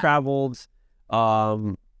traveled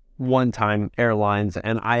one time airlines,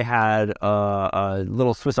 and I had a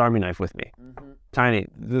little Swiss Army knife with me. Tiny,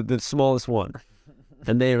 the smallest one.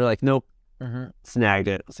 And they were like, nope, snagged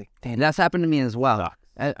it. I was like, damn, that's happened to me as well.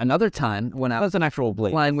 Another time when I was an actual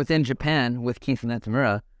blade flying within Japan with Keith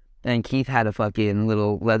Netamura, and Keith had a fucking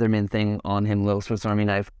little Leatherman thing on him, little Swiss Army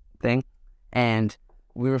knife thing, and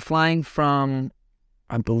we were flying from,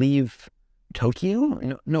 I believe,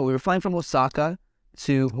 Tokyo? No, we were flying from Osaka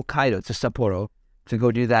to Hokkaido, to Sapporo, to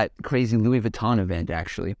go do that crazy Louis Vuitton event,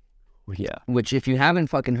 actually. Yeah. Which, if you haven't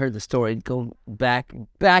fucking heard the story, go back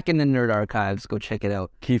in the nerd archives, go check it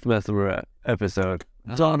out. Keith Messemer episode.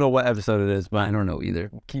 Don't know what episode it is, but I don't know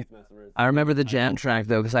either. Keith Messemer. I remember the jam track,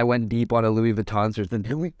 though, because I went deep on a Louis Vuitton search.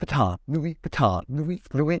 Louis Vuitton.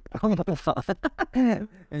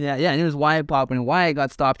 Yeah, and it was Wyatt popping, and Wyatt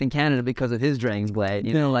got stopped in Canada because of his Dragon's Blade.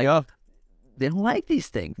 You know, like, they don't like these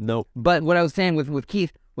things. Nope. But what I was saying with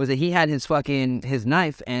Keith was that he had his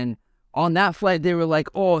knife, and on that flight, they were like,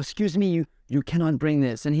 oh, excuse me, you cannot bring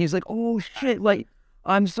this. And he's like, oh, shit, like,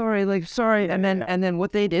 I'm sorry, like, sorry. And then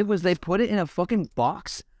what they did was they put it in a fucking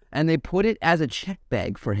box, and they put it as a check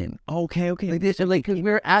bag for him. Okay. Like this, like, cause we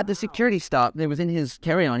were at the security stop. It was in his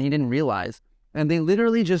carry-on. He didn't realize. And they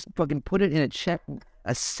literally just fucking put it in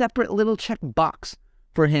a separate little check box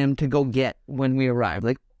for him to go get when we arrived.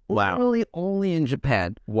 Like, wow. Literally only in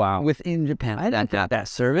Japan. Wow. Within Japan. I didn't get that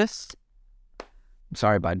service.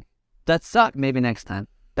 Sorry, bud. That sucked. Maybe next time.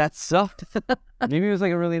 That sucked. Maybe it was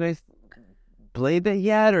like a really nice blade that he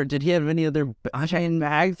had, or did he have any other chain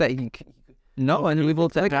bags that he could... No, and we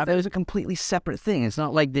both like, that was a completely separate thing. It's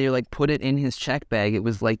not like they like put it in his check bag. It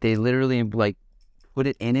was like they literally like put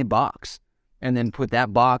it in a box and then put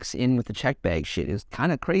that box in with the check bag shit. It was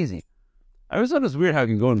kind of crazy. I always thought it was weird how it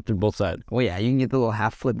can go through both sides. Well, yeah, you can get the little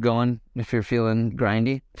half flip going if you're feeling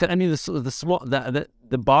grindy. I mean,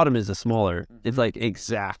 the bottom is the smaller. It's like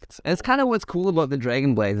exact. And it's kind of what's cool about the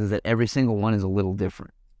Dragon Blades is that every single one is a little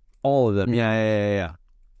different. All of them. Yeah.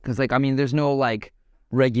 Because, like, I mean, there's no, like,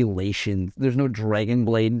 regulations. There's no Dragon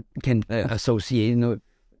Blade can associate. No,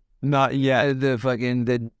 not yet. The fucking,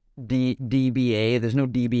 DBA. There's no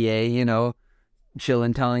DBA, you know,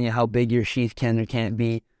 chilling, telling you how big your sheath can or can't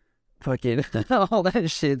be. Fucking all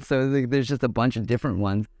that shit. So there's just a bunch of different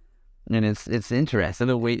ones. And it's interesting. And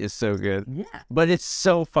the weight is so good. Yeah. But it's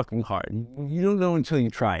so fucking hard. You don't know until you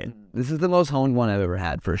try it. This is the most honed one I've ever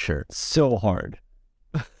had, for sure. So hard.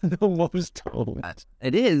 The most honed.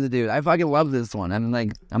 It is, dude. I fucking love this one. I'm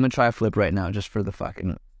like, I'm gonna try a flip right now just for the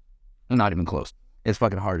fucking... I'm not even close. It's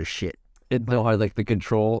fucking hard as shit. It's so hard, like the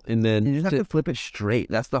control, and then... You just have to flip it straight.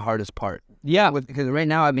 That's the hardest part. Yeah. Because right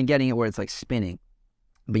now I've been getting it where it's like spinning.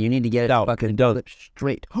 But you need to get it fucking flip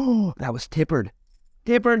straight. Oh, that was tippered.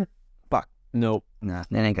 Tippered. Fuck. Nope. Nah,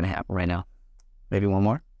 that ain't gonna happen right now. Maybe one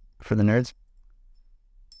more for the nerds.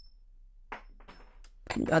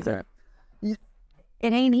 That's all right.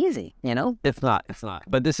 It ain't easy, you know? It's not.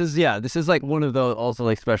 But this is like one of those also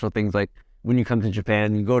like special things, like when you come to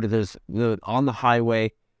Japan, you go to on the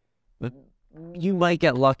highway, you might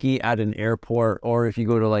get lucky at an airport, or if you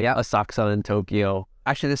go to like Asakusa in Tokyo.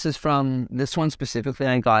 Actually, this one specifically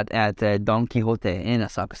I got at Don Quixote in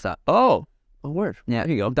Asakusa. Oh, word. Yeah,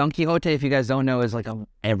 there you go. Don Quixote, if you guys don't know, is like a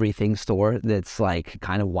everything store that's like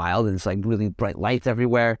kind of wild, and it's like really bright lights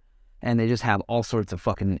everywhere. And they just have all sorts of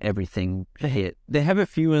fucking everything hit. They have a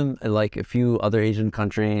few in like a few other Asian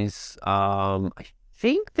countries. I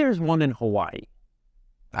think there's one in Hawaii.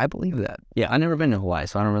 I believe that. Yeah, I've never been to Hawaii,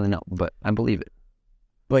 so I don't really know, but I believe it.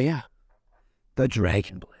 But yeah, the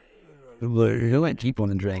Dragon Blade. We went deep on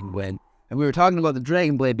the Dragon Blade. And we were talking about the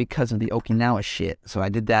Dragon Blade because of the Okinawa shit. So I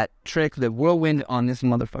did that trick, the whirlwind on this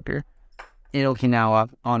motherfucker in Okinawa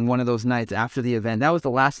on one of those nights after the event. That was the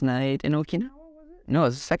last night in Okinawa. No, it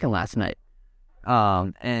was the second last night.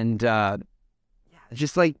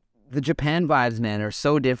 Just like the Japan vibes, man, are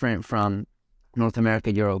so different from North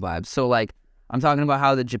America Euro vibes. So like, I'm talking about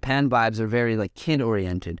how the Japan vibes are very like kid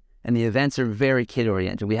oriented, and the events are very kid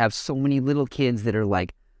oriented. We have so many little kids that are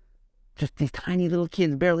like, just these tiny little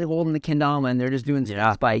kids barely holding the kendama, and they're just doing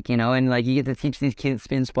spike, you know, and like you get to teach these kids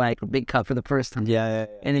spin spike or big cut for the first time. Yeah.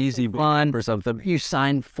 And it's easy fun or something. You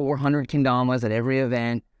sign 400 kendamas at every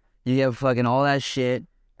event. You have fucking all that shit.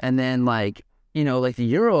 And then, like, you know, like the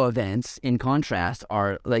Euro events, in contrast,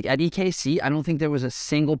 are, like, at EKC, I don't think there was a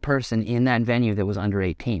single person in that venue that was under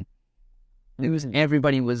 18.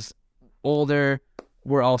 Everybody was older.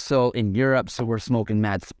 We're also in Europe, so we're smoking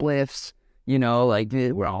mad spliffs. You know, like,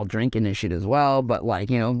 we're all drinking this shit as well. But,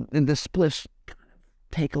 like, you know, the spliffs kind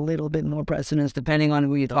of take a little bit more precedence depending on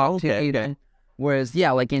who you talk to. Okay. Whereas, yeah,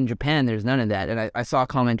 like in Japan, there's none of that. And I saw a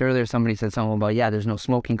comment earlier, somebody said something about, there's no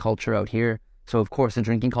smoking culture out here. So, of course, the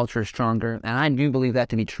drinking culture is stronger. And I do believe that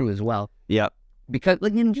to be true as well. Yeah. Because,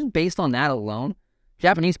 like, you know, just based on that alone,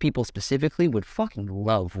 Japanese people specifically would fucking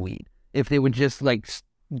love weed. If they would just, like,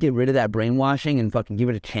 get rid of that brainwashing and fucking give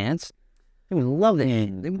it a chance, they would love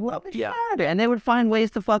it. They would love it. Yeah. And they would find ways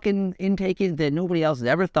to fucking intake it that nobody else has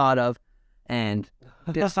ever thought of. and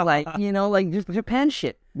just like, you know, like just Japan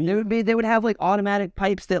shit. They would have like automatic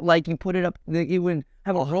pipes that like you put it up, that you would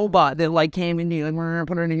have a robot that like came in you, like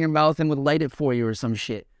put it in your mouth and would light it for you or some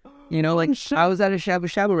shit. You know, like I was at a Shabu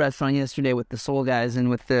Shabu restaurant yesterday with the Soul guys and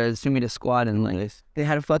with the Sumida squad, and like they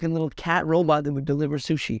had a fucking little cat robot that would deliver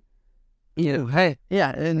sushi. You know, hey,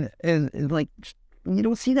 yeah, and like you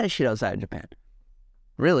don't see that shit outside of Japan,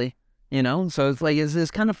 really. You know, so it's like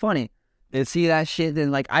it's kind of funny to see that shit.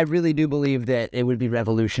 And like I really do believe that it would be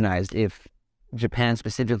revolutionized if Japan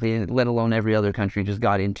specifically, let alone every other country, just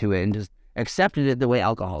got into it and just accepted it the way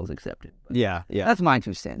alcohol is accepted. But yeah. that's my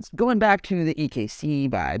 2 cents. Going back to the EKC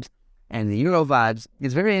vibes and the Euro vibes,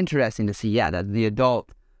 it's very interesting to see, that the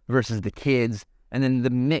adult versus the kids, and then the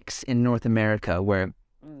mix in North America, where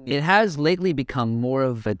it has lately become more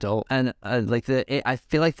of adult, and I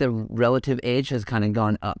feel like the relative age has kind of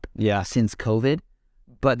gone up since COVID,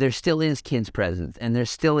 but there still is kids present, and there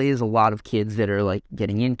still is a lot of kids that are like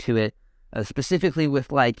getting into it, specifically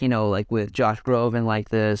with like, you know, like with Josh Grove and like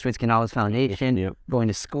the Sweets Canales Foundation, going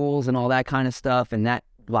to schools and all that kind of stuff, and that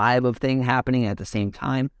vibe of thing happening at the same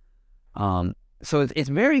time. So it's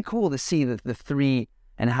very cool to see the three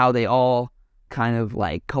and how they all kind of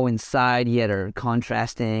like coincide yet are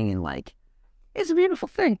contrasting, and like it's a beautiful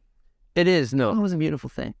thing. It is. No, It was a beautiful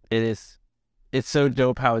thing. it is. It's so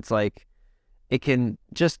dope how it's like it can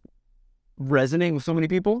just resonate with so many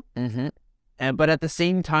people, but at the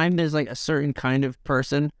same time, there's like a certain kind of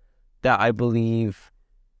person that I believe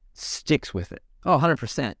sticks with it. Oh,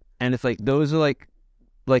 100%. And it's like those are like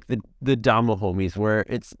the Dama homies, where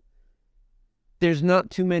there's not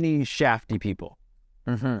too many shafty people.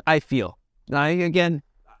 I feel. I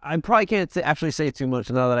probably can't actually say too much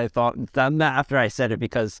now that I thought that after I said it,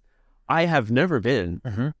 because I have never been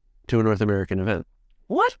to a North American event.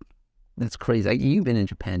 What? That's crazy. You've been in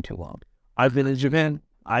Japan too long. I've been in Japan.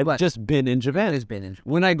 I've just been in Japan.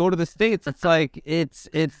 When I go to the States, it's like it's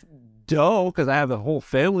dope because I have a whole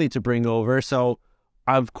family to bring over. So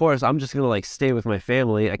of course I'm just gonna like stay with my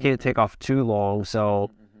family. I can't take off too long,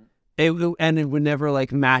 so it would never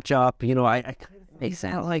like match up. You know, I kind of Makes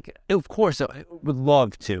sense. like, of course, I would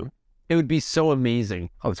love to. It would be so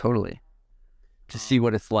amazing Oh, totally. to see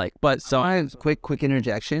what it's like. But so Quick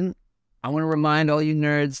interjection. I want to remind all you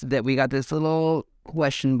nerds that we got this little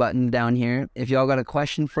question button down here. If y'all got a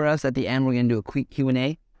question for us at the end, we're going to do a quick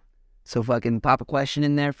Q&A. So fucking pop a question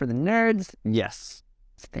in there for the nerds. yes,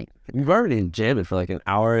 Thank we've already been jamming for like an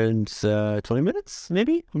hour and 20 minutes,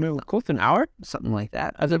 maybe. Close to an hour. Something like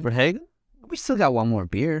that. As if we're hanging. We still got one more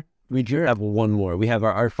beer. We do have one more. We have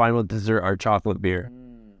our final dessert, our chocolate beer.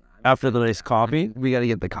 After the nice coffee. We got to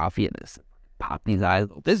get the coffee in this. Pop these eyes.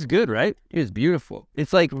 This is good, right? It's beautiful.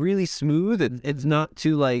 It's like really smooth. It's not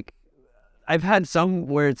too like, I've had some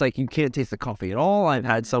where it's like you can't taste the coffee at all. I've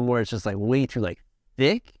had some where it's just like way too like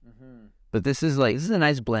thick. But this is a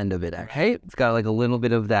nice blend of it. Hey, it's got like a little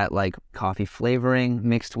bit of that like coffee flavoring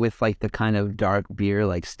mixed with like the kind of dark beer,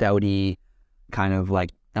 like stouty, kind of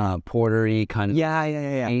like portery kind of.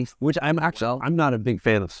 Yeah. Taste. Which I'm not a big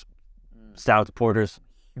fan of stouts, porters.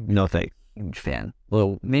 No thanks. Huge fan.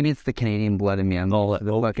 Well, maybe it's the Canadian blood in me. I'm all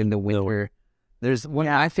the fucking the winter. There's one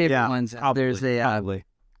of my favorite ones.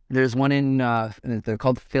 There's one in they're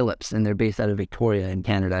called Phillips, and they're based out of Victoria in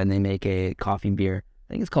Canada, and they make a coffee beer.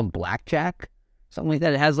 I think it's called Blackjack, something like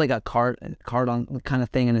that. It has like a card on kind of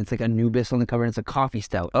thing, and it's like Anubis on the cover, and it's a coffee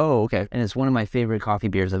stout. Oh, okay. And it's one of my favorite coffee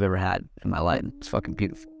beers I've ever had in my life. It's fucking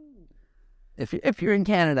beautiful. If you're in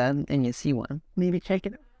Canada and you see one, maybe check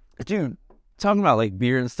it out. Dude, talking about like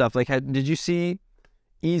beer and stuff, like did you see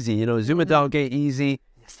Easy, you know, Zumadalgate Easy?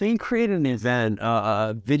 They created an event,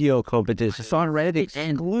 a video competition. I saw it on Reddit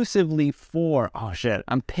exclusively for, oh shit.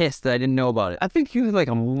 I'm pissed that I didn't know about it. I think you was like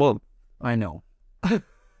a month. I know.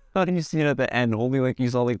 How did you see it at the end? Only like you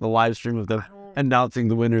saw like the live stream of them announcing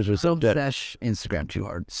the winners or something. Sesh Instagram too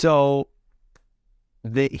hard. So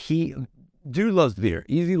dude loves beer.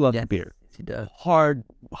 Easy loves beer. He does. Hard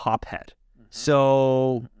hop head.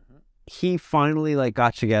 So he finally like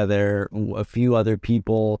got together a few other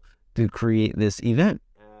people to create this event,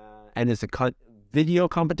 and it's a video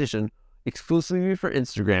competition exclusively for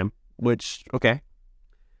Instagram, which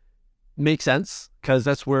makes sense because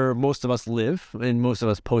that's where most of us live and most of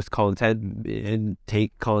us post content and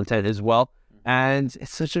take content as well. And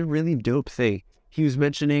it's such a really dope thing. He was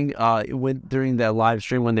mentioning during that live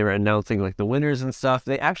stream when they were announcing like the winners and stuff,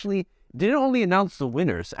 they actually didn't only announce the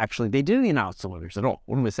winners. Actually, they didn't announce the winners at all.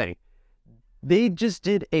 What am I saying? They just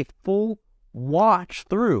did a full watch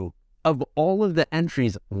through of all of the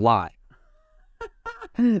entries live.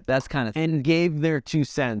 That's kind of and gave their 2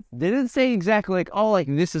 cents. They didn't say exactly like, oh, like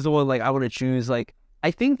this is the one like I want to choose. Like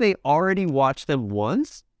I think they already watched them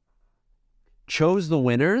once, chose the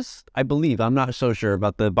winners, I believe. I'm not so sure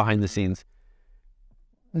about the behind the scenes.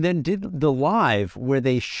 Then did the live where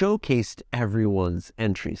they showcased everyone's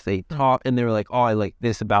entries. They talked and they were like, oh, I like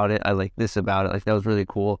this about it. I like this about it. Like, that was really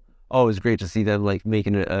cool. Oh, it was great to see them like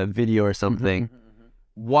making a video or something.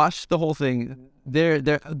 Watched the whole thing. They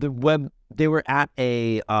were at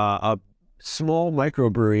a small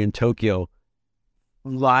microbrewery in Tokyo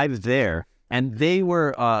live there. And they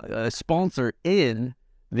were a sponsor in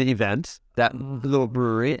the event, that little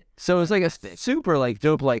brewery. So it was like a super like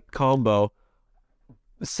dope like combo.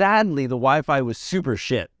 Sadly, the Wi-Fi was super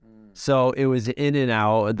shit. So it was in and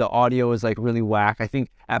out. The audio was like really whack. I think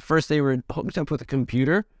at first they were hooked up with a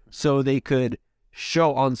computer so they could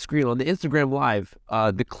show on screen on the Instagram Live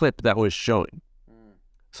the clip that was showing.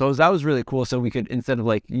 So that was really cool. So we could, instead of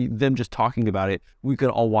like them just talking about it, we could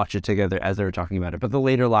all watch it together as they were talking about it. But the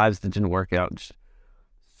later lives, that didn't work out. Just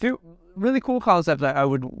really cool concept. I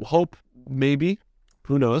would hope, maybe,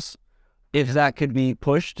 who knows, if that could be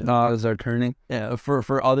pushed as our turning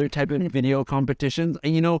for other type of video competitions.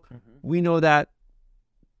 And you know, we know that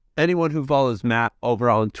anyone who follows Matt over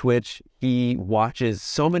on Twitch, he watches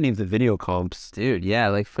so many of the video comps. Dude, yeah,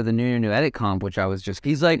 like for the New Year New Edit comp, which I was just,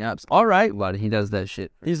 He's like, all right. but he does that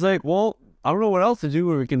shit. He's like, well, I don't know what else to do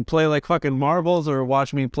where we can play like fucking marbles or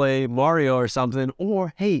watch me play Mario or something.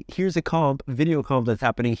 Or, hey, here's a video comp that's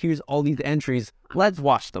happening. Here's all these entries. Let's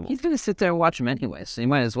watch them. He's gonna sit there and watch them anyway, so you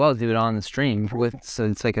might as well do it on the stream so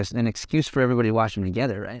it's like an excuse for everybody to watch them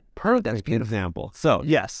together, right? Perfect. That's a good example. So,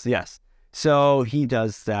 yes. So he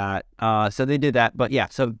does that. So they did that. But yeah,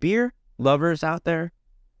 so beer lovers out there,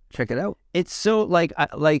 Check it out. it's so like,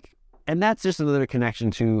 and that's just another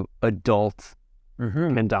connection to adult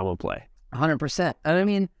kendama play. 100%. I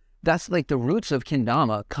mean, that's like the roots of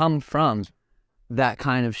kendama come from that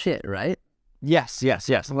kind of shit, right? Yes.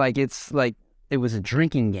 Like, it's like, it was a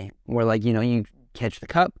drinking game where, like, you know, you catch the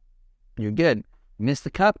cup, you're good. Miss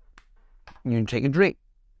the cup, you take a drink.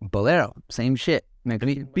 Bolero, same shit.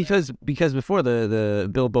 Because before the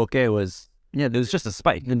bilboquet was, it was just a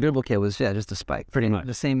spike. The bilboquet was, just a spike. Pretty much.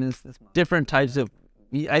 The same as this one. Different types of,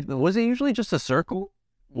 was it usually just a circle?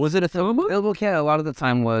 Was it a thumb? Bilboquet a lot of the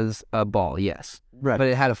time was a ball, yes. Right. But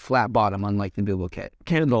it had a flat bottom, unlike the bilboquet.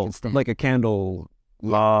 Candle, like a candle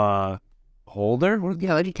holder?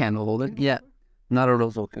 Yeah, like a candle holder. Yeah. Not a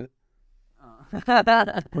rosoku.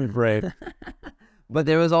 Right. But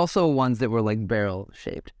there was also ones that were like barrel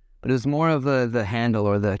shaped. But it was more of the handle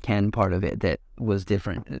or the can part of it that was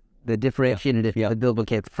different. That differentiated the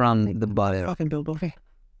bilboquet from the bolero. Fucking bilboquet.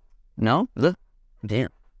 No? Damn.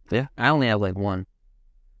 Yeah. I only have like one.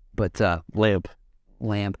 But Lamp.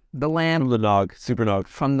 The lamp From the nog. Super nog.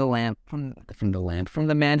 from the lamp from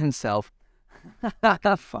the man himself.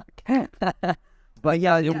 Fuck. But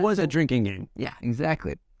yeah, It was a drinking game. Yeah,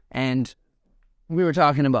 exactly. And we were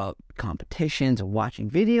talking about competitions and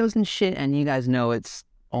watching videos and shit, and you guys know it's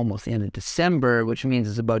almost the end of December, which means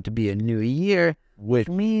it's about to be a new year, which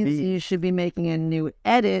means you should be making a new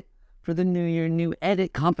edit for the New Year New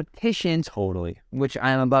Edit competition, Totally. which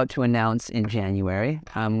I'm about to announce in January.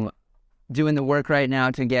 I'm doing the work right now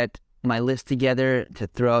to get my list together, to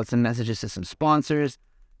throw out some messages to some sponsors,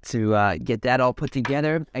 to get that all put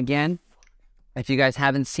together. Again, if you guys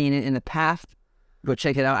haven't seen it in the past, go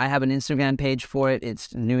check it out. I have an Instagram page for it.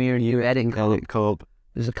 It's New Year New Edit Comp.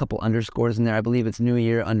 There's a couple underscores in there. I believe it's New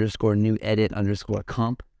Year _New Edit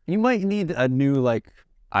 _comp. You might need a new like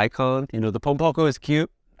icon. You know, the Pompoko is cute.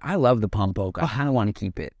 I love the Pompoko. I kind of want to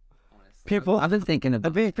keep it. I've been thinking I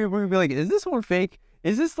about think people are gonna be like, is this one fake?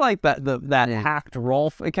 Is this like that hacked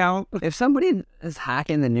Rolf account? if somebody is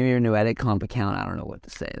hacking the New Year New Edit comp account, I don't know what to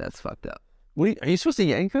say. That's fucked up. Are you supposed to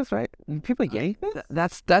yank this, right? People yank this?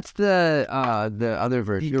 That's the other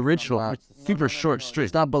version. The original, super short string.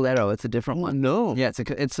 It's not Bolero. It's a different one. No. Yeah,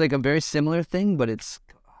 it's like a very similar thing, but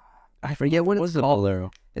I forget what it's called.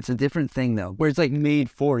 Bolero? It's a different thing though. Where it's like made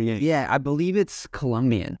for yank. Yeah, I believe it's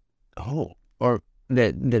Colombian. Oh. Or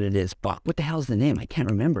that it is. But what the hell's the name? I can't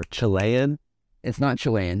remember. Chilean? It's not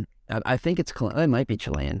Chilean. I think it's It might be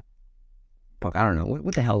Chilean. Fuck, I don't know.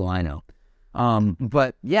 What the hell do I know?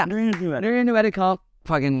 But yeah, New Year New Edit comp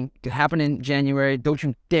fucking happen in January. Don't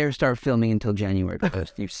you dare start filming until January,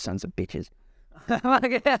 because you sons of bitches.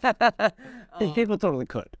 People totally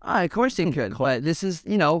could. Of course they could. But this is,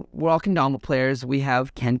 we're all kendama players. We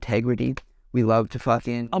have Kentegrity. We love to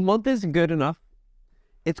fucking... A month is good enough.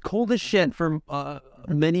 It's cold as shit for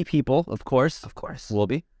many people, of course. Of course. Will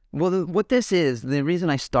be. Well, what this is, the reason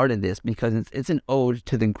I started this, because it's an ode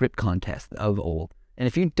to the grip contest of old. And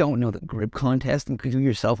if you don't know the grip contest, then do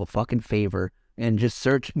yourself a fucking favor and just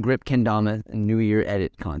search Grip Kendama New Year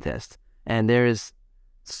Edit Contest. And there's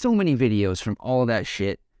so many videos from all that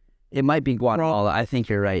shit. It might be Guatemala. I think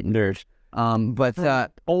you're right, nerd. But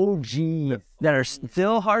OGs that are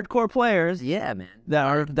still hardcore players. yeah, man.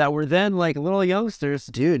 That were then like little youngsters.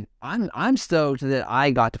 Dude, I'm stoked that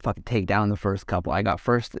I got to fucking take down the first couple. I got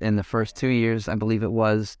first in the first 2 years, I believe it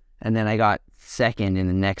was, and then I got second in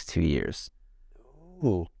the next 2 years.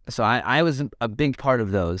 Ooh. So I was a big part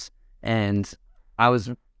of those, and I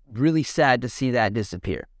was really sad to see that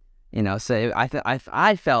disappear. You know, so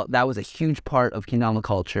I felt that was a huge part of Kendama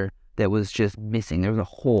culture that was just missing. There was a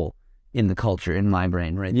hole in the culture in my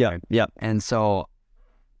brain, right? Yeah, there. yeah. And so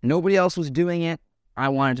nobody else was doing it. I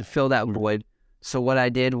wanted to fill that void. So what I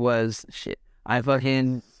did was I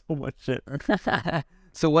fucking So much shit.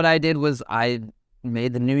 So what I did was I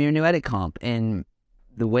made the New Year New Edit comp in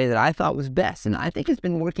the way that I thought was best, and I think it's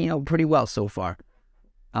been working out pretty well so far.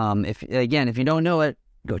 If you don't know it,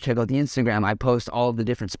 go check out the Instagram. I post all of the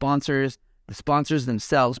different sponsors. The sponsors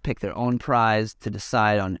themselves pick their own prize to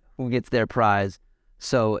decide on who gets their prize.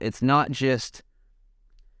 So it's not just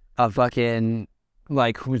a fucking,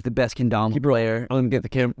 like, who's the best kendama player. I'm gonna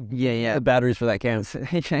get the Yeah. the batteries for that camera.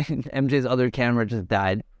 MJ's other camera just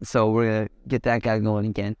died, so we're gonna get that guy going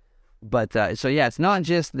again. But so yeah, it's not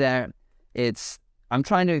just that. I'm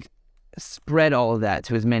trying to spread all of that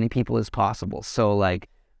to as many people as possible. So like,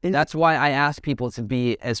 that's why I ask people to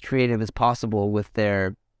be as creative as possible with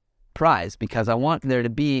their prize, because I want there to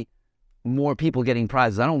be more people getting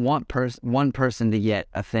prizes. I don't want one person to get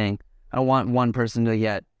a thing. I don't want one person to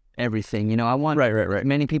get everything. You know, I want Right. as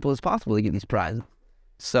many people as possible to get these prizes.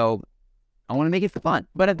 So I want to make it fun.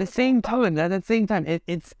 But at the same time,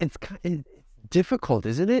 it's difficult,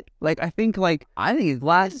 isn't it? Like I think it's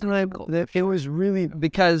last time it was really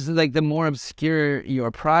because like the more obscure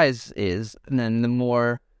your prize is, then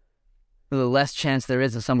the less chance there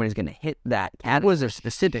is that somebody's going to hit that. Was there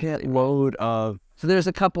specific load of So there's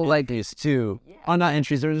a couple like entries too. On not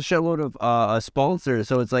entries, there's a shitload of sponsors.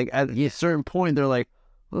 So it's like at a certain point, they're like,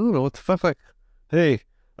 I don't know what the fuck. Like, hey,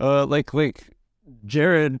 like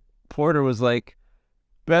Jared Porter was like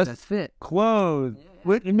best that's fit. clothes.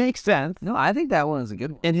 It makes sense No, I think that one is a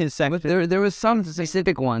good one. in his section. But there was some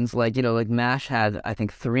specific ones, like, you know, like Mash had, I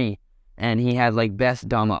think, 3. And he had, like, best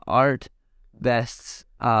Dama art, best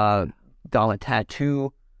Dama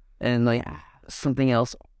tattoo, and, like, something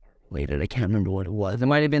else related. I can't remember what it was. It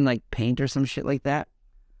might have been, like, paint or some shit like that.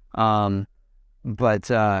 But,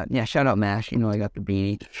 yeah, shout out Mash. You know, I got the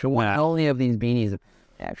beanie. I only have these beanies,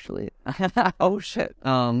 actually. Oh, shit.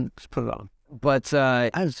 Just put it on. But, I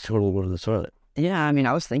was totally going to the toilet. yeah, I mean,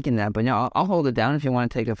 I was thinking that, but no, I'll hold it down if you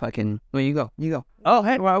want to take a fucking... Well, you go. Oh,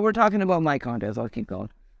 hey, well, we're talking about my contest. I'll keep going.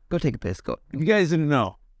 Go take a piss. Go. If you guys didn't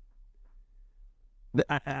know,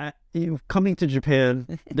 coming to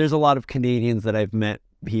Japan, there's a lot of Canadians that I've met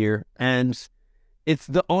here, and it's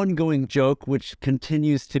the ongoing joke, which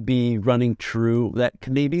continues to be running true, that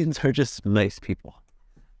Canadians are just nice people.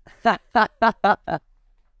 I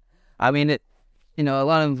mean, you know, a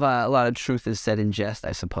lot of truth is said in jest,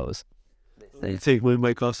 I suppose. Take my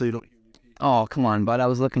mic off so you don't. Oh, come on, bud. I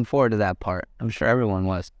was looking forward to that part. I'm sure everyone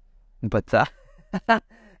was. But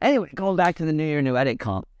anyway, going back to the New Year New Edit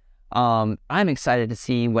comp, I'm excited to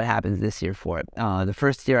see what happens this year for it. The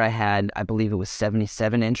first year I had, I believe it was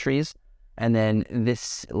 77 entries. And then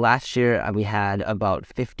this last year we had about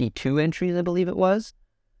 52 entries, I believe it was.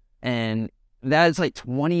 And that's like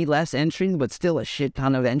 20 less entries, but still a shit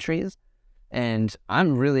ton of entries. And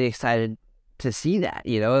I'm really excited to see that,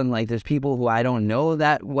 you know, and like there's people who I don't know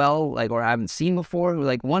that well, like, or I haven't seen before, who,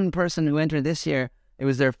 like, one person who entered this year, it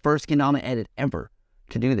was their first Kendama edit ever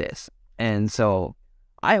to do this. And so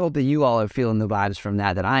I hope that you all are feeling the vibes from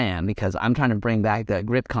that I am, because I'm trying to bring back the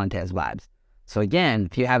grip contest vibes. So again,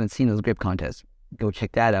 if you haven't seen those grip contests, go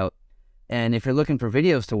check that out. And if you're looking for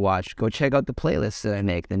videos to watch, go check out the playlists that I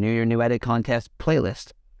make, the New Year New Edit contest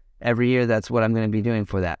playlist. Every year, that's what I'm going to be doing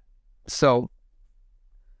for that. So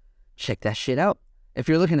check that shit out. If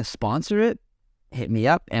you're looking to sponsor it, hit me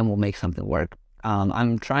up and we'll make something work.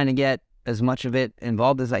 I'm trying to get as much of it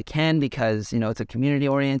involved as I can, because, you know, it's a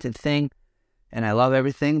community-oriented thing and I love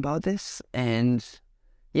everything about this. And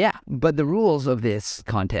yeah, but the rules of this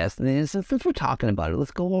contest, and since we're talking about it,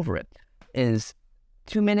 let's go over it, is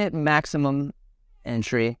 2-minute maximum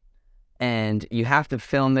entry, and you have to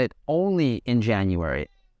film it only in January.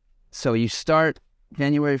 So you start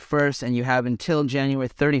January 1st and you have until January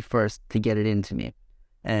 31st to get it into me.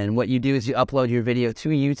 And what you do is you upload your video to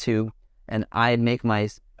YouTube, and I make my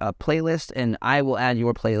playlist, and I will add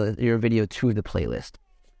your video to the playlist.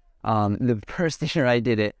 The first year I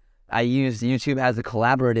did it, I used YouTube as a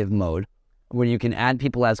collaborative mode, where you can add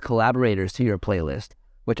people as collaborators to your playlist,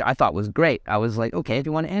 which I thought was great. I was like, okay, if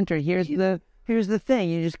you want to enter, here's the thing.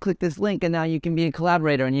 You just click this link and now you can be a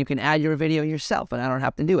collaborator and you can add your video yourself and I don't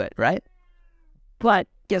have to do it, right? But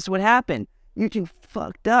guess what happened? YouTube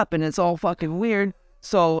fucked up and it's all fucking weird.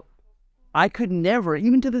 So I could never,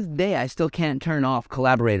 even to this day, I still can't turn off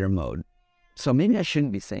collaborator mode. So maybe I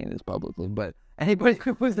shouldn't be saying this publicly, but anybody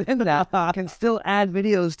who was in that can still add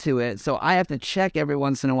videos to it. So I have to check every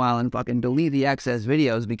once in a while and fucking delete the excess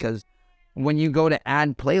videos, because when you go to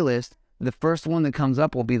add playlist, the first one that comes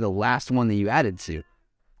up will be the last one that you added to.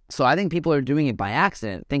 So I think people are doing it by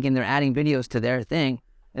accident, thinking they're adding videos to their thing.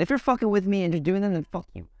 And if you're fucking with me and you're doing them, then fuck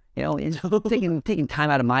you. You know, it's taking time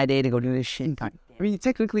out of my day to go do this shit. I mean,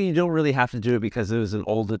 technically, you don't really have to do it because it was an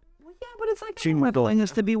old. Yeah, but it's like, I want my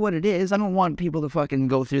playlist to be what it is. I don't want people to fucking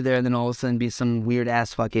go through there and then all of a sudden be some weird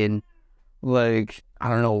ass fucking, like, I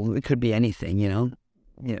don't know, it could be anything, you know?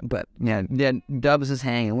 Yeah, but yeah, Dubs is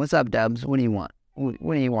hanging. What's up, Dubs? What do you want?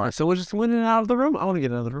 What do you want? So we're just winning out of the room. I want to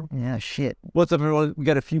get out of the room. Yeah, shit. What's up, everyone? We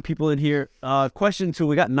got a few people in here. Question 2.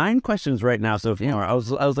 We got 9 questions right now so far. I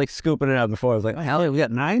was like scooping it out before. I was like, oh, hell, we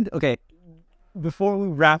got 9? Okay. Before we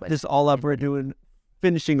wrap this all up, we're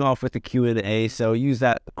finishing off with the Q&A. So use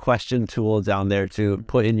that question tool down there to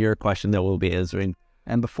put in your question that we'll be answering.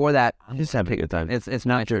 And before that, I'm just having a good time. It's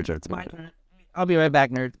not your turn. It's my turn. I'll be right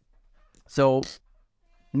back, nerd. So,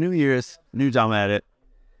 New Year's, new time at it.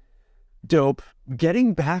 Dope.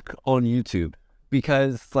 Getting back on YouTube,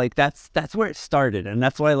 because like that's where it started, and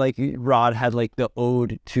that's why like Rod had like the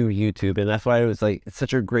ode to YouTube, and that's why it was like it's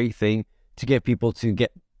such a great thing to get people to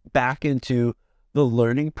get back into the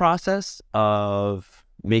learning process of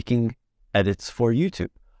making edits for YouTube.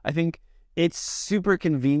 I think it's super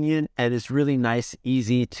convenient and it's really nice,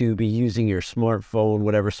 easy to be using your smartphone,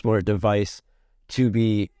 whatever smart device, to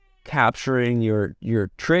be capturing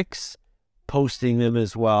your tricks, posting them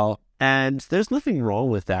as well. And there's nothing wrong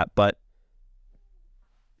with that, but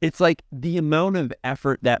it's like the amount of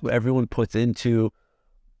effort that everyone puts into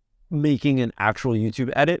making an actual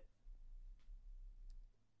YouTube edit.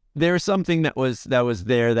 There's something that was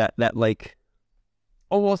there that like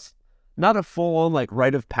almost not a full-on like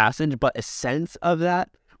rite of passage, but a sense of that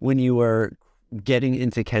when you were getting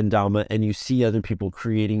into kendama and you see other people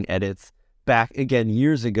creating edits back again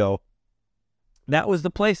years ago. That was the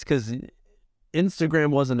place, because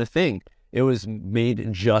Instagram wasn't a thing. It was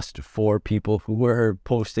made just for people who were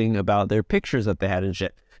posting about their pictures that they had and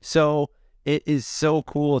shit. So it is so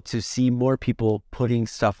cool to see more people putting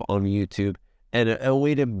stuff on YouTube, and a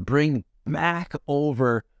way to bring back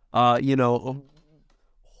over,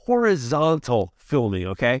 horizontal filming,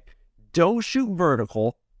 okay? Don't shoot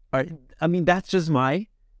vertical. All right? I mean, that's just my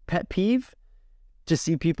pet peeve, to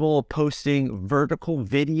see people posting vertical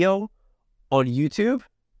video on YouTube.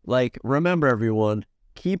 Like, remember everyone,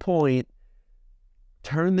 key point,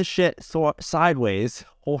 turn the shit sideways,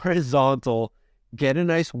 horizontal, get a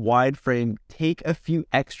nice wide frame, take a few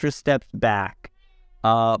extra steps back,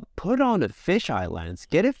 put on a fisheye lens,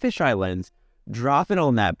 get a fisheye lens, drop it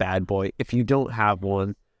on that bad boy if you don't have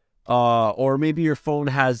one, or maybe your phone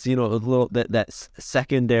has, a little, that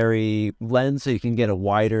secondary lens so you can get a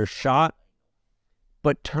wider shot,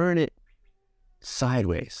 but turn it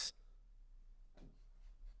sideways.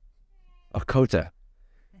 Okota.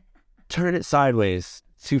 Turn it sideways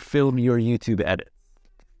to film your YouTube edits.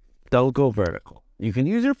 Don't go vertical. You can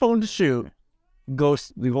use your phone to shoot. Go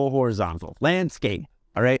horizontal. Landscape.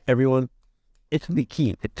 All right, everyone. It's the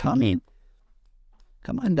key. It's coming.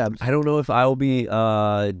 Come on, Dubs. I don't know if I will be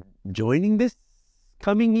joining this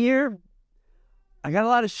coming year. I got a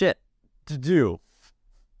lot of shit to do.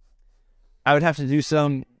 I would have to do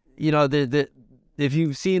some, if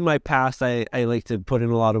you've seen my past, I like to put in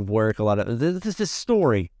a lot of work, this is a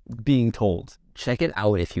story being told. Check it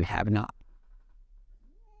out if you have not.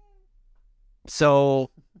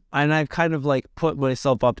 So, and I've kind of like put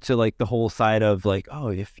myself up to like the whole side of like, oh,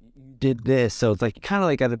 if you did this, so it's like kind of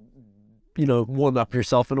like gotta, warm up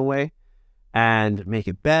yourself in a way and make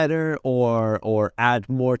it better or add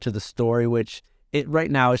more to the story, which it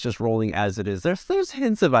right now is just rolling as it is. There's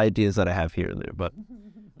hints of ideas that I have here and there, but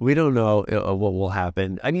we don't know what will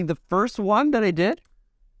happen. I mean, the first one that I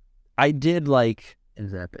did like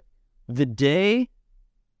the day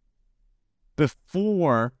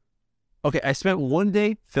before. Okay, I spent one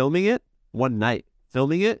day filming it, one night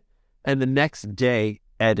filming it, and the next day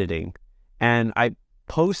editing. And I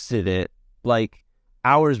posted it like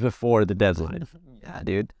hours before the deadline. Yeah,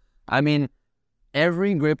 dude. I mean,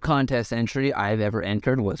 every grip contest entry I've ever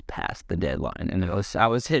entered was past the deadline. And I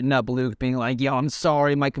was hitting up Luke being like, yo, I'm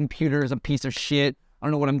sorry, my computer is a piece of shit. I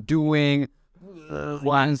don't know what I'm doing.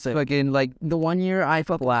 Once fucking like the one year I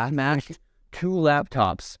smashed 2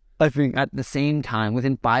 laptops. I think at the same time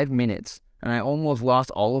within 5 minutes, and I almost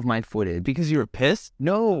lost all of my footage. Because you were pissed?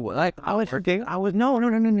 No, like I was no,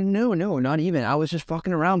 not even. I was just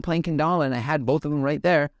fucking around playing Kandala, and I had both of them right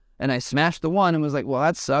there, and I smashed the one and was like, well,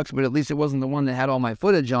 that sucks, but at least it wasn't the one that had all my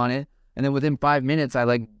footage on it. And then within 5 minutes, I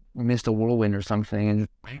like missed a whirlwind or something, and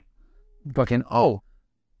fucking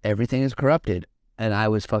everything is corrupted, and I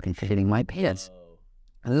was fucking hitting my pants.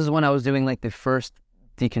 And this is when I was doing like the first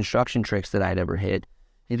deconstruction tricks that I'd ever hit.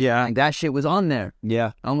 Yeah. Like that shit was on there.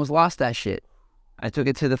 Yeah. I almost lost that shit. I took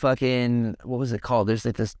it to the fucking, what was it called? There's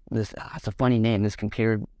like this it's a funny name, this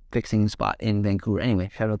computer fixing spot in Vancouver. Anyway,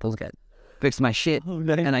 shout out those guys. Fixed my shit,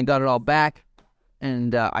 and I got it all back.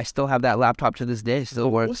 And I still have that laptop to this day.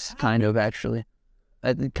 Still works, kind of, actually.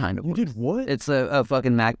 It kind of works. You did what? It's a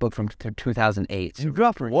fucking MacBook from 2008. You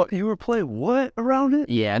dropped what? You were playing what around it?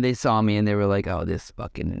 Yeah, they saw me and they were like, oh, this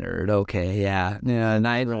fucking nerd. Okay, yeah. Yeah,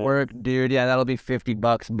 nice work, dude. Yeah, that'll be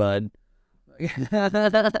 $50, bud.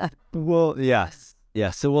 Well, yes. Yeah,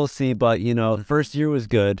 so we'll see. But, you know, first year was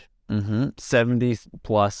good. 70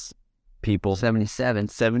 plus people.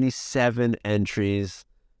 77 entries.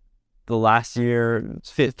 The last year,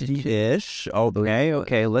 50-ish.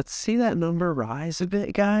 Okay. Let's see that number rise a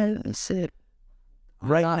bit, guys. That's it.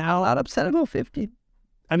 Right now, Not upset about 50.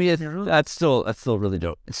 I mean, that's still really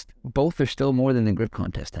dope. Both are still more than the grip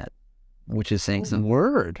contest had, which is saying some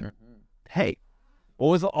word. Hey, what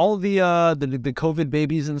was all the COVID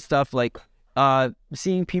babies and stuff like?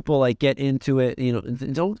 Seeing people like get into it, you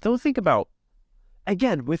know, don't think about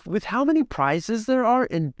again with how many prizes there are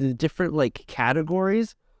in the different like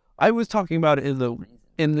categories. I was talking about it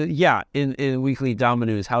in Weekly Dama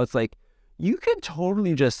News, how it's like you can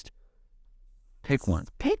totally just pick one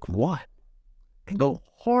and go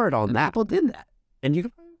hard on that. People did that.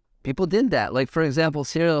 And People did that. Like, for example,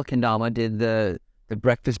 Serial Kendama did the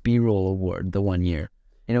Breakfast B-roll award the one year,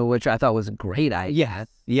 you know, which I thought was a great idea.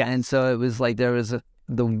 Yeah. And so it was like there was a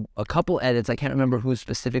couple edits, I can't remember who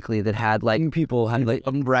specifically, that had like people had like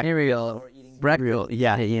cereal or eating breakfast.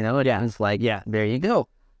 Yeah. You know, and it's like, there you go.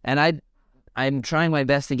 And I'm trying my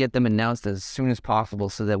best to get them announced as soon as possible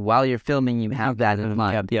so that while you're filming, you have that in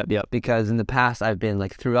mind. Yep. Because in the past, I've been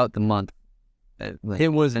like throughout the month,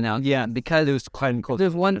 it was announced. Yeah, because it was kind of close.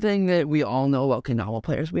 There's one thing that we all know about Kendama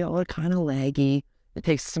players. We all are kind of laggy. It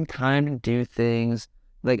takes some time to do things.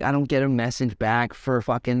 Like, I don't get a message back for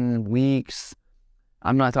fucking weeks.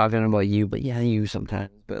 I'm not talking about you, but yeah, you sometimes.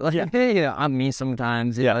 But like, hey, I'm me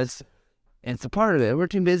sometimes. You know, it's a part of it. We're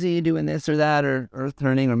too busy doing this or that, or Earth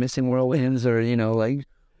turning, or missing whirlwinds, or, you know, like,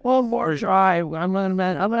 one more try. I'm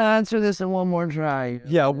gonna answer this in one more try.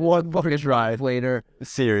 Yeah, one more try later.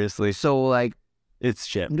 Seriously. So like, it's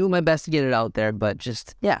shit. I'm doing my best to get it out there, but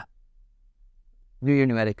just do your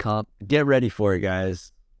new edit comp. Get ready for it,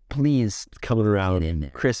 guys. Please, it's coming around. In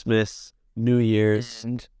there. Christmas, New Year's,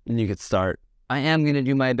 and you could start. I am going to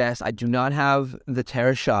do my best. I do not have the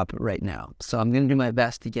Terra shop right now, so I'm going to do my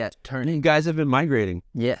best to get turning. You guys have been migrating.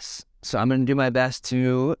 Yes. So I'm going to do my best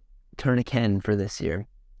to turn a Ken for this year.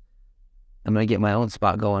 I'm going to get my own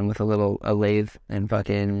spot going with a lathe and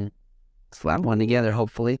fucking slap one together,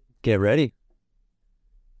 hopefully. Get ready.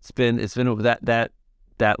 It's been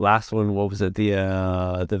that last one, what was it?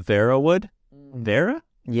 The Vera wood? Vera?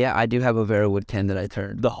 Yeah, I do have a Vera wood Ken that I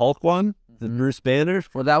turned. The Hulk one? The Bruce Banner?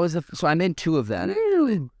 Well, that was so I made 2 of that.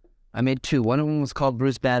 I made 2. One of them was called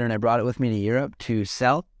Bruce Banner, and I brought it with me to Europe to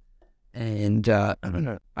sell. And I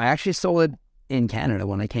actually sold it in Canada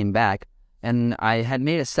when I came back. And I had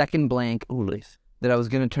made a second blank that I was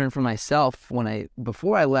going to turn for myself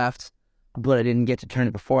before I left, but I didn't get to turn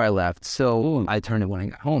it before I left. So I turned it when I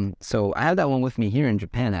got home. So I have that one with me here in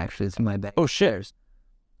Japan, actually. It's in my bag. Oh, shit.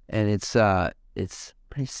 And it's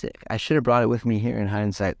pretty sick. I should have brought it with me here in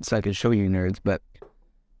hindsight so I could show you nerds, but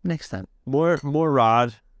next time. More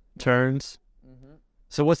rod turns.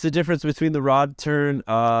 So what's the difference between the rod turn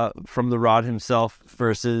from the rod himself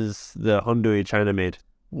versus the Hondui China made?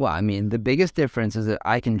 Well, I mean, the biggest difference is that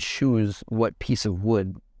I can choose what piece of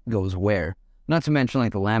wood goes where. Not to mention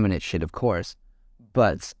like the laminate shit, of course.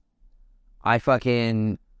 But I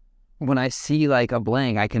fucking, when I see like a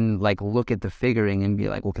blank, I can like look at the figuring and be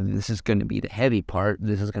like, okay, this is going to be the heavy part.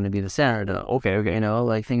 This is going to be the center. Okay. You know,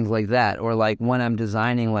 like things like that. Or like when I'm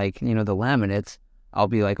designing like, you know, the laminates, I'll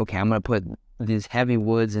be like, okay, I'm going to put these heavy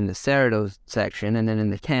woods in the Cerado section, and then in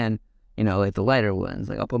the Ken, you know, like the lighter ones.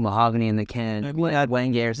 Like I'll put mahogany in the Ken, add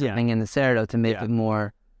Wenge or something in the Cerado to make it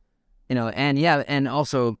more, you know, and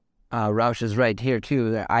also Roush is right here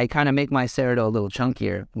too. I kind of make my sourdough a little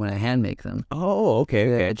chunkier when I hand make them. Oh,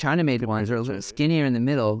 okay. The China-made ones are a little skinnier in the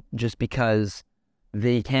middle just because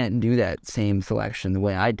they can't do that same selection the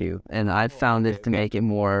way I do. And I've found it to make it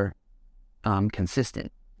more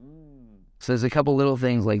consistent. So there's a couple little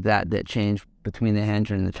things like that change between the hand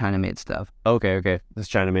and the China-made stuff. Okay. This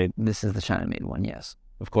China made. This is the China-made one, yes.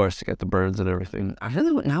 Of course, you got the burns and everything. I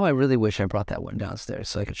really wish I brought that one downstairs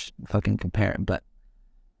so I could fucking compare it, but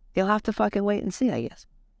you'll have to fucking wait and see, I guess.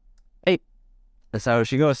 That's how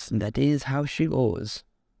she goes. That is how she goes.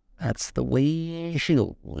 That's the way she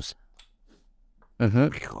goes.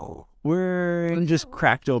 We're just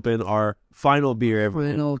cracked open our final beer ever.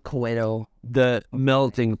 Final Cueto. The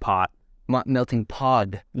melting pot. Melting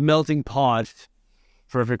pod. The melting pod.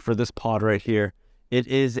 Perfect for this pod right here. It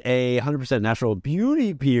is a 100% natural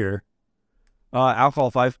beauty beer. Alcohol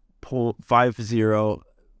 5.50.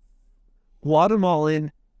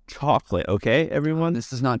 Guatemalan chocolate. Okay, everyone? This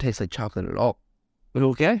does not taste like chocolate at all.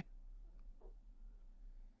 Okay.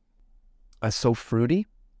 That's so fruity.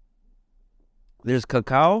 There's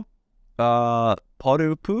cacao. Pulp.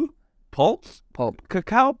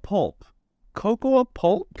 Cacao pulp. Cocoa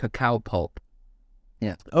pulp. Cacao pulp.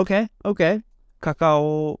 Yeah. Okay.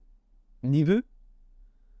 Cacao nibu.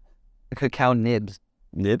 Cacao nibs.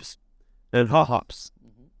 And hops.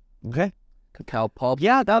 Okay. Cacao pulp.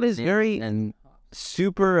 Yeah, that is very and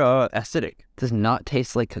super acidic. does not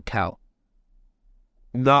taste like cacao.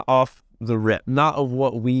 Not off the rip. Not of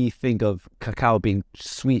what we think of cacao being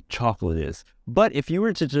sweet chocolate is. But if you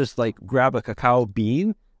were to just like grab a cacao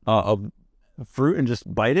bean of fruit and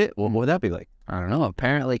just bite it, what would that be like? I don't know.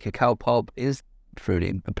 Apparently, cacao pulp is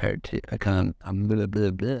fruity compared to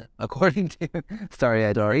according to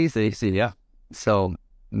Starry-Eyed. Yeah. So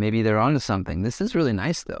maybe they're onto something. This is really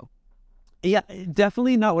nice, though. Yeah,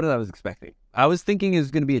 definitely not what I was expecting. I was thinking it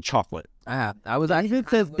was going to be a chocolate. I was It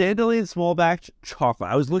says Dandelion small batch chocolate.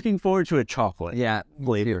 I was looking forward to a chocolate. Yeah,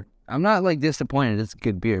 flavor. I'm not like disappointed. It's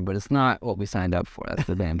good beer, but it's not what we signed up for. That's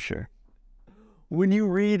for damn sure. When you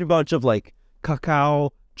read a bunch of like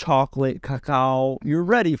cacao, chocolate, cacao, you're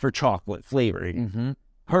ready for chocolate flavoring. Mm-hmm.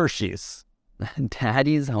 Hershey's.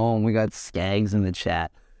 Daddy's home. We got Skags in the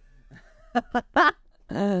chat.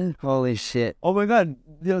 Holy shit. Oh my God.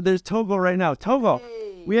 There's Togo right now. Togo,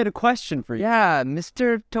 we had a question for you. Yeah,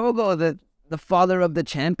 Mr. Togo, the father of the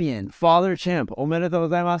champion. Father champ. Omedetou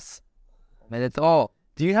gozaimasu. Omedetou.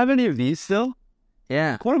 Do you have any of these still?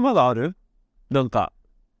 Yeah. これまだある？なんか、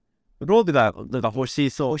ロービだ、なんか欲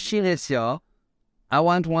しそう。欲しいですよ. I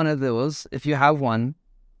want one of those, if you have one,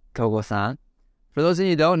 Togo-san. For those of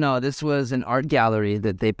you who don't know, this was an art gallery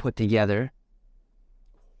that they put together.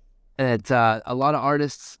 And a lot of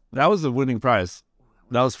artists... That was the winning prize.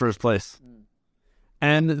 That was first place.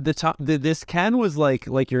 And the top, this can was like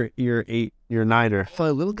your niner. For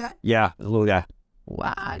a little guy? Yeah, the little guy.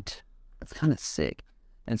 What? That's kind of sick.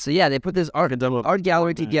 And so, yeah, they put this art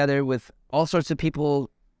gallery together with all sorts of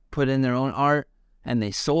people put in their own art, and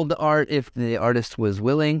they sold the art if the artist was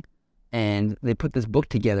willing, and they put this book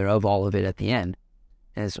together of all of it at the end.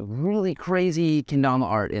 And it's really crazy kendama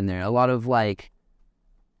art in there. A lot of, like,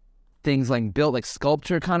 things, like, built, like,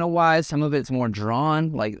 sculpture kind of wise. Some of it's more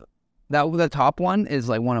drawn. Like, the top one is,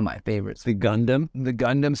 like, one of my favorites. The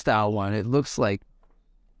Gundam style one. It looks like...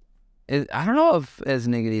 I don't know if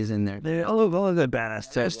Niggity in there. Oh, the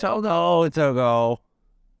badass. There's Togo. Togo.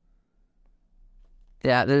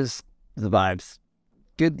 Yeah, there's the vibes.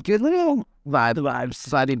 Good little vibe. The vibes.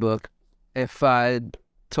 Vibey book. If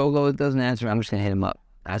Togo doesn't answer, I'm just going to hit him up.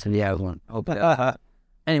 Ask if he has one.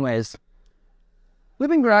 Anyways, we've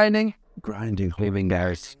been grinding. We've been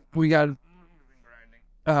guys. We got...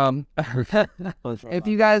 if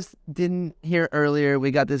you guys didn't hear earlier,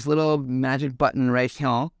 we got this little magic button right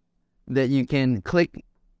here that you can click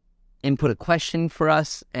and put a question for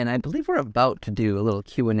us, and I believe we're about to do a little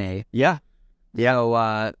Q&A. Yeah.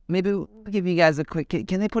 So maybe we'll give you guys a quick...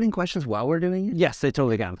 Can they put in questions while we're doing it? Yes, they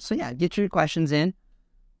totally can. So yeah, get your questions in.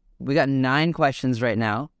 We got 9 questions right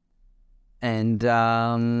now. And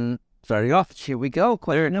starting off, here we go.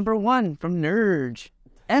 Question number 1 from Nerge.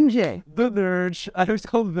 MJ. The Nerge. I was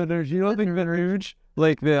called the Nerge. You know the Nerge?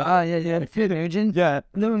 Like the... yeah. Nugent? Yeah.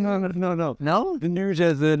 No. No? The Nerge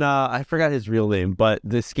as in, I forgot his real name, but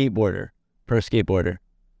the skateboarder. Pro skateboarder.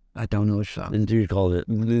 I don't know which song. The dude called it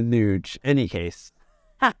the Nerge. Any case.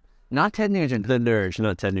 Not Ted Nugent. The Nerge,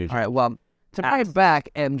 not Ted Nugent. All right, well, to write back,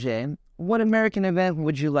 MJ, what American event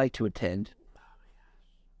would you like to attend?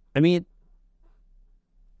 I mean,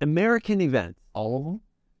 American events. All of them?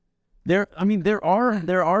 There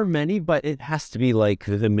are many, but it has to be like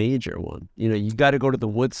the major one. You know, you got to go to the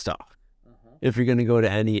Woodstock. if you're going to go to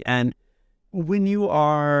any. And when you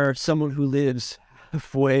are someone who lives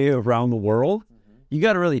halfway around the world, you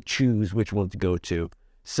got to really choose which one to go to.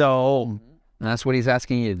 So And that's what he's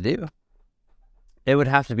asking you to do. it would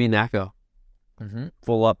have to be NACO,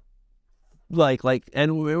 full up.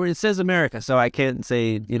 And it says America, so I can't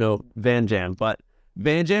say, Van Jam, but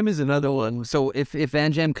Van Jam is another one. So if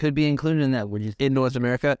Van Jam could be included in that, would you? In North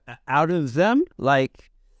America, out of them, that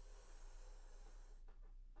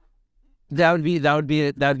would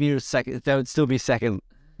be your second. That would still be second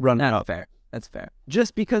run up. Fair. That's fair.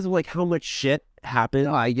 Just because of how much shit happened.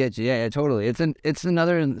 No, I get you. Yeah, totally. It's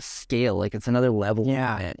another scale. It's another level.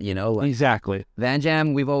 Yeah. Exactly. Van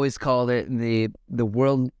Jam, we've always called it the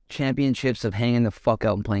World Championships of hanging the fuck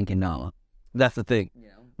out and playing kendama. That's the thing.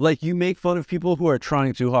 You make fun of people who are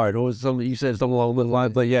trying too hard. Or you said something along the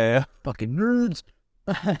lines Fucking nerds.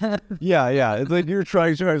 yeah. It's like you're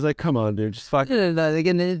trying too hard. It's come on, dude, just fuck.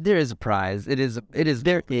 Again, there is a prize. It is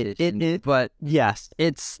there. But yes,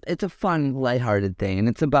 it's a fun, lighthearted thing, and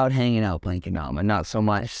it's about hanging out, playing kendama, not so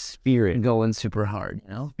much spirit going super hard.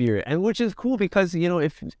 Spirit, and which is cool because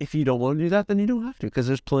if you don't want to do that, then you don't have to, because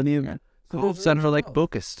there's plenty of groups that are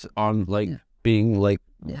focused on being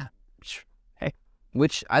Hey,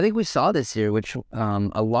 which I think we saw this year. Which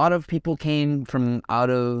a lot of people came from out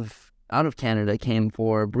of Canada came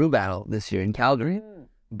for Brew Battle this year in Calgary,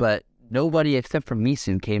 but nobody except for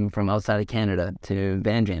Misu came from outside of Canada to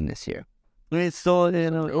Van Jam this year. It's still,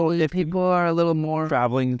 if people are a little more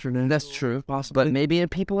traveling internet. That's true, possibly. But maybe if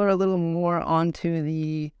people are a little more onto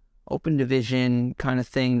the open division kind of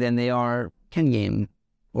thing than they are Ken Game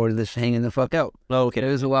or just hanging the fuck out. Oh, okay.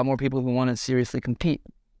 There's a lot more people who want to seriously compete.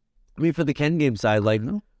 I mean, for the Ken Game side,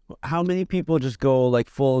 how many people just go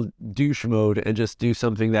full douche mode and just do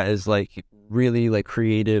something that is really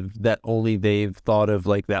creative that only they've thought of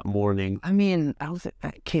that morning? I mean,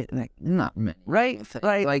 I can't, not many, right?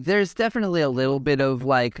 There's definitely a little bit of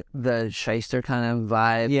the shyster kind of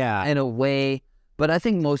vibe, in a way. But I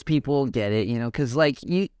think most people get it, because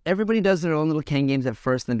everybody does their own little Ken Games at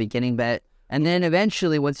first in the beginning, and then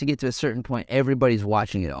eventually once you get to a certain point, everybody's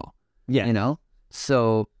watching it all. Yeah,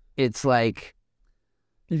 so it's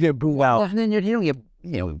you get booed out. Well, and then you don't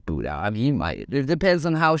get booed out. I mean, you might. It depends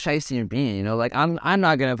on how shysty you're being. I'm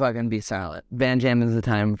not gonna fucking be silent. Van Jam is the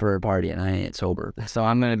time for a party, and I ain't sober, so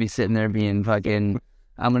I'm gonna be sitting there being fucking.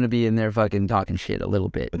 I'm gonna be in there fucking talking shit a little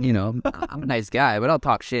bit. I'm a nice guy, but I'll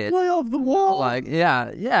talk shit. Play off the wall.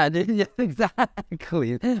 Yeah, dude, yeah,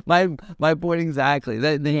 exactly. My point exactly.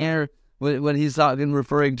 The year what he's been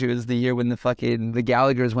referring to is the year when the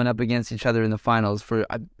Gallaghers went up against each other in the finals for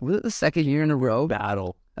was it the second year in a row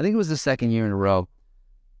battle. I think it was the second year in a row.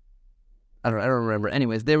 I don't remember.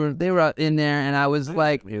 Anyways, they were in there, and I was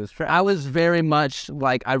I was very much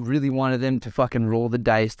I really wanted them to fucking roll the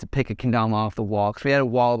dice to pick a kendama off the wall, because we had a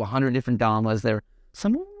wall of 100 different damas. There,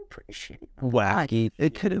 some of them were pretty shitty, wacky.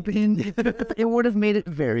 It could have been. It would have made it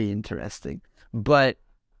very interesting, but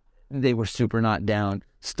they were super not down.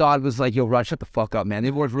 Stod was like, "Yo, Rod, shut the fuck up, man.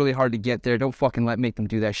 They worked really hard to get there. Don't fucking make them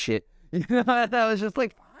do that shit." That was just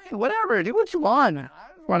fine, whatever. Do what you want. I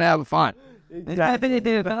just want to have fun. It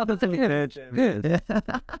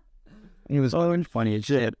was always funny as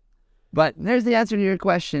shit. But there's the answer to your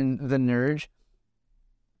question, the nerd.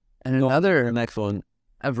 And another next one.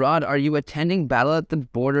 Rod, are you attending Battle at the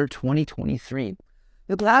Border 2023?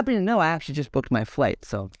 You'll be happy to know I actually just booked my flight,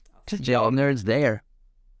 so just y'all nerds there.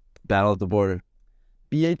 Battle at the Border.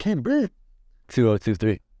 BA10, bro.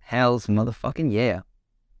 2023. Hell's motherfucking yeah.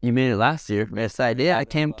 You made it last year. Yes, I did. I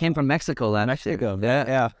came from Mexico last year.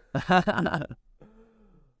 Yeah.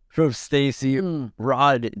 From Stacy.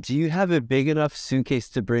 Rod, do you have a big enough suitcase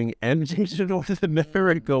to bring MJ to North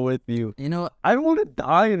America with you? I don't want to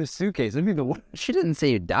die in a suitcase. I mean, the worst. She didn't say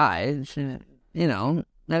you die.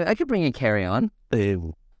 I could bring a carry-on.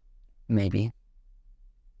 Maybe.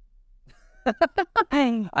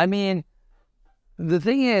 I mean, the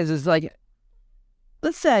thing is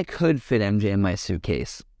let's say I could fit MJ in my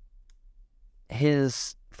suitcase.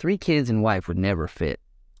 His 3 kids and wife would never fit.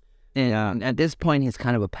 And at this point, he's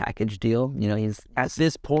kind of a package deal. He's at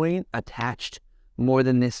this point attached more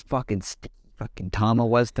than this fucking Tama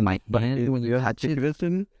was to my hand when you touch it.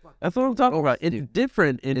 That's what I'm talking about. It's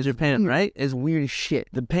different in Japan, right? It's weird as shit.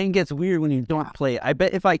 The pain gets weird when you don't play it. I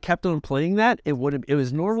bet if I kept on playing that, it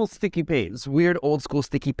was normal sticky paint. It's weird old school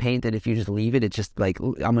sticky paint that if you just leave it, it's just I'm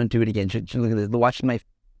gonna do it again. Just look at this. Watch my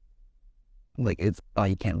it's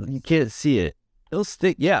you can't see it. It'll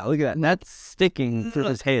stick. Yeah, look at that. And that's sticking to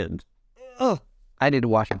his hand. Oh, I need to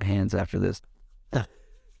wash my hands after this.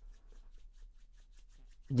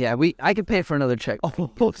 Yeah, I could pay for another check.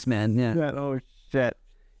 Oh, man. Yeah. Oh shit.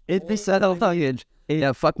 It'd be Settle luggage.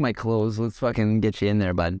 Yeah, fuck my clothes. Let's fucking get you in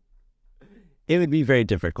there, bud. It would be very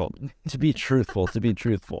difficult to be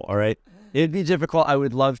truthful. All right, it'd be difficult. I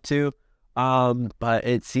would love to, but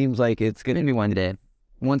it seems like it's gonna Maybe one day.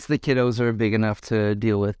 Once the kiddos are big enough to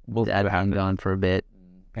deal with, we'll dad having gone for a bit,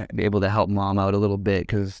 be able to help mom out a little bit,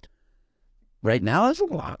 because Right now, there's a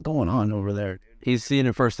lot going on over there. he's seeing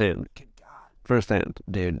it firsthand. Firsthand.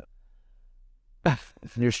 dude,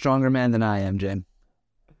 you're a stronger man than I am, Jim.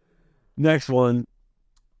 Next one.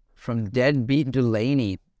 From Deadbeat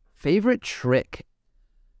Delaney, favorite trick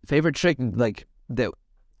like that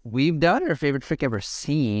we've done, or favorite trick ever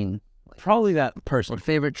seen? Probably that Or person.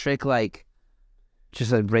 favorite trick like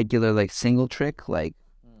just a regular like single trick? Like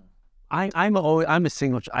I'm a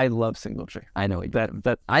single. I love single trick. I know it.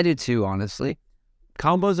 That I do too, honestly.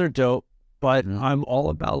 combos are dope, but Mhm. I'm all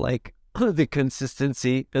about like the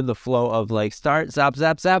consistency and the flow of like start, zap,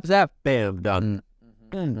 zap, zap, zap, bam, done.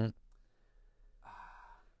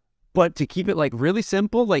 But to keep it like really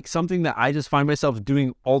simple, like something that I just find myself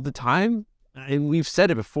doing all the time, and we've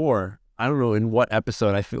said it before. I don't know in what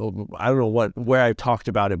episode I don't know where I talked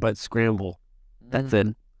about it, but scramble. That's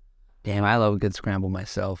it. Damn, I love a good scramble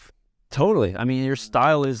myself. Totally. I mean, your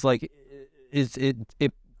style is like,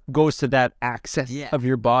 it goes to that axis Yeah. of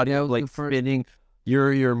your body, Yeah, like for- spinning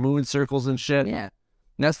your moon circles and shit. Yeah.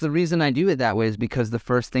 And that's the reason I do it that way, is because the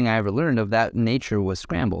first thing I ever learned of that nature was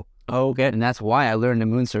scramble. Oh, okay. And that's why I learned to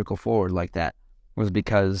moon circle forward like that, was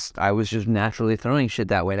because I was just naturally throwing shit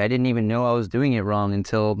that way. And I didn't even know I was doing it wrong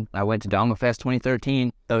until I went to DongaFest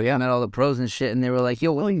 2013. Oh, yeah. I met all the pros and shit, and they were like,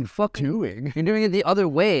 yo, what are you fucking doing? You're doing it the other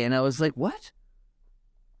way. And I was like, what?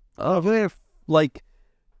 Oh, really? Like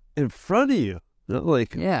in front of you, not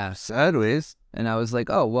like Yeah. sideways. And I was like,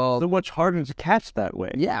 oh, well, So much harder to catch that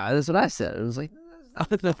way. yeah, that's what I said. It was like,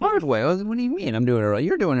 that's the hard way. I was like, what do you mean I'm doing it wrong?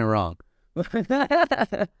 You're doing it wrong.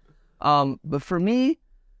 But for me,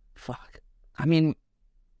 fuck. I mean,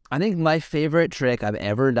 I think my favorite trick I've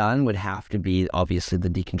ever done would have to be obviously the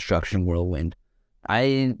deconstruction whirlwind.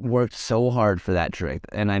 I worked so hard for that trick,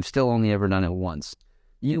 and I've still only ever done it once.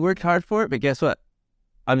 You worked hard for it, but guess what?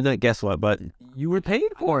 I mean, not guess what, but you were paid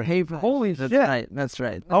for it. Hey, Holy that's shit. right. That's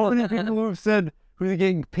right. How many people who have said who's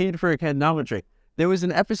getting paid for a canometry? There was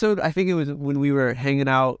an episode, I think it was when we were hanging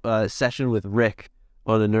out session with Rick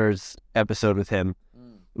on the Nerds episode with him.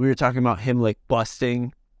 We were talking about him like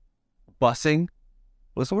busting. What's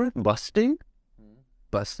the word? Busting?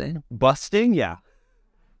 Busting. Yeah.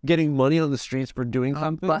 Getting money on the streets for doing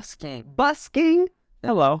something. Busking.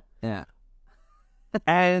 Hello. Yeah.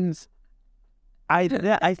 And I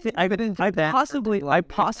possibly,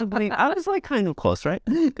 I was like kind of close, right?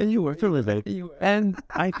 And you were totally vague. And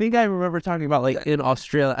I think I remember talking about like in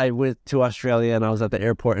Australia, I went to Australia and I was at the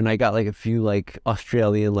airport and I got like a few like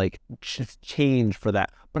Australian like change for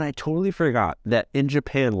that. But I totally forgot that in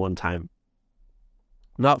Japan one time,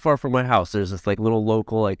 not far from my house, there's this like little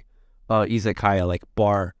local like izakaya, like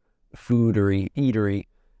bar, eatery.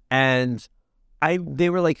 And they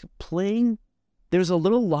were like playing, there's a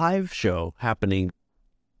little live show happening,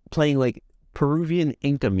 playing like Peruvian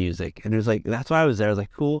Inca music. And it was like, that's why I was there. I was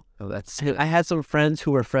like, cool. Oh, that's And I had some friends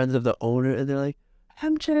who were friends of the owner, and they're like,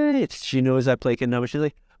 MJ. She knows I play Kendama. She's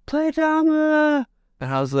like, play Dama.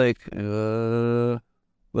 And I was like,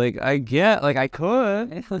 I get, like, I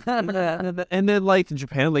could. And then, like, in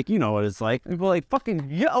Japan, like, you know what it's like. People are like, fucking,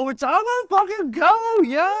 yo, it's Dama, fucking go,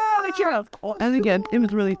 yeah. And again, it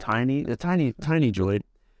was really tiny, a tiny joint.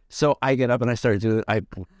 So I get up and I start doing, I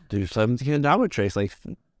do some Kendama tricks, like,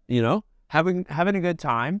 you know, having a good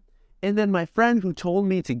time. And then my friend who told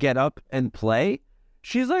me to get up and play,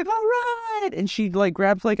 she's like, all right. And she like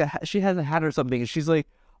grabs like she has a hat or something. And she's like,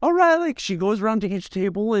 all right. Like she goes around to each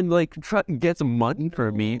table and like gets money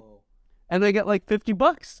for me. And I get like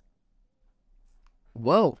 $50.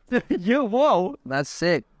 whoa. Yeah, whoa. That's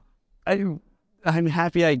sick. I'm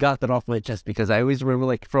happy I got that off my chest because I always remember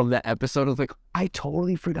like from that episode, I was like, I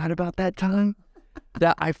totally forgot about that time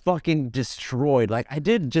that I fucking destroyed. Like I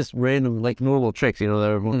did just random like normal tricks, you know, that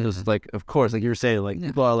everyone was like, of course, like you were saying, like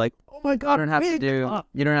people are like, oh my God,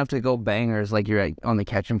 You don't have to go bangers like you're on the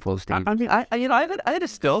catch and flow stage. I mean, I had a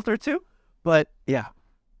stilt or two, but yeah.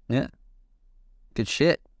 Good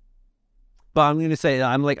shit. But I'm gonna say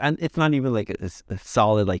it's not even like a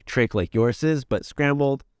solid like trick like yours is, but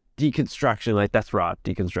scrambled deconstruction, like that's raw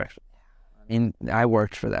deconstruction. I mean, I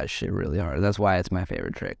worked for that shit really hard. That's why it's my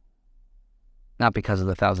favorite trick. Not because of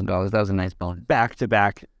the $1,000. That was a nice bonus. Back to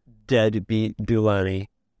back, Deadbeat Delaney.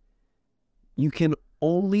 You can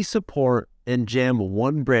only support and jam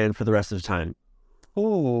one brand for the rest of the time.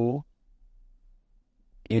 Oh,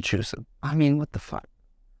 you choose them. I mean, what the fuck?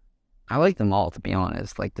 I like them all, to be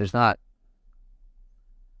honest. Like, there's not,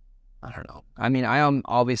 I don't know. I mean, I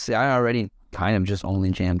already kind of just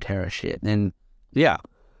only jam Terra shit. And Yeah.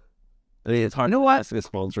 I mean, it's hard You know what? to ask a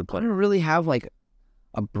sponsor I player. don't really have like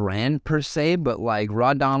a brand per se, but like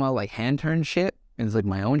Raw Dama, like hand turn shit is like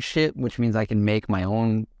my own shit, which means I can make my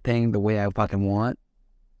own thing the way I fucking want.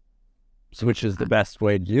 So which is the best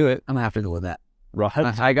way to do it? I'm gonna have to go with that. Right.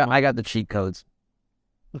 I got the cheat codes.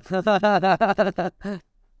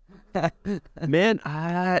 Man,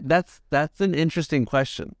 that's an interesting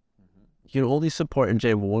question. You can only support and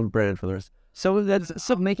jam one brand for the rest. So that's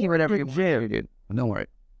So making whatever you jam. want, dude. Don't worry.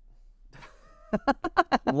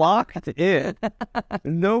 Locked in.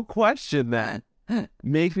 No question that.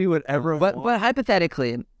 Make me whatever I But want.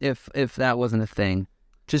 hypothetically, if that wasn't a thing,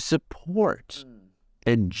 To support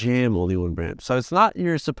and jam only one brand. So it's not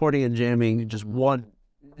you're supporting and jamming just one.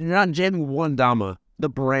 You're not jamming one Dama, the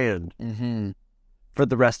brand, for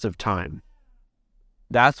the rest of time.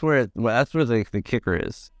 That's where the kicker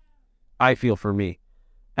is. I feel for me,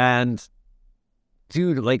 and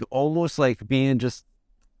dude, like almost like being just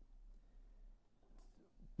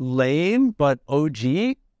lame, but OG.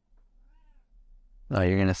 oh,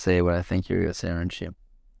 you're gonna say what I think you're gonna say, aren't you?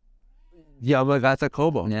 Yamagata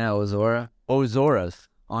Kobo. Yeah, Ozora. Ozoras.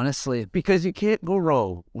 Honestly, Because you can't go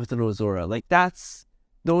wrong with an Ozora. Like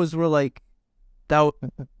those were like, that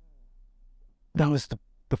was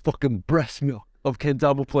the fucking breast milk of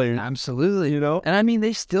Kendama players. absolutely. You know? And I mean,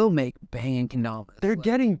 they still make banging kendamas. They're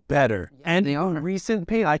getting better. And they are. recent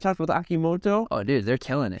paint, I talked with Akimoto. Oh, dude, they're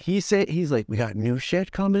killing it. He's like, we got new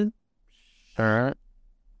shit coming.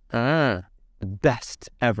 The best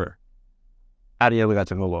ever. Out of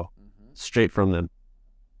Yamagata Kobo. Straight from them.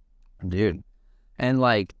 Dude. And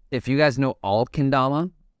like, if you guys know all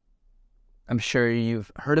kendama, I'm sure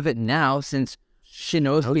you've heard of it now since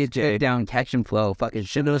Shinosuke took down Catch and Flow. Fucking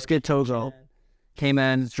Shinosuke Togo. came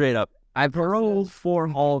in. Straight up. I've heard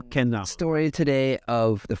For all Kendama. story today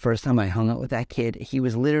of the first time I hung out with that kid. He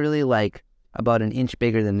was literally like about an inch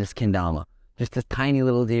bigger than this kendama. Just a tiny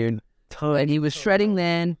little dude. And he was shredding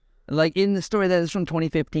then. Like in the story that is from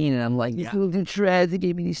 2015, and I'm like, this little dude shreds. He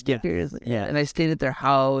gave me these stickers. Yeah. And I stayed at their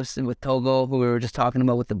house and with Togo, who we were just talking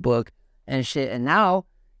about with the book and shit. And now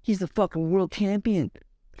he's the fucking world champion.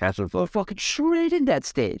 Catch and Flow. Fucking shredded that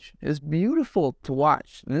stage. It was beautiful to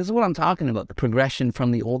watch. And this is what I'm talking about, the progression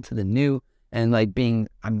from the old to the new, and like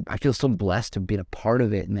I feel so blessed to be a part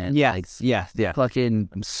of it, man. Like, Yeah. fucking,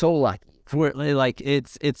 I'm so lucky. For like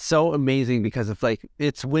it's so amazing because of like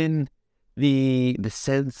it's when the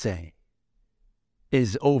sensei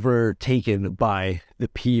is overtaken by the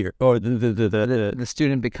peer or The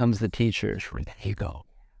student becomes the teacher. There you go.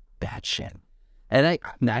 Bad shit. And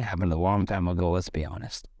that happened a long time ago, let's be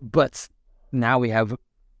honest. But now we have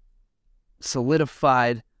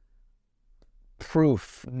solidified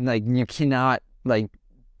proof. Like, you cannot, like,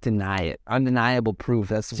 deny it. Undeniable proof.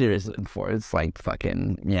 That's what I'm looking for. It's like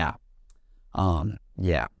fucking, yeah.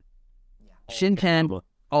 Yeah. Shinken,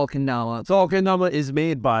 all kendama. So all Kendama is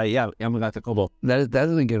made by Yamagata Kobo. That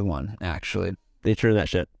is a good one, actually. They turn that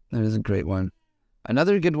shit. That is a great one.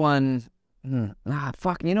 Another good one.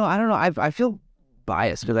 Fuck. You know, I don't know. I feel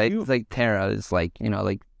biased because I like Terra is like, you know,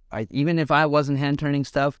 like even if I wasn't hand turning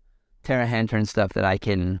stuff, Terra hand turn stuff that I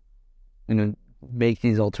can, you know, make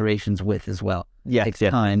these alterations with as well. Yes, Takes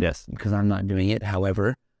time because I'm not doing it.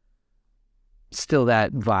 However, still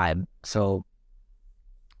that vibe. So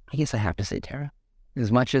I guess I have to say Terra.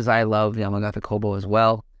 As much as I love Yamagata Kobo as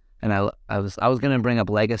well, and I was gonna bring up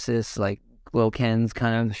Legacy, like Glowken's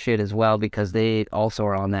kind of shit as well, because they also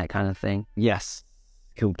are on that kind of thing. Yes,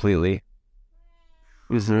 completely.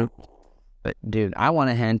 But dude, I want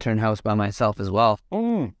a hand turn house by myself as well.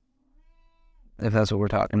 If that's what we're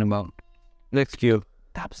talking about. Next cue.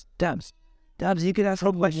 Dubs, you could ask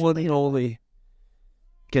a question One and only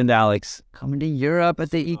Kendalix. coming to Europe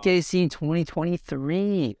at the EKC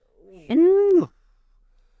 2023.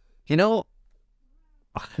 You know,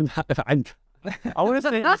 I want to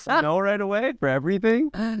say it's no right away for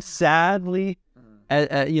everything. Sadly,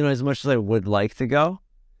 you know, as much as I would like to go,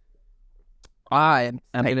 I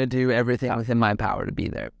am going to do everything within my power to be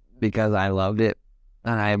there because I loved it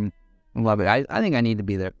and I love it. I think I need to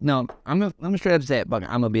be there. No, I'm gonna straight up say it, but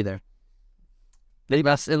I'm going to be there.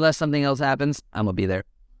 Unless something else happens, I'm going to be there.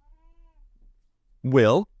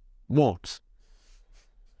 won't.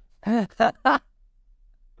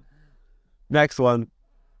 Next one.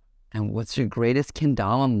 And what's your greatest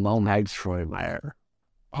kendama moment? Max Schroemeyer.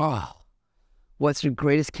 Oh, what's your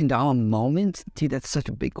greatest kendama moment? Dude, that's such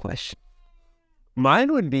a big question.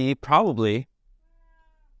 Mine would be probably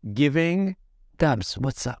giving Dubs,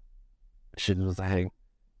 what's up? shit was a hang.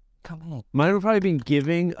 Come on. Mine would probably be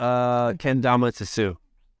giving kendama to Sue.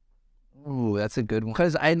 Ooh, that's a good one.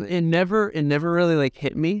 Because it never really like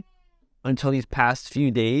hit me until these past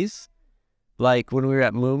few days. Like when we were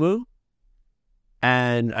at Mumu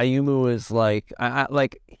and Ayumu was like, I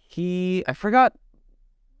forgot.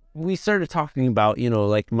 We started talking about,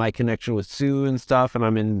 like my connection with Sue and stuff. And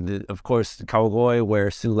I'm in, of course, Kawagoe,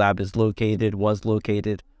 where Sue Lab was located.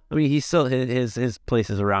 I mean, he's still, his place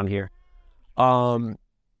is around here. And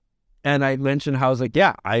I mentioned how I was like,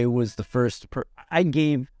 yeah, I was the first, I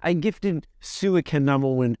gifted Sue a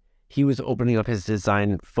kendama when he was opening up his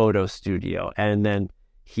design photo studio. And then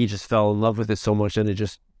he just fell in love with it so much and it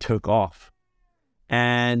just took off.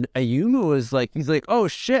 And Ayumu was like, he's like, oh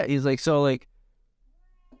shit. He's like, so like,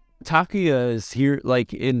 Takuya is here,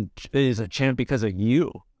 like, is a champ because of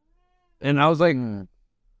you. And I was like,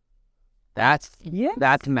 that's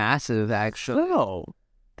massive, actually. no.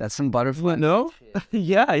 That's some butterfly. No?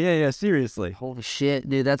 Yeah, seriously. Holy shit,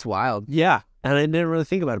 dude, that's wild. Yeah. And I didn't really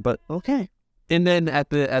think about it, but okay. And then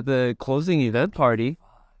at the closing event party,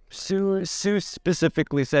 Sue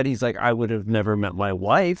specifically said, he's like, I would have never met my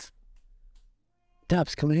wife.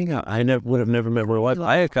 Dubs, come hang out. I would have never met my wife,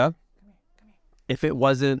 Ayaka, if it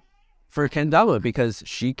wasn't for kendama, because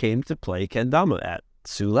she came to play kendama at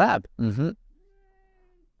Sue Lab. Mm-hmm.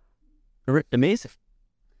 Amazing.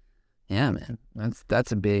 Yeah, man.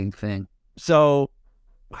 That's a big thing. So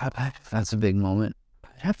That's a big moment. I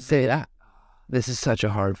have to say that. This is such a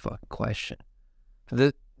hard fucking question. I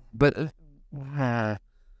think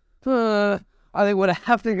what I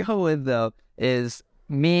have to go with, though, is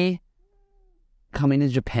me coming to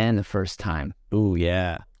Japan the first time. Ooh,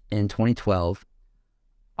 yeah. In 2012,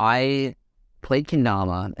 I played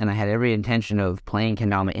kendama, and I had every intention of playing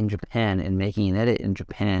kendama in Japan and making an edit in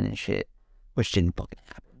Japan and shit, which didn't fucking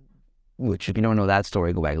happen. Which, if you don't know that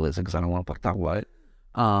story, go back and listen, because I don't want to fucking talk about it.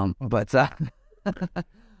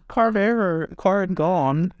 Card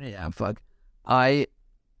gone. Yeah, fuck. I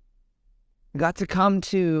got to come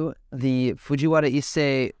to the Fujiwara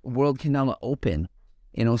Issei World Kendama Open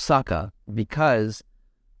in Osaka because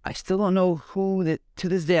I still don't know to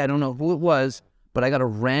this day, I don't know who it was, but I got a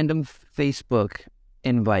random Facebook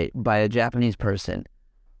invite by a Japanese person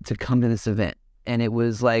to come to this event. And it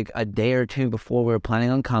was like a day or two before we were planning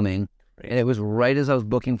on coming. And it was right as I was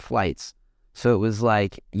booking flights. So it was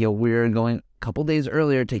like, we were going a couple days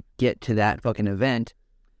earlier to get to that fucking event.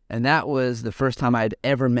 And that was the first time I'd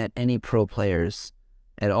ever met any pro players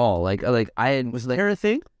at all. Was Terra a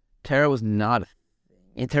thing? Terra was not a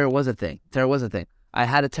thing. Terra was a thing. I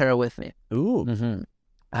had a Terra with me. Ooh. Mm-hmm.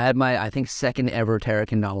 I had my, I think, second ever Terra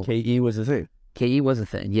kendama. KE was a thing. KE was a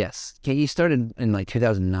thing, yes. KE started in like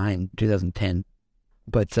 2009, 2010.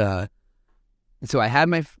 But, so I had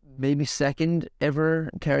my maybe second ever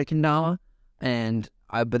Terra kendama.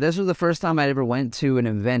 But this was the first time I ever went to an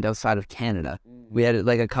event outside of Canada. We had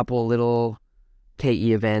like a couple little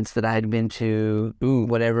KE events that I had been to,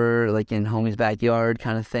 whatever, like in homie's backyard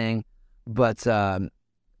kind of thing. But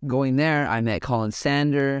going there, I met Colin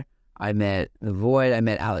Sander, I met The Void, I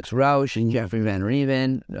met Alex Rausch and Jeffrey Van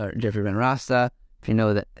Rasta. If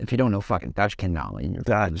you don't know fucking Dutch kendama,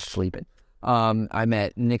 you're just sleeping. I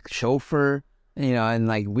met Nick Schofer, and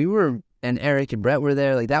like and Eric and Brett were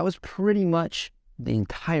there. Like that was pretty much the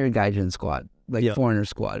entire Gaijin squad, foreigner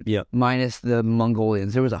squad, minus the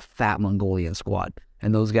Mongolians. There was a fat Mongolian squad,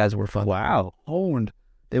 and those guys were fucking honed.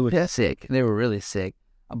 They were sick. They were really sick.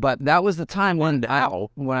 But that was the time when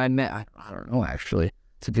I met. I don't know, actually.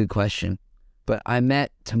 It's a good question. But I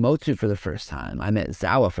met Tomotsu for the first time. I met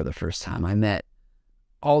Zawa for the first time. I met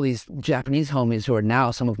all these Japanese homies who are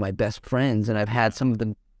now some of my best friends, and I've had some of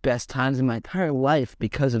the best times in my entire life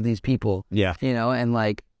because of these people. Yeah. And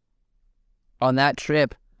like on that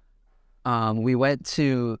trip, we went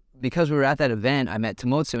to, because we were at that event, I met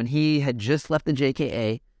Tomotsu, and he had just left the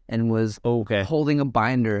JKA and was holding a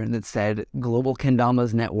binder that said Global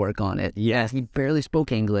Kendama's Network on it. Yes. He barely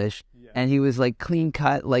spoke English. And he was like clean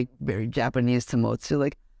cut, like very Japanese Tomotsu,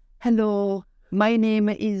 like, hello, my name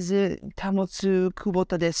is Tomotsu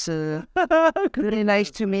Kubota desu. Really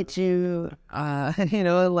nice to meet you.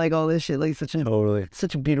 Like all this shit, like such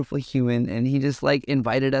a beautiful human. And he just like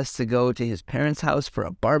invited us to go to his parents' house for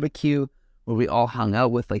a barbecue where we all hung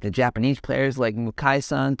out with like the Japanese players like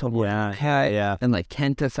Mukai-san, Tomoyo Mukai, and like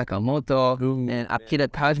Kenta Sakamoto, and Akira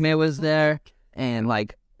Tajime was there, and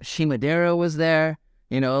like Shimadera was there.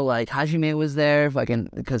 Like Hajime was there,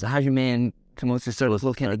 because Hajime and Tomotsu started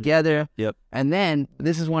looking together. Yep. And then,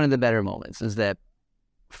 this is one of the better moments, is that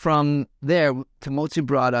from there, Tomotsu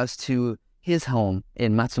brought us to his home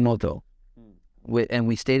in Matsumoto. And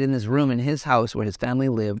we stayed in this room in his house where his family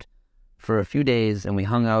lived for a few days, and we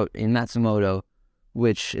hung out in Matsumoto,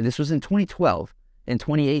 which this was in 2012. In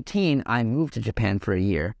 2018, I moved to Japan for a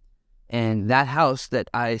year, and that house that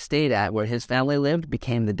I stayed at where his family lived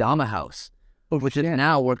became the Dama house, which is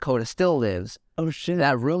now where Kota still lives. Oh shit!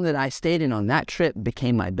 That room that I stayed in on that trip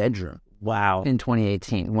became my bedroom Wow. in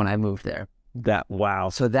 2018 when I moved there. Wow.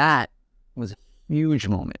 So that was a huge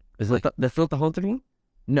moment. Is like that's not the haunted one?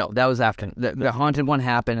 No, that was after. The haunted one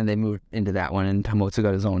happened, and they moved into that one, and Tomotsu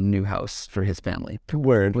got his own new house for his family,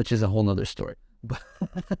 Word. which is a whole nother story.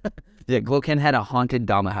 Yeah, Gloken had a haunted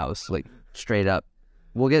Dama house, like, straight up.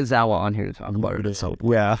 We'll get Zawa on here to talk about it. So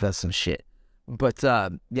Yeah. that's some shit. But,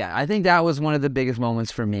 yeah, I think that was one of the biggest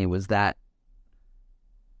moments for me, was that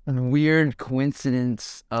weird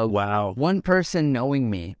coincidence of Wow. one person knowing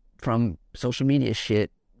me from social media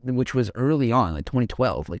shit, which was early on, like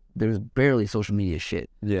 2012. Like, there was barely social media shit.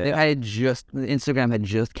 Yeah. Instagram had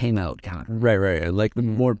just came out, kind of. Right. Like the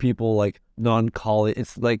more people like non-college,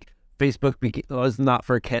 it's like Facebook was not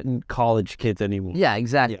for college kids anymore. Yeah,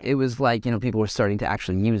 exactly. Yeah. It was like, people were starting to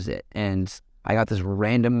actually use it. And I got this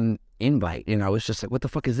random invite, and I was just like, what the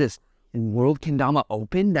fuck is this? World Kendama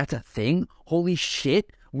Open? That's a thing? Holy shit.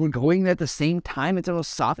 We're going at the same time. It's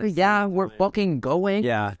Osaka. Yeah, we're fucking going.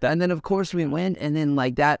 Yeah. And then, of course, we went. And then,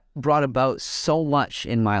 like, that brought about so much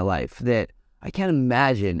in my life that I can't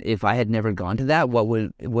imagine if I had never gone to that,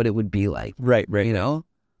 what it would be like. Right. You know?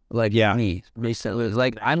 Like, Yeah. me.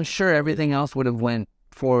 Like, I'm sure everything else would have went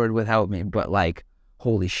forward without me. But, like,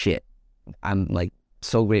 holy shit. I'm, like,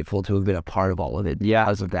 so grateful to have been a part of all of it. Yeah.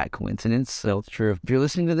 Because of that coincidence. So, true. If you're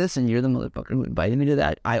listening to this and you're the motherfucker who invited me to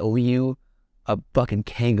that, I owe you a fucking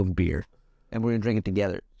keg of beer, and we're gonna drink it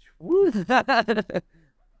together.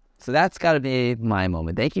 So that's got to be my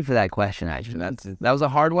moment. Thank you for that question. Actually, that was a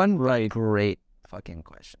hard one. Right, great fucking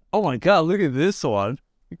question. Oh my god, look at this one.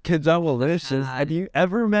 Kendama-licious. Have you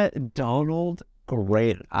ever met Donald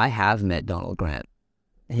Grant? I have met Donald Grant.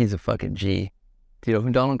 He's a fucking G. Do you know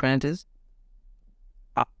who Donald Grant is?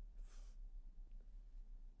 I'm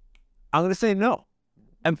gonna say no.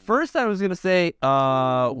 And first I was gonna say,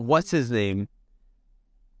 what's his name?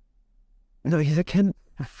 No, he's a Kendama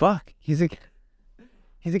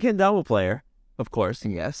player, of course.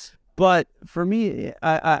 Yes. But for me,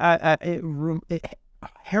 it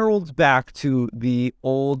heralds back to the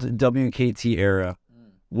old WKT era,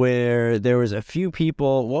 where there was a few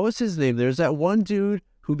people. What was his name? There's that one dude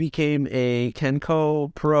who became a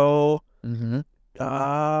Kenko pro. Mm-hmm.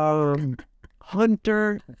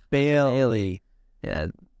 Hunter Bailey. Yeah.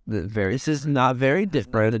 This is not very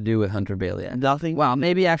different To do with Hunter Bailey. Nothing. Well,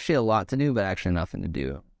 maybe actually a lot to do, but actually nothing to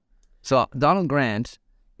do. So Donald Grant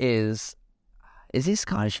is he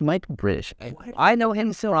Scottish? He might be British. I know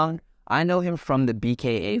him so wrong. I know him from the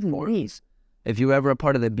BKA forums. If you were ever a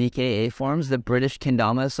part of the BKA forums, the British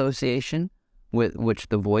Kendama Association, with which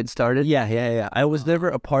the Void started. Yeah. I was never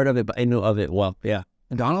a part of it, but I know of it well. Yeah.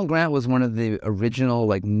 Donald Grant was one of the original,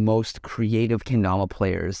 like, most creative kendama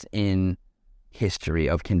players in history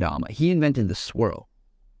of kendama. He invented the swirl.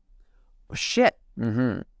 Shit.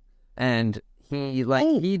 Mm-hmm. And he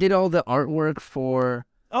did all the artwork for.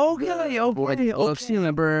 Okay. Books. You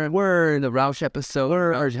remember the Roush episode?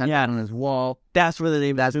 Yeah, on his wall. That's where the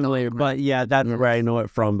name That's is familiar. But yeah, that's where I know it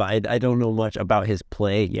from. But I don't know much about his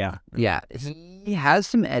play. Yeah. Yeah, he has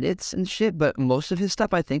some edits and shit, but most of his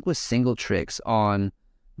stuff I think was single tricks on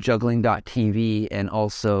juggling.tv and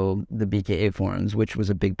also the BKA forums, which was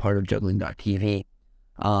a big part of juggling.tv.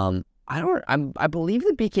 I believe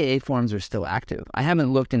the BKA forums are still active. I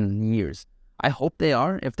haven't looked in years. I hope they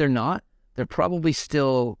are. If they're not, they're probably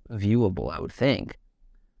still viewable, I would think.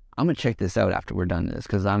 I'm going to check this out after we're done this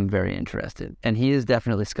because I'm very interested. And he is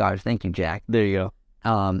definitely Scottish. Thank you, Jack. There you go.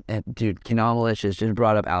 And dude, Kendama-licious just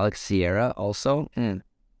brought up Alex Sierra also. Dude,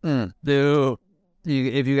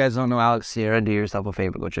 if you guys don't know Alex Sierra, do yourself a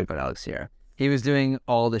favor, go check out Alex Sierra. He was doing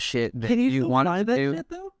all the shit that you want to do. Shit,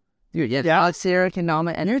 though? Dude, yeah, Alex Sierra,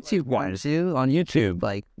 Kendama, and YouTube wanted to on YouTube.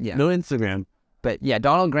 Like, yeah. No Instagram. But yeah,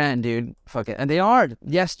 Donald Grant, dude, fuck it. And they are.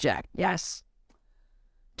 Yes, Jack. Yes.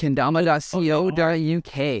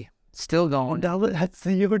 Kendama.co.uk. Still going. That's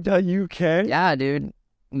the UK. Yeah, dude.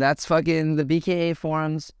 That's fucking the BKA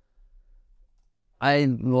forums. I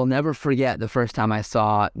will never forget the first time I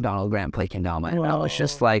saw Donald Grant play kendama. And I was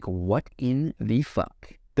just like, what in the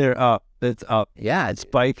fuck? They're up. It's up. Yeah, it's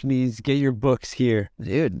Spike needs, get your books here.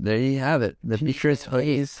 dude, there you have it. The picture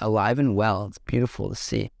is alive and well. It's beautiful to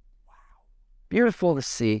see. Wow. Beautiful to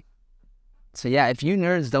see. So yeah, if you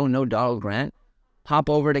nerds don't know Donald Grant,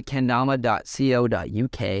 hop over to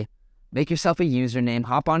kendama.co.uk, make yourself a username,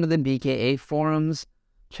 hop onto the BKA forums,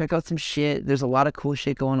 check out some shit. There's a lot of cool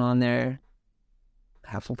shit going on there.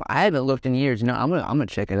 have some fun. I haven't looked in years. You know, I'm gonna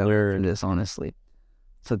check it out for this, honestly.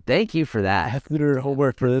 So thank you for that. I have to do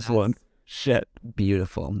homework for this one. Shit.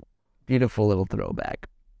 Beautiful. Beautiful little throwback.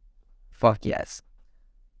 Fuck yes.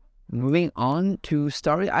 Moving on to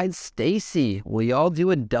Starry-Eyed Stacy. Will y'all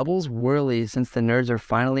do a doubles whirly since the nerds are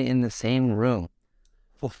finally in the same room?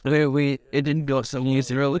 It didn't go so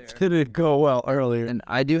easy earlier. It didn't go well earlier. And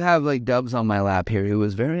I do have like Dubs on my lap here who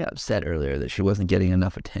was very upset earlier that she wasn't getting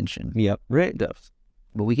enough attention. Yep. Right, Dubs.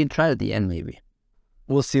 But we can try it at the end maybe.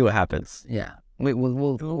 We'll see what happens. Yeah.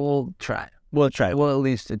 We'll try. We'll try. We'll at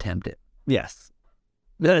least attempt it. Yes.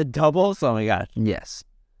 Doubles? Oh my gosh. Yes.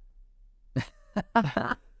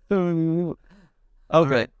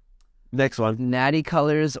 Okay. Next one. Natty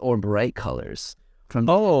colors or bright colors? From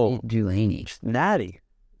Delaney. Natty.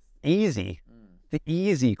 Easy. The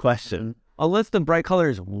easy question. Unless the bright color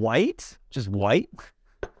is white, just white,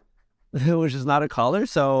 which is not a color,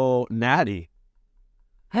 so natty.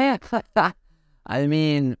 I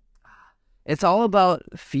mean, it's all about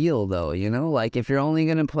feel, though, you know? Like, if you're only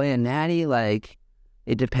going to play a natty, like,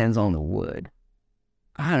 it depends on the wood.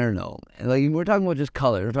 I don't know. Like, we're talking about just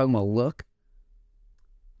color. We're talking about look.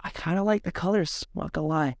 I kind of like the colors, not gonna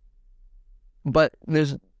lie. But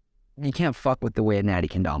you can't fuck with the way a natty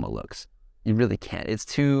kendama looks. You really can't. It's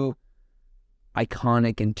too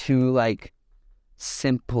iconic and too, like,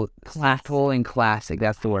 simple and classic.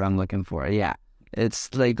 That's the word I'm looking for. Yeah.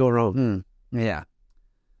 It's like, Go wrong. Yeah.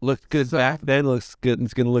 Looked good back then, looks good.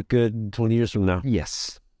 It's going to look good 20 years from now.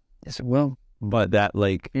 Yes. Yes, it will. But that,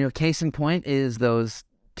 like... You know, case in point is those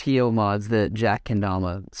TO mods that Jack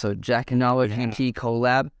Kendama. So Jack Kendama GT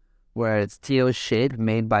collab, where it's TO shade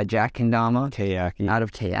made by Jack Kendama. Kayaki. Out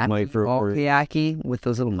of Kayaki. All Kayaki with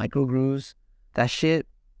those little micro grooves. That shit,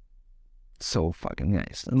 so fucking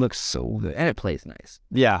nice. It looks so good. And it plays nice.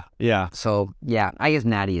 Yeah, yeah. So, yeah, I guess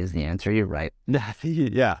natty is the answer. You're right.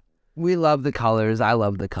 Yeah. We love the colors. I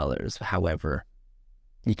love the colors. However,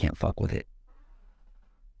 you can't fuck with it.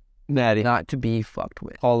 Natty. Not to be fucked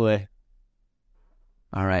with. All the way.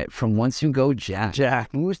 All right. From Once You Go, Jack.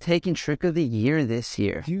 Who's taking Trick of the Year this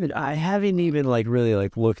year? Dude, I haven't even, like, really,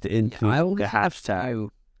 like, looked into I will have to.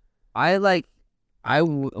 I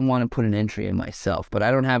want to put an entry in myself, but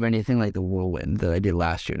I don't have anything like the Whirlwind that I did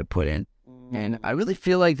last year to put in. And I really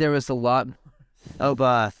feel like there was a lot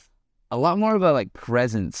more of a like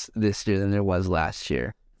presence this year than there was last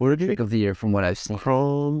year. What did Trick of the Year from what I've seen.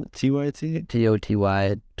 Chrome TYT?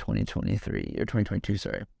 TOTY 2023 or 2022,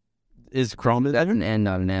 sorry. Is Chrome in That's an N,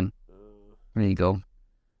 not an M. There you go.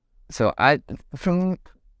 So I've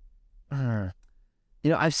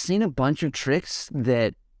seen a bunch of tricks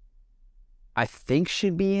that I think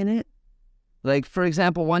should be in it. Like, for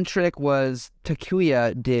example, one trick was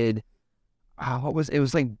Takuya did, it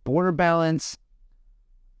was like border balance,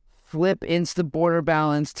 flip insta border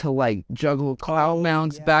balance to like juggle cloud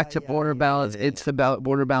mounts back to border balance. It's about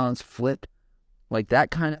border balance flip. Like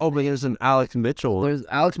that kind of. Oh, but there's an Alex Mitchell. There's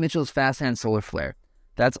Alex Mitchell's Fast Hand Solar Flare.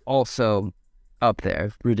 That's also up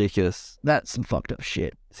there. Ridiculous. That's some fucked up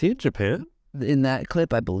shit. Is he in Japan? In that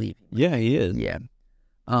clip, I believe. Yeah, he is. Yeah.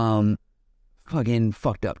 Fucking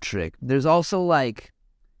fucked up trick. There's also like,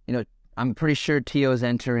 I'm pretty sure Tio's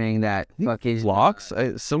entering that fucking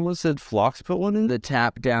Flox? Someone said Flox put one in? the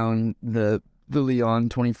tap down the Leon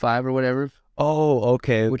 25 or whatever. Oh,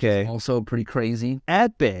 okay. Which is also pretty crazy.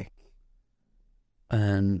 Epic.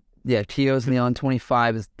 And yeah, Tio's Leon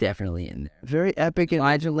 25 is definitely in there. Very epic.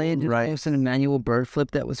 Elijah Lane did an Emmanuel Bird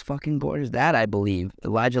flip that was fucking gorgeous. That I believe.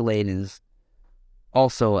 Elijah Lane is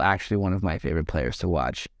also actually one of my favorite players to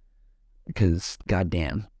watch. Because,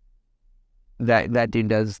 goddamn, that dude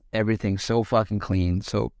does everything so fucking clean,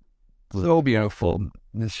 so beautiful.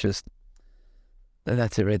 It's just,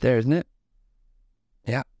 that's it right there, isn't it?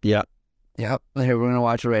 Yeah. Yeah. Yep. Here, we're going to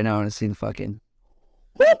watch it right now and see the fucking...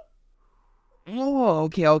 Oh,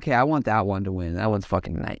 okay. I want that one to win. That one's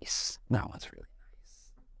fucking nice. That one's really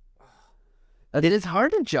nice. It is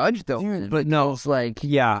hard to judge, though. Dude, but no, it's like...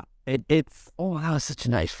 Yeah. It's... Oh, that was such a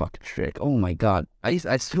nice fucking trick. Oh, my God. I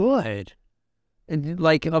good. And,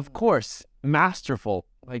 like, of course, masterful.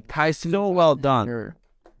 Like, so well done.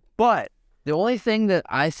 But the only thing that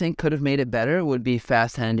I think could have made it better would be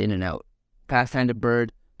fast hand in and out. Fast hand to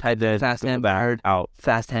bird, type fast hand bird, out.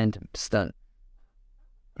 Fast hand stunt.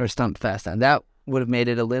 Or stunt fast hand. That would have made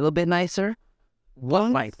it a little bit nicer.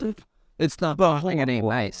 It's not getting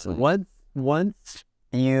nice. Once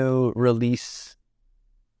you release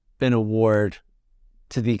an award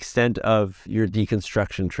to the extent of your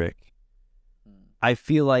deconstruction trick, I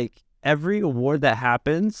feel like every award that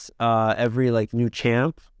happens, every like new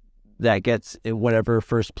champ that gets in whatever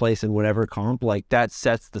first place in whatever comp, like that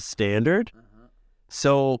sets the standard.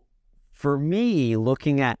 So for me,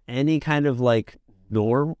 looking at any kind of like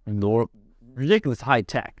ridiculous high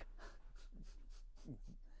tech,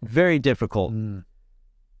 very difficult,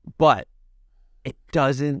 but it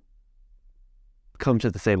doesn't come to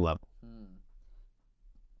the same level.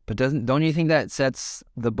 But don't you think that sets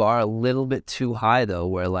the bar a little bit too high though?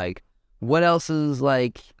 Where like, what else is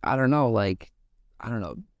like, I don't know.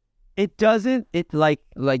 It doesn't. It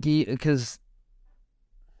Because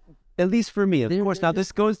at least for me, of course. Now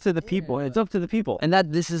this goes to the people. It's up to the people. and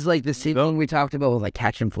this is like the same thing we talked about with like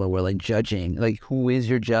catch and flow, where like judging, like who is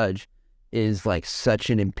your judge, is like such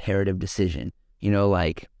an imperative decision. You know,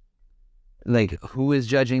 like who is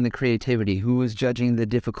judging the creativity, who is judging the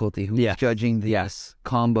difficulty, who is judging the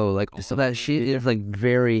combo, like so that shit is like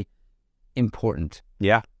very important.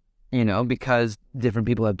 Yeah. You know, because different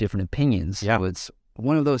people have different opinions. Yeah. So it's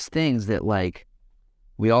one of those things that like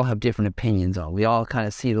we all have different opinions on. We all kind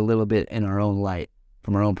of see it a little bit in our own light,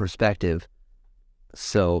 from our own perspective.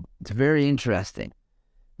 So it's very interesting.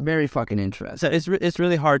 Very fucking interesting. So it's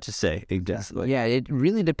really hard to say exactly. Yeah, it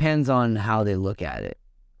really depends on how they look at it.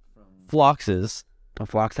 Floxes.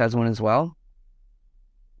 Flox has one as well?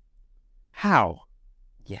 How?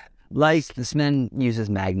 Yeah. Like This man uses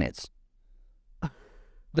magnets.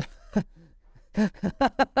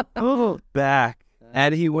 back.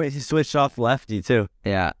 And he switched off lefty too.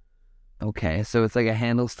 Yeah. Okay, so it's like a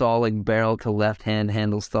handle stall, like barrel to left hand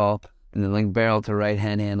handle stall, and then like barrel to right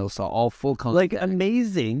hand handle stall, all full Like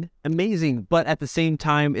amazing, but at the same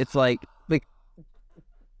time, it's like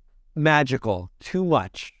magical. Too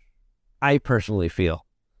much. I personally feel.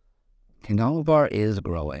 Kendama bar is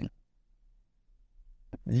growing.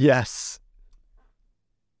 Yes.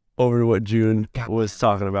 Over to what June was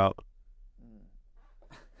talking about.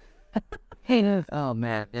 Oh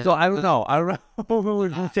man. So I don't know. I don't know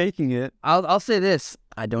who's taking it. I'll say this: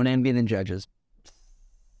 I don't envy the judges.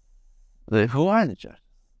 Who are the judges?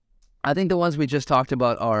 I think the ones we just talked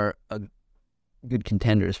about are good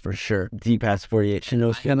contenders for sure. Deep Pass 48.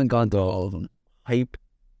 Shinosuke. I haven't gone through all of them.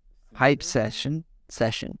 Hype session.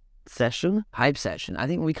 Hype session. I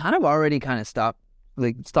think we kind of already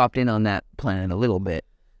stopped in on that planet a little bit,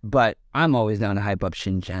 but I'm always down to hype up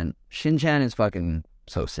Shin-chan. Shin-chan is fucking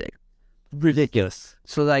so sick. Ridiculous.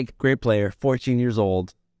 So like, Great player. 14 years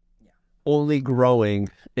old. Only growing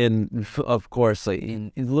in, of course, like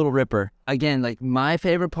in Little Ripper. again, like my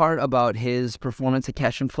favorite part about his performance at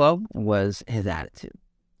Catch and Flow was his attitude.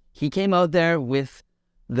 He came out there with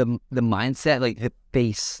the mindset, like the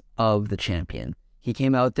face of the champion. He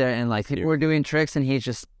came out there and like people were doing tricks, and he's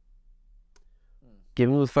just Give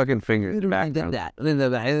him with fucking fingers. Back did that.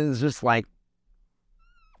 It was just like,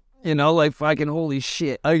 you know, like fucking holy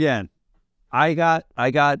shit. Again, I got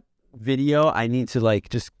video. I need to like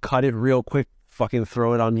just cut it real quick. Fucking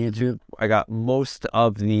throw it on YouTube. I got most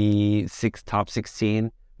of the top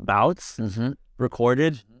 16 bouts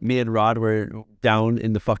recorded. Me and Rod were down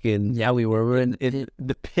in the fucking We were in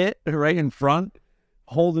the pit right in front,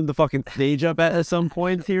 holding the fucking stage up at some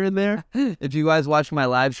points here and there. If you guys watch my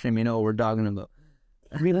live stream, you know what we're talking about.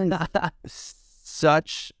 Really,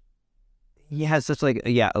 he has such like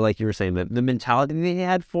you were saying, the mentality that he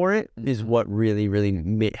had for it is what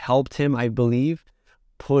really helped him, I believe,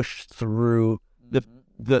 push through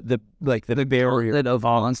the barrier of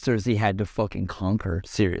monsters he had to fucking conquer.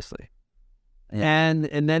 seriously. Yeah.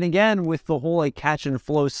 And then again with the whole like catch and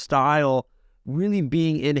flow style really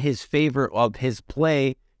being in his favor of his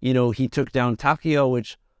play, you know, he took down Takio,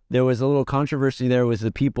 which there was a little controversy there with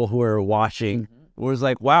the people who were watching. It was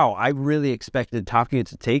like, wow, I really expected Takio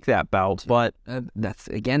to take that bout, but That's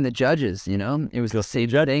again the judges, you know. It was the same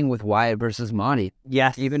thing with Wyatt versus Marty.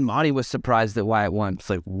 yes, Even Marty was surprised that Wyatt won. it's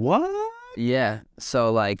like, what? Yeah,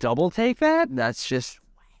 so like Double take that? that's just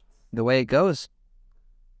the way it goes.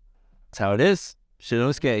 That's how it is.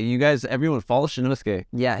 Shinosuke, you guys, everyone follow Shinosuke.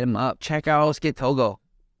 Yeah, hit him up. Check out Osuke Togo.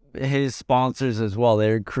 His sponsors as well.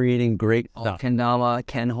 They're creating great stuff. Kendama,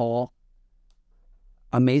 Ken Hall.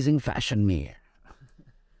 Amazing fashion me.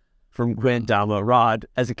 From Kendama. Rod,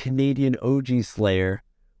 as a Canadian OG Slayer,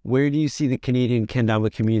 where do you see the Canadian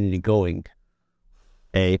Kendama community going?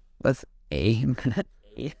 Let's A.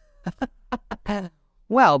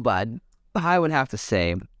 Well, bud, I would have to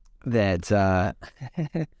say that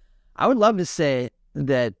I would love to say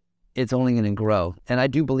that it's only going to grow. And I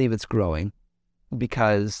do believe it's growing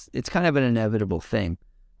because it's kind of an inevitable thing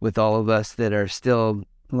with all of us that are still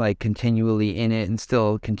like continually in it and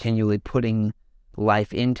still continually putting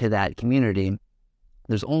life into that community.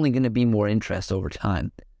 There's only going to be more interest over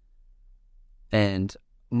time. And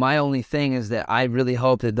my only thing is that I really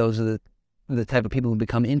hope that those are the type of people who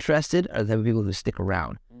become interested are the type of people who stick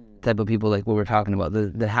around. type of people like what we're talking about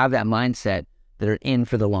that have that mindset, that are in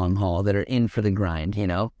for the long haul, that are in for the grind, you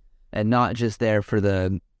know, and not just there for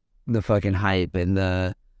the fucking hype and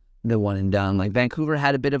the one and done. Like Vancouver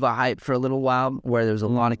had a bit of a hype for a little while where there was a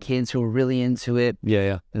lot of kids who were really into it.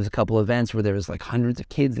 Yeah. There's a couple events where there was like hundreds of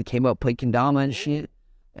kids that came up, played kendama and shit,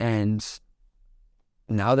 and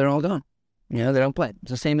now they're all gone. You know, they don't play.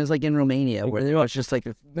 It's the same as like in Romania where it's just like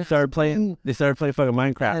They started playing fucking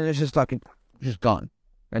Minecraft. and it's just fucking just gone.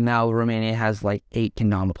 And now Romania has like 8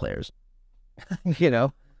 kendama players. You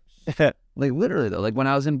know? Like literally though, like when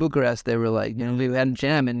I was in Bucharest, they were like, you know, we had a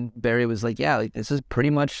jam and Barry was like, yeah, like this is pretty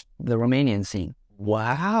much the Romanian scene,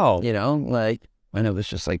 Wow. you know, like, and it was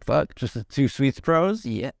just like, fuck. Just the two Sweets pros?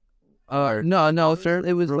 Yeah. No, sir.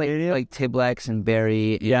 It was Romania? like Tiblex and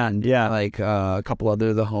Barry. Yeah, and yeah. like a couple other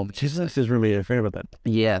of the home. Jesus is Romania. I forgot about that.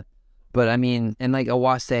 Yeah. But I mean, and like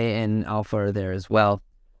Awase and Alpha are there as well.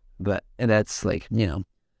 But that's like, you know,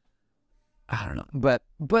 I don't know.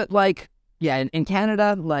 But like, yeah, in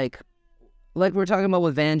Canada, like we're talking about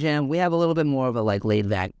with Van Jam, we have a little bit more of a like laid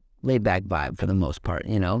back vibe for the most part,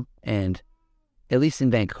 you know, and at least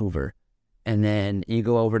in Vancouver. And then you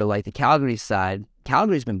go over to like the Calgary side.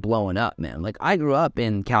 Calgary's been blowing up, man. Like I grew up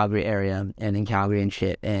in Calgary area and in Calgary and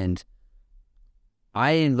shit, and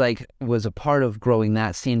I like was a part of growing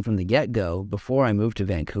that scene from the get-go before I moved to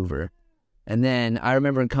Vancouver. And then I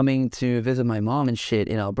remember coming to visit my mom and shit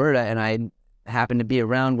in Alberta, and I happened to be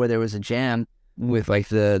around where there was a jam with like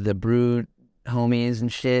the Brood homies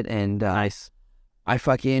and shit, and Nice. I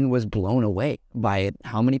fucking was blown away by it.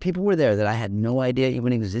 How many people were there that I had no idea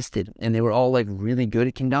even existed, and they were all like really good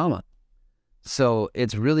at kendama. So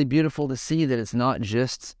it's really beautiful to see that it's not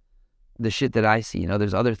just the shit that I see. You know,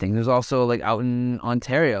 there's other things. There's also like out in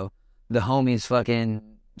Ontario, the homies fucking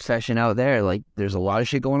session out there. Like there's a lot of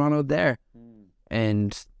shit going on out there,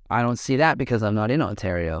 and I don't see that because I'm not in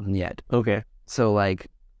Ontario yet. Okay. So like,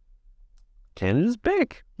 Canada's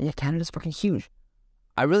big. yeah, Canada's fucking huge.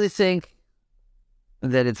 I really think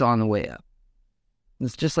that it's on the way up.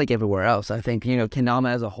 It's just like everywhere else. I think, you know, kendama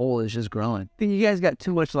as a whole is just growing. I think you guys got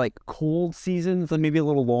too much like cold seasons, like maybe a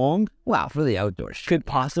little long. Wow, for the outdoor shit. Could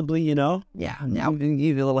possibly, you know, Yeah, now now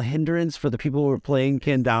give you a little hindrance for the people who are playing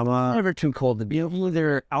kendama. never too cold to be. You know,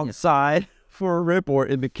 they're outside for a rip or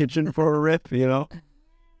in the kitchen for a rip, you know?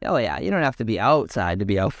 Oh yeah, you don't have to be outside to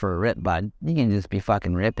be out for a rip, bud. You can just be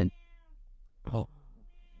fucking ripping. Oh.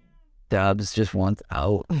 Dubs just wants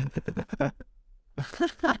out.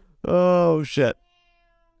 Oh, shit.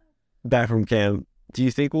 Back from camp. Do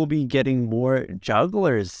you think we'll be getting more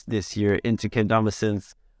jugglers this year into kendama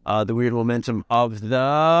since the weird momentum of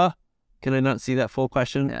the... Can I not see that full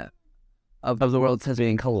question? Yeah. Of the world has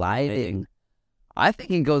been colliding. I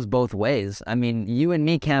think it goes both ways. I mean, you and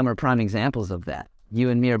me, Cam, are prime examples of that. You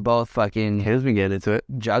and me are both fucking Cam's been getting into it.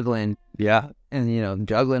 juggling, Yeah. and, you know,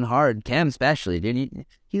 juggling hard. Cam especially, dude.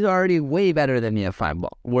 He's already way better than me at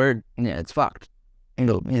 5-ball. Word. Yeah, it's fucked. He's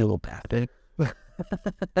a little bastard.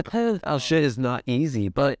 Oh, shit is not easy,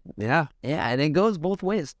 but yeah. Yeah, and it goes both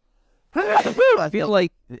ways. I feel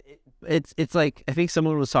like it's like, I think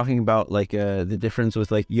someone was talking about like the difference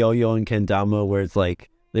with like yo-yo and kendama, where it's like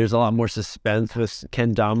there's a lot more suspense with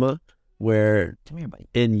kendama, where Come here, buddy.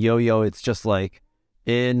 in yo-yo it's just like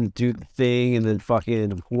do the thing and then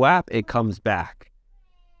fucking whap, it comes back.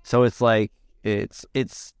 So it's like it's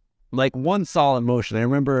like one solid motion. I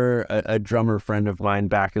remember a drummer friend of mine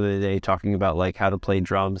back in the day talking about like how to play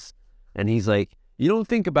drums, and he's like, you don't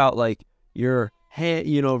think about like your hand,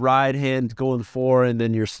 you know, ride hand going 4, and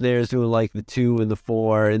then your snares doing like the 2 and the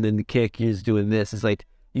 4, and then the kick is doing this. It's like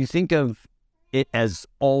you think of it as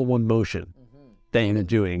all one motion that you're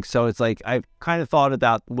doing. So it's like I've kind of thought of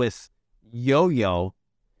that with yo-yo,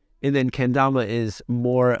 and then kendama is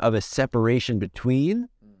more of a separation between,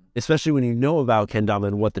 especially when you know about kendama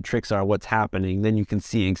and what the tricks are, what's happening, then you can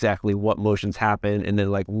see exactly what motions happen, and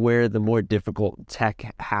then like where the more difficult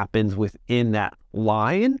tech happens within that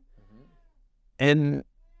line. And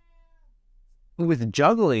with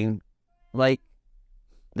juggling, like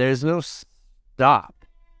there's no stop.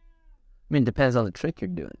 I mean, it depends on the trick you're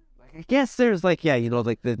doing. I guess there's like, yeah, you know,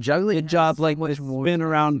 like the Juggling job, like with spin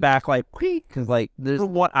around back, like, because like there's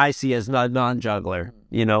what I see as a non-juggler,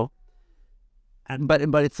 you know. And but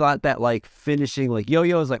it's not that like finishing, like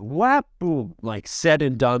yo-yo is like whap boom, like said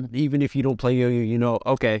and done. Even if you don't play yo-yo, you know,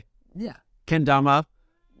 okay, Yeah. kendama,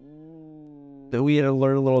 that we had to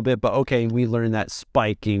learn a little bit, but okay, we learned that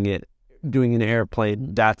spiking it, doing an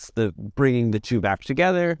airplane, that's the bringing the two back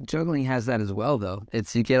together. Juggling has that as well, though.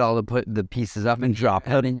 It's you get all the pieces up and drop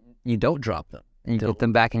out, and you don't drop them. And you get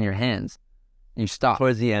them back in your hands. And you stop.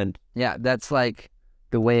 Towards the end. Yeah, that's like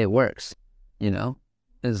the way it works, you know?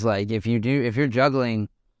 is like if you're juggling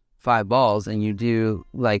 5 balls and you do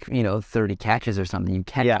like 30 catches or something, you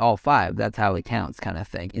catch all 5. That's how it counts, kind of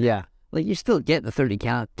thing. Yeah. Like you still get the 30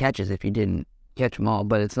 catches if you didn't catch them all,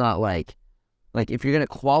 but it's not like if you're gonna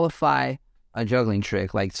qualify a juggling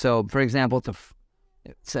trick, like so for example,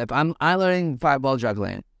 so if I'm learning 5-ball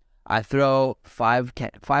juggling, I throw 5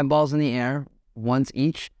 balls in the air once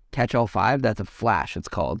each, catch all 5. That's a flash, it's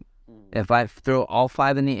called. If I throw all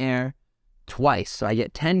 5 in the air twice, so I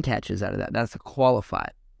get 10 catches out of that. That's a qualify.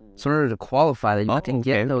 So in order to qualify, that you have to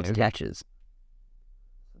get those catches.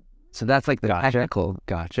 So that's like the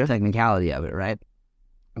technicality of it, right?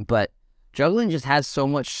 But juggling just has so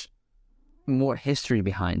much more history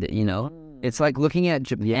behind it, It's like looking at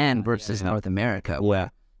Japan versus North America. Yeah.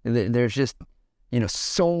 There's just,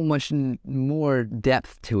 so much more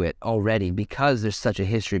depth to it already because there's such a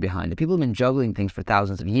history behind it. People have been juggling things for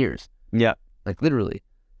thousands of years. Yeah. Like literally.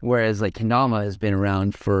 Whereas like kendama has been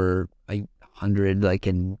around for 100, like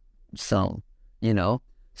in some,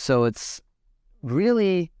 So it's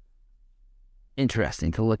really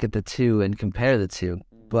interesting to look at the two and compare the two.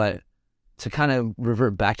 But to kind of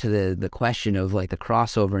revert back to the question of like the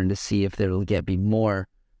crossover and to see if there will be more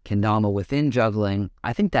kendama within juggling,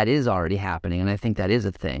 I think that is already happening, and I think that is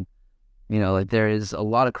a thing. Like there is a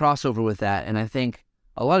lot of crossover with that, and I think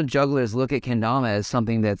a lot of jugglers look at kendama as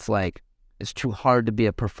something that's like it's too hard to be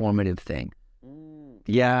a performative thing.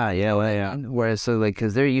 Yeah. Whereas so like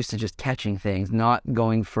because they're used to just catching things, not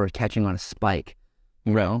going for catching on a spike,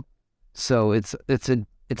 So it's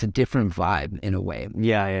a different vibe in a way.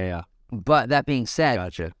 Yeah. But that being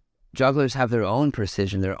said, jugglers have their own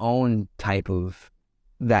precision, their own type of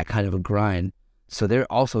that kind of a grind. So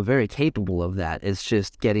they're also very capable of that. It's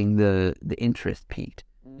just getting the interest peaked,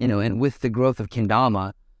 and with the growth of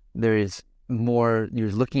kendama,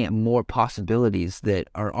 you're looking at more possibilities that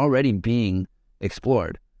are already being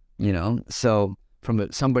explored, So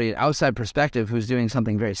from somebody outside perspective who's doing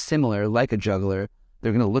something very similar, like a juggler,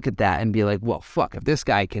 they're going to look at that and be like, well, fuck, if this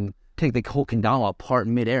guy can take the whole kendama apart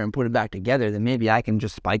in midair and put it back together, then maybe I can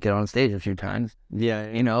just spike it on stage a few times. Yeah.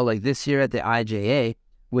 Like this year at the IJA,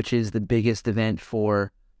 which is the biggest event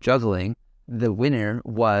for juggling, the winner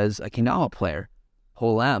was a kendama player,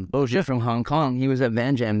 Ho Lam. Just from Hong Kong. He was at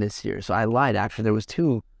Van Jam this year. So I lied. Actually, there was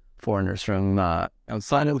 2 foreigners from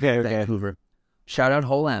outside of Vancouver. Shout out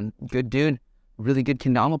Ho Lam. Good dude. Really good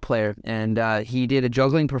kendama player. And he did a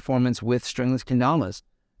juggling performance with stringless kendamas.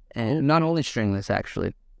 And not only stringless,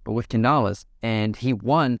 actually, but with kendamas. And he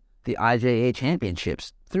won the IJA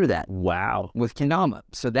championships through that. Wow. With kendama.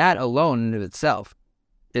 So that alone in of itself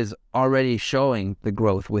is already showing the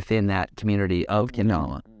growth within that community of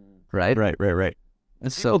kendama. Right? Right.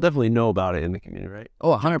 And so people definitely know about it in the community, right?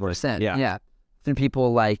 Oh, 100%. Yeah. Then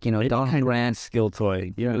people like, Don Grant, skill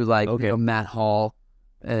toy. Matt Hall.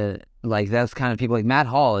 Like that's kind of people like Matt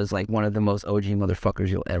Hall is like one of the most OG motherfuckers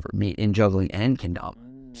you'll ever meet in juggling and kendama.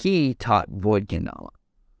 He taught void kendama.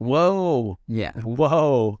 Whoa. Yeah.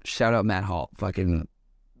 Whoa. Shout out Matt Hall. Fucking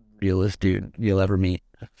realest dude you'll ever meet.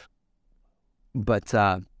 But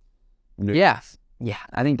yeah,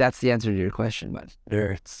 I think that's the answer to your question, but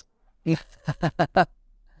nerds.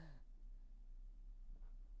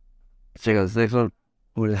 Check out this next one.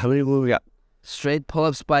 How many we got? Straight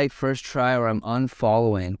pull-up spike first try or I'm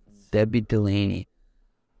unfollowing. Debbie Delaney.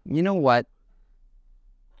 You know what?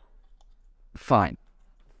 Fine.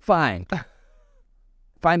 If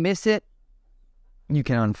I miss it, you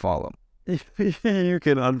can unfollow. You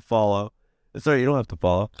can unfollow. Sorry, you don't have to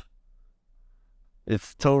follow.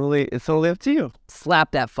 It's totally up to you.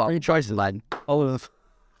 Slap that follow. Your choices, lad. All over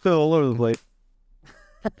the place.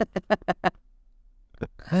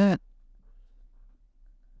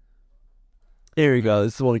 Here we go.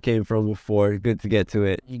 This is what it came from before. Good to get to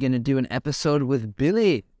it. You're gonna do an episode with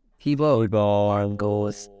Billy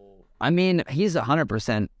Hebo. I mean, he's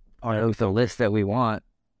 100% on the list that we want.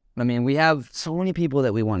 I mean, we have so many people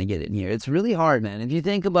that we want to get in here. It's really hard, man. If you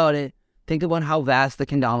think about it, think about how vast the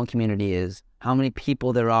kendama community is, how many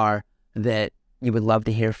people there are that you would love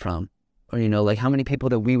to hear from, or, like how many people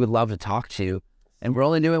that we would love to talk to. And we're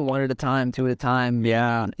only doing 1 at a time, 2 at a time.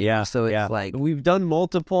 Yeah. So it's like... We've done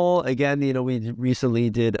multiple. Again, we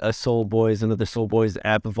recently did a Soul Boys, another Soul Boys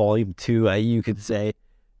app, Volume 2, you could say.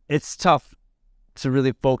 It's tough to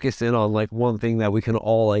really focus in on, like, one thing that we can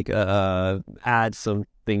all, like, add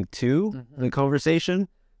something to the conversation.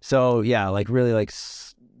 So, yeah, like, really, like,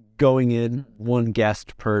 going in one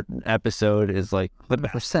guest per episode is, like, the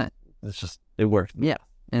best. 100%. It's just, it works. Yeah.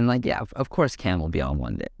 And like, yeah, of course Cam will be on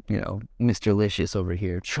one day. Mr. Licious over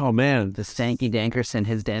here. Oh, man. The Stanky Dankerson,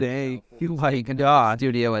 his dad. You like,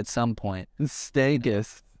 Studio at some point.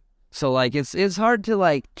 Stankus. So like it's hard to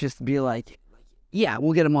like just be like, yeah,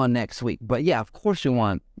 we'll get him on next week. But yeah, of course we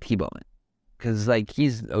want Tebow in. Because like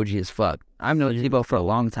he's OG as fuck. I've known Tebow for a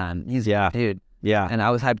long time. He's dude. Yeah. And I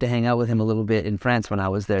was hyped to hang out with him a little bit in France when I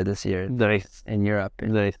was there this year. Nice. In Europe.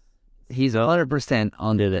 And Nice. he's 100%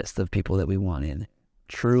 on the list of people that we want in.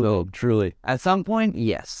 Truly. At some point,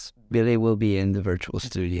 yes, Billy will be in the virtual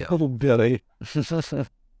studio. Oh, Billy.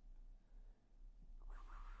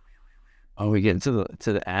 Are we getting to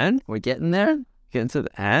the end? We're getting there? Getting to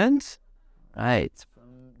the end? Right.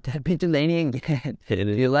 Deadbeat Delaney again. Do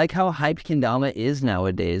you like how hyped Kendama is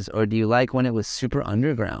nowadays, or do you like when it was super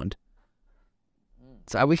underground?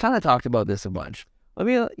 So we kind of talked about this a bunch. I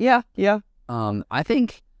mean, yeah. I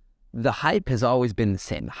think the hype has always been the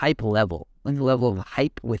same. The hype level, like the level of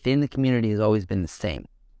hype within the community has always been the same.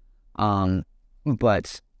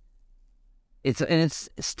 But it's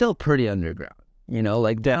still pretty underground. You know,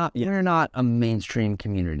 like we're not a mainstream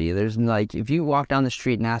community. There's like, if you walk down the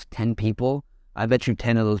street and ask 10 people, I bet you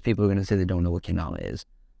 10 of those people are going to say they don't know what kendama is.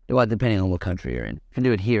 Well, depending on what country you're in. If you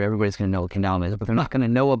do it here, everybody's going to know what kendama is, but they're not going to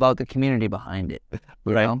know about the community behind it.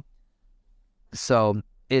 Right. Know? So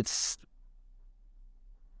it's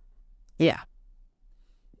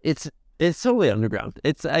totally underground.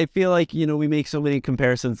 I feel like, you know, we make so many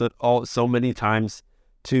comparisons so many times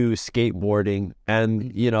to skateboarding,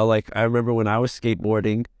 and you know, like I remember when I was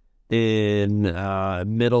skateboarding in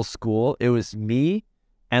middle school, it was me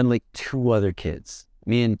and like two other kids,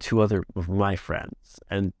 me and two other of my friends,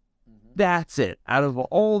 and that's it out of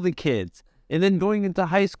all the kids. And then going into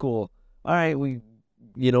high school, all right,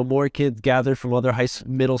 more kids gathered from other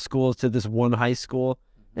middle schools to this one high school,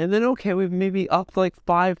 and then okay, we've maybe upped like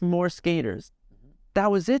 5 more skaters.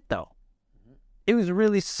 That was it though. It was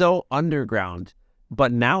really so underground.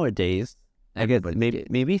 But nowadays, I guess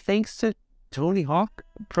maybe thanks to Tony Hawk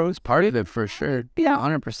Pro's part of it for sure. Yeah,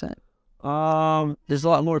 100%. There's a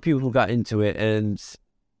lot more people who got into it, and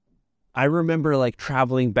I remember like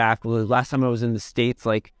traveling back. The last time I was in the States,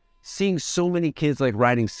 like seeing so many kids like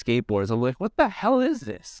riding skateboards. I'm like, what the hell is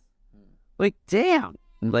this? Like, damn,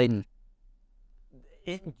 like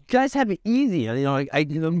you guys have it easy. You know,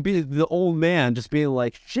 I'm being the old man, just being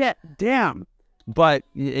like, shit, damn. But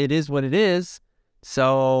it is what it is.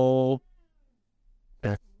 So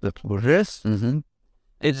that's what it is.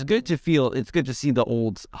 It's good to see the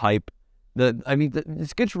old hype.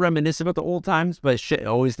 It's good to reminisce about the old times, but shit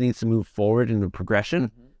always needs to move forward in the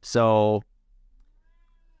progression. So,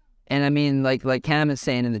 and I mean, like Cam is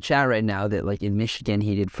saying in the chat right now that like in Michigan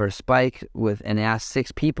he did First Spike and asked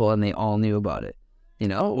 6 people and they all knew about it, you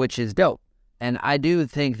know, which is dope. And I do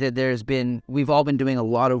think that we've all been doing a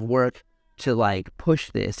lot of work to like push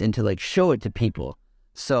this and to like show it to people.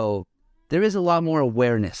 So there is a lot more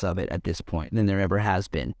awareness of it at this point than there ever has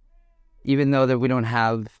been. Even though that we don't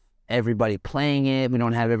have everybody playing it, we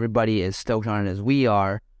don't have everybody as stoked on it as we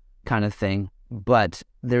are, kind of thing. But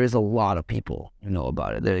there is a lot of people who know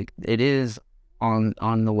about it. It is on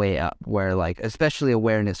the way up, where like, especially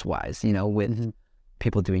awareness wise, you know, with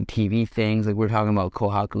people doing TV things, like we're talking about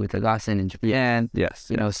Kohaku Itagasen in Japan. Yes.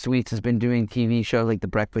 You know, Sweets has been doing TV shows like The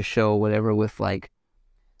Breakfast Show, whatever, with like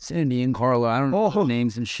Cindy and Carla. I don't know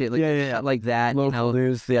names and shit like like that. Local, you know,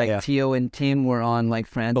 news, like Tio and Tim were on like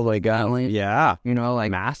Friends. Oh my god. Yeah. You know, like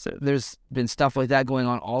massive. There's been stuff like that going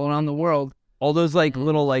on all around the world. All those like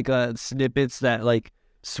little like snippets that like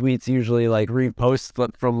Sweets usually like repost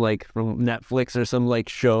from Netflix or some like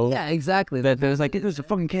show. Yeah, exactly. That there's like there's a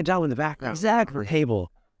fucking kid down in the background. Exactly.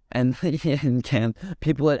 Table. And Cam,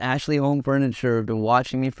 people at Ashley Home Furniture have been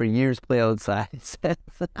watching me for years play outside,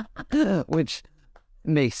 which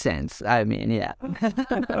makes sense. I mean, yeah.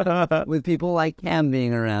 With people like Cam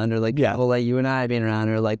being around, or like people like you and I being around,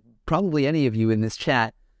 or like probably any of you in this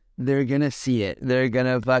chat, they're gonna see it. They're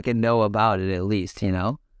gonna fucking know about it at least, you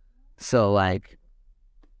know? So like,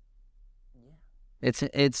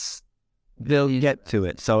 they'll get to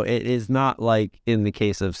it. So it is not like in the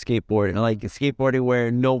case of skateboarding, like skateboarding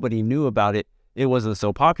where nobody knew about it. It wasn't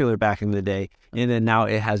so popular back in the day. And then now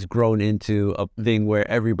it has grown into a thing where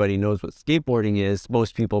everybody knows what skateboarding is.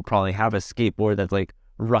 Most people probably have a skateboard that's like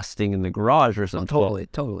rusting in the garage or something.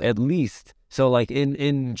 Totally. At least. So like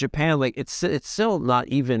in Japan, like it's still not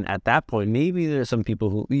even at that point. Maybe there's some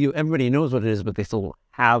people who everybody knows what it is, but they still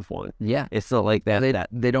have one. Yeah. It's not like that.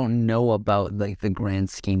 They don't know about like the grand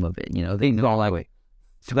scheme of it, you know? They know like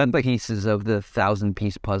pieces of the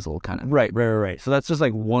 1,000-piece puzzle kind of. Right. So that's just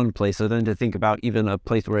like one place. So then to think about even a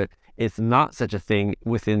place where it's not such a thing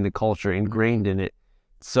within the culture ingrained in it.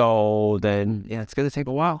 So then, it's going to take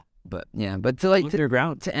a while. But to like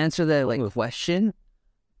to answer that like question,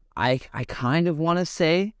 I kind of want to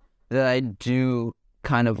say that I do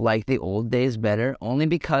kind of like the old days better, only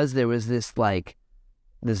because there was this like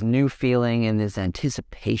this new feeling and this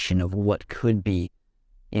anticipation of what could be,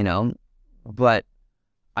 you know. But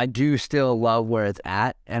I do still love where it's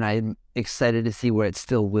at, and I'm excited to see where it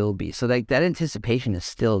still will be. So like that anticipation is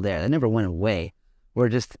still there. That never went away. We're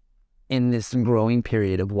just in this growing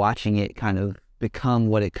period of watching it kind of become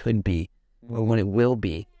what it could be or what it will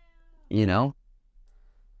be, you know?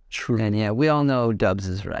 True. And yeah, we all know Dubs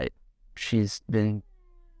is right. She's been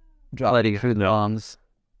dropping food bombs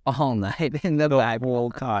all night in the back.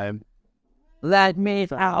 Whole time. Let me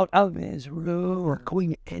out of this room. Or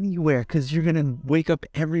going anywhere because you're gonna wake up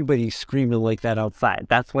everybody screaming like that outside.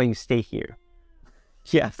 That's why you stay here.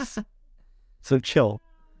 Yes. So chill.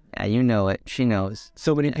 Yeah, you know it. She knows.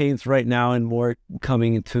 So many paints right now and more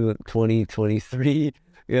coming into 2023.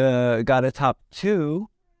 Got a top 2.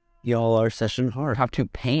 Y'all are session hard. Top 2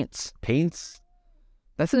 paints. Paints?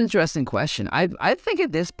 That's an interesting question. I think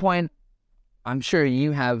at this point, I'm sure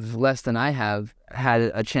you have less than I have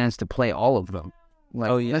had a chance to play all of them.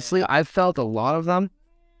 Like, honestly, I've felt a lot of them.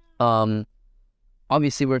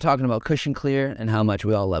 Obviously, we're talking about Cushion Clear and how much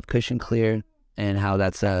we all love Cushion Clear and how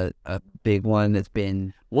that's a big one that's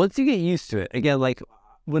been... Once you get used to it, again, like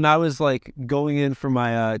when I was like going in for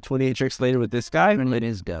my 28 tricks later with this guy, It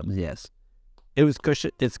is Dubs, yes. it was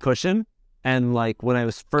Cushion. It's Cushion. And like when I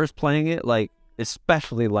was first playing it, like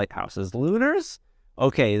especially lighthouses, lunars,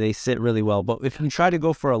 okay, they sit really well. But if you try to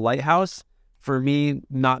go for a lighthouse, for me,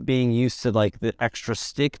 not being used to like the extra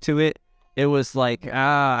stick to it, it was like,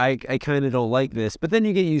 I kind of don't like this. But then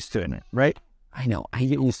you get used to it, right? I know. You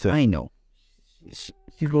get used to it. I know.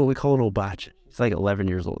 You know, we call it old botch. He's like 11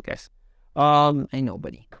 years old, guys. I know,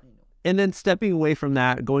 buddy. And then stepping away from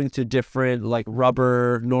that, going to different like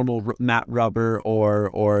rubber, normal matte rubber,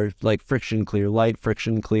 or like friction clear, light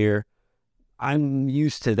friction clear. I'm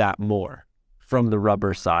used to that more from the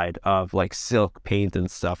rubber side of like silk paint and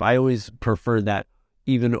stuff. I always prefer that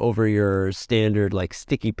even over your standard like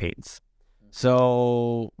sticky paints.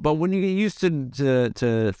 So, but when you get used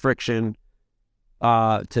to friction,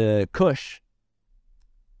 to Cush,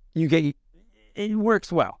 it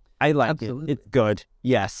works well. I like Absolutely. it. It's good,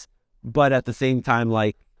 yes. But at the same time,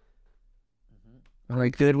 like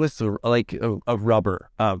good with a rubber.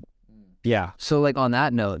 Yeah. So, like, on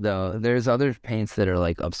that note, though, there's other paints that are,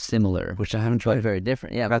 like, of similar, which I haven't tried, very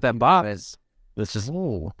different. Yeah, Got that box. That's just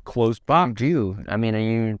closed box. do. I mean, are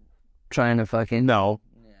you trying to fucking... No,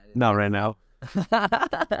 not right now.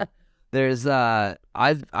 There's,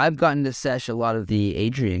 I've gotten to sesh a lot of the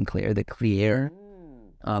Adrian Clear, the Clear.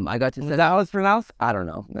 I got to... Is that how it's pronounced? I don't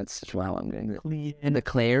know. That's just how I'm getting it. Clear. And the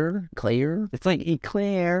Claire? It's like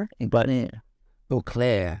Eclair. But... Oh,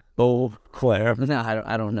 Claire. Oh, Claire. No,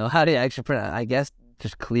 I don't know. How do you actually pronounce it? I guess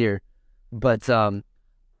just Clear. But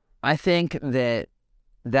I think that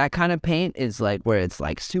kind of paint is like where it's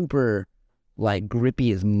like super like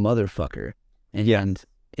grippy as motherfucker. And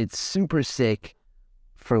it's super sick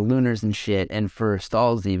for lunars and shit and for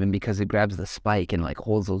stalls even because it grabs the spike and like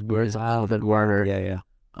holds those birds out of it warmer. Yeah.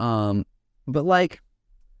 But like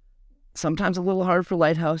sometimes a little hard for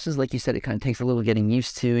lighthouses. Like you said, it kind of takes a little getting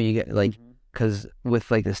used to. You get like... Because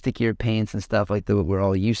with like the stickier paints and stuff like that we're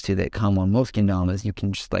all used to that come on most kendamas, you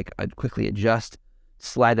can just like quickly adjust,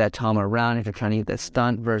 slide that tama around if you're trying to get that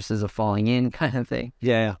stunt versus a falling in kind of thing.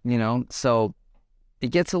 Yeah. You know, so it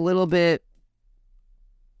gets a little bit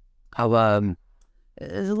of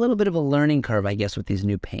there's a little bit of a learning curve, I guess, with these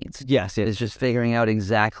new paints. Yes. It's just figuring out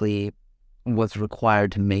exactly what's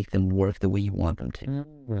required to make them work the way you want them to.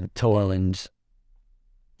 And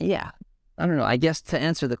yeah, I don't know. I guess to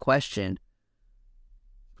answer the question,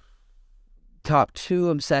 top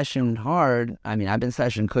 2 obsession hard. I mean, I've been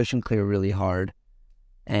session Cushion Clear really hard,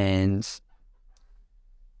 and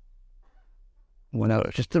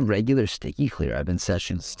just the regular sticky clear. I've been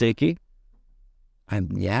session Sticky.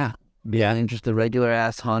 and just the regular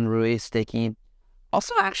ass Hanrui sticky.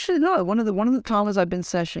 Also, actually, no. One of the tamas I've been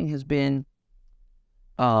sessioning has been,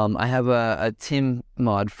 I have a Tim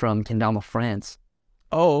mod from Kendama, France.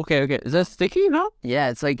 Oh, okay. Is that sticky now? Yeah,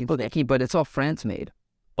 it's like sticky, but it's all France made.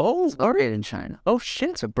 Oh, It's not made in China. oh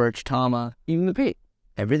shit. It's a birch tama. Even the paint.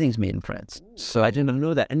 Everything's made in France. So I didn't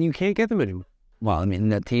know that. And you can't get them anymore. Well, I mean,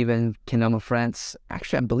 Native and Kendama, France,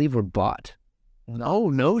 actually, I believe were bought. Oh,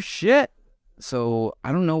 no shit. So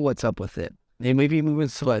I don't know what's up with it. They may be moving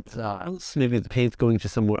else. Maybe the paint's going to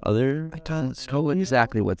somewhere other. I don't know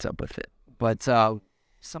exactly what's up with it. But I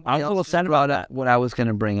was a little sad about that. What I was going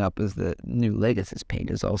to bring up is the new Legacies paint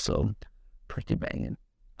is also pretty banging.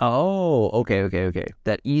 Oh, okay.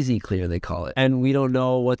 That easy clear, they call it. And we don't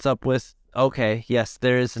know what's up with Okay, yes,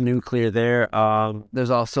 there is nuclear there. There's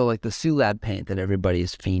also like the Sulab paint that everybody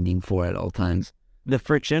is fiending for at all times. The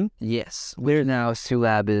friction. Yes, where now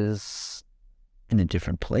Sulab is in a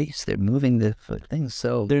different place. They're moving the things.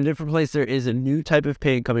 So They're in a different place. There is a new type of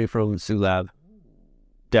paint coming from Sulab.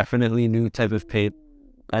 Definitely a new type of paint.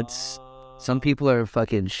 That's some people are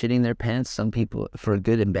fucking shitting their pants. Some people for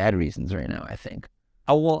good and bad reasons right now, I think.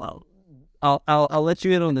 I'll let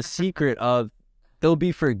you in on the secret of it'll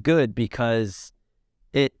be for good because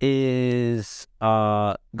it is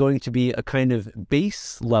going to be a kind of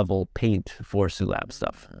base level paint for Sulab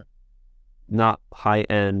stuff, not high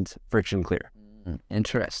end friction clear.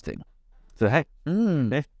 Interesting. So hey,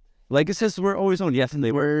 Legacies were always owned. Yes,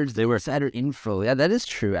 they were. Insider info. Yeah, that is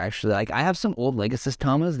true. Actually, like I have some old Legacies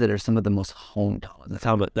Tamas that are some of the most honed Tamas. That's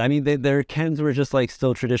how. I mean, their Kens were just like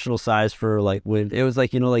still traditional size for like when it was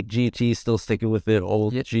like like GT still sticking with the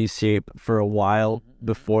old G shape for a while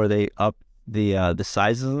before they up the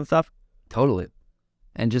sizes and stuff. Totally.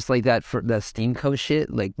 And just like that for that steam coat shit,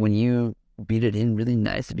 like when you beat it in really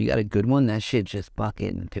nice, if you got a good one, that shit just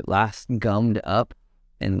fucking lasts gummed up.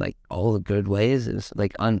 In like all the good ways, is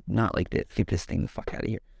like not like this. Keep this thing the fuck out of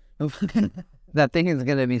here. That thing is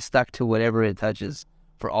gonna be stuck to whatever it touches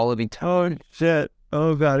for all of eternity. Oh shit!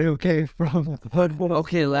 Oh god! Okay,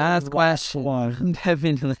 Okay, last question.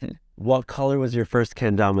 Definitely. What color was your first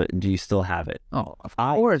kendama? And do you still have it? Oh, of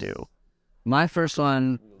course. I do. My first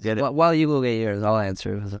one. Get it? While you go get yours, I'll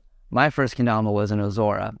answer. My first kendama was an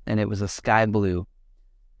Ozora, and it was a sky blue,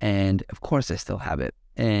 and of course I still have it,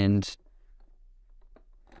 and.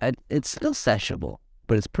 It's still sessionable,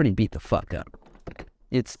 but it's pretty beat the fuck up.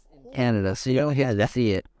 It's Canada, so you don't get to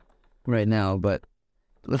see it right now, but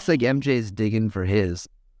looks like MJ's digging for his,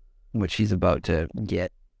 which he's about to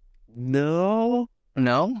get. No,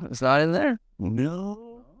 it's not in there.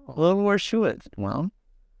 No. Well, where's Shuit? Well,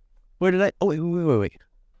 where did I? Oh, wait.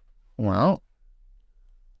 Well,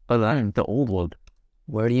 that's the old one.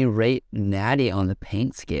 Where do you rate Natty on the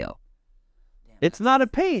paint scale? It's not a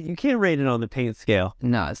paint. You can't rate it on the paint scale.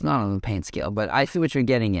 No, it's not on the paint scale, but I see what you're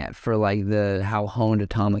getting at for like the how honed a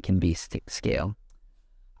Tama can be scale.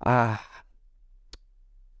 That's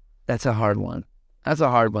a hard one. I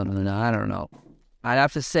don't know. I'd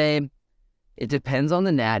have to say it depends on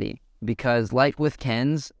the natty because like with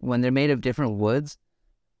Kens, when they're made of different woods,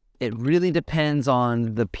 it really depends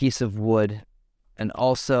on the piece of wood and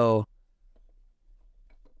also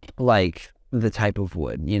like the type of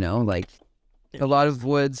wood, like a lot of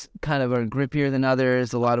woods kind of are grippier than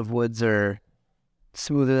others. A lot of woods are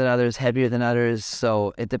smoother than others, heavier than others.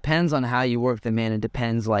 So it depends on how you work them in. It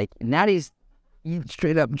depends, like, natties, you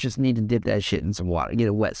straight up just need to dip that shit in some water. Get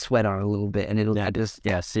a wet sweat on it a little bit, and it'll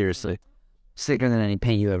seriously. Sicker than any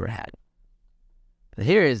paint you ever had. But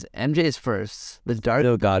here is MJ's first. The dark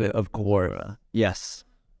Still got it, of course. Yes.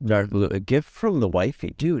 Dark blue. A gift from the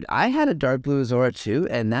wifey. Dude, I had a dark blue Zora too,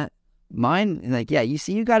 and mine, like, yeah, you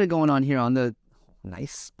see, you got it going on here on the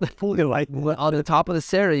nice. On the top of the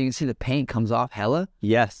Sarah, you can see the paint comes off hella.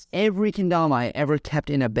 Yes. Every kendama I ever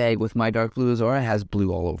kept in a bag with my dark blue Zora has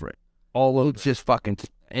blue all over it. All over. Just fucking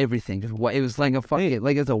everything. Just wet. It was like a fucking,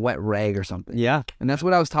 like it's a wet rag or something. Yeah. And that's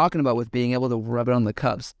what I was talking about with being able to rub it on the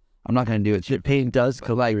cups. I'm not going to do it. Shit, paint does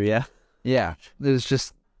color, yeah. Yeah. There's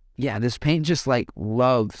just, this paint just like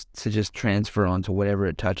loves to just transfer onto whatever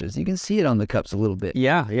it touches. You can see it on the cups a little bit.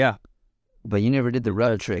 Yeah. But you never did the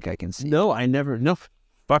rudder trick, I can see. No, I never. No,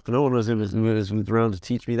 fuck, no one was around to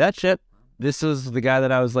teach me that shit. This was the guy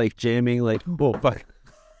that I was like jamming, like, oh fuck,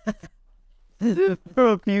 for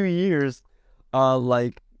a few years. This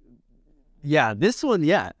one,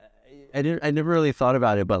 yeah. I never really thought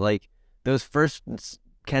about it, but like those first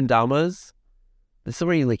kendamas, this is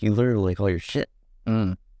where you learn like all your shit.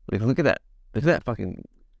 Like look at that fucking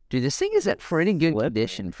dude. This thing is at pretty good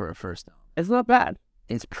condition for a first. It's not bad.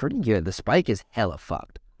 It's pretty good. The spike is hella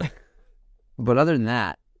fucked. But other than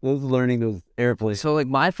that, learning those airplanes. So like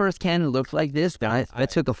my first cannon looked like this, but I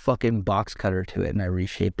took a fucking box cutter to it and I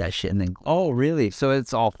reshaped that shit and then. Oh really? So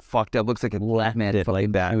it's all fucked up. Looks like a black man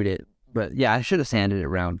fucking chewed it. But yeah, I should have sanded it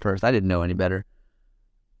around first. I didn't know any better.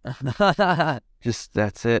 Just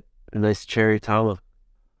that's it. A nice cherry Tama.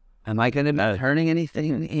 Am I going to be turning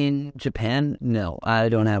anything in Japan? No, I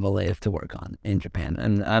don't have a lathe to work on in Japan,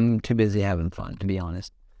 and I'm too busy having fun, to be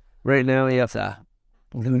honest. Right now, you have to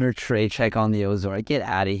lunar tray check on the Ozora. Get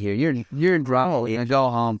out of here. You're drunk.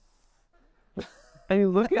 Go home. I mean,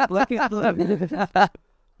 look at the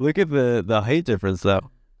height difference,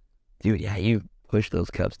 though. Dude, yeah, you push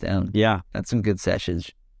those cups down. Yeah. That's some good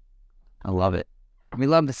sessions. I love it. We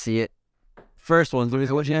love to see it. First ones, you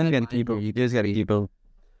guys gotta keep them.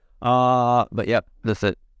 But yep, that's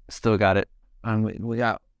it. Still got it. We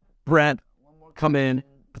got Brent, come in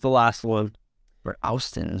with the last one. for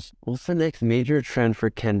Austin's. What's the next major trend for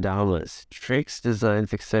kendamas, tricks,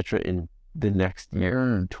 designs, etc. in the next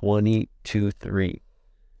year, 2023?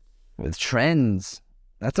 With trends,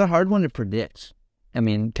 that's a hard one to predict. I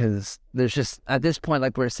mean, because there's just, at this point,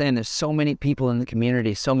 like we were saying, there's so many people in the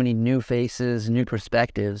community, so many new faces, new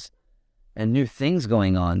perspectives, and new things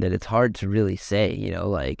going on that it's hard to really say, you know,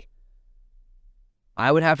 like,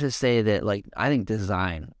 I would have to say that, like, I think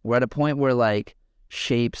design, we're at a point where, like,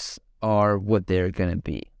 shapes are what they're going to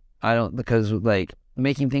be. Because, like,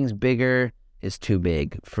 making things bigger is too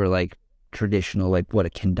big for, like, traditional, like, what a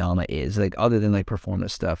kendama is, like, other than, like,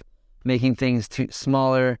 performance stuff. Making things too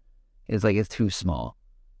smaller is, like, it's too small,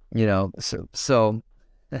 you know? So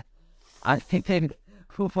I think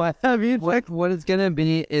what it's going to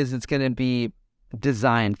be is it's going to be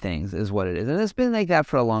design things is what it is. And it's been like that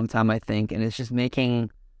for a long time, I think. And it's just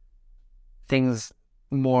making things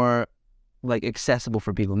more, like, accessible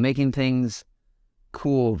for people, making things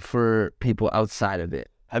cool for people outside of it.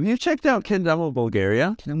 Have you checked out Kendama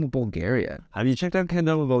Bulgaria? Kendama Bulgaria. Have you checked out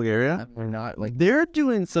Kendama Bulgaria? We're not, like, They're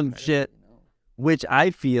doing some shit which I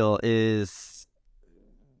feel is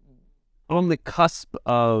on the cusp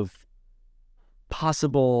of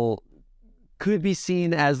possible, could be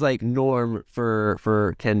seen as, like, norm for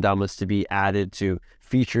kendamas to be added to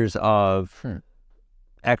features of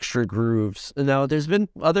extra grooves. Now, there's been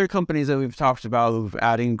other companies that we've talked about who've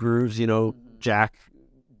adding grooves, you know, Jack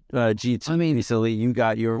G2. I mean, recently you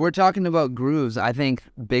got your... We're talking about grooves. I think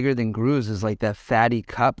bigger than grooves is, like, that fatty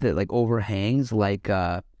cup that, like, overhangs, like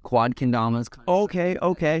quad kendamas.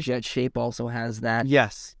 Okay. Jet Shape also has that.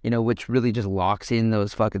 Yes. You know, which really just locks in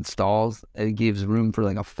those fucking stalls. It gives room for,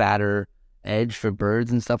 like, a fatter edge for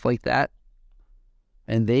birds and stuff like that.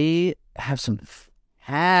 And they have some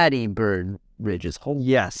fatty bird ridges. Holy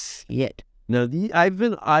Yes. shit. No, I've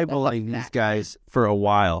been eyeballing these guys for a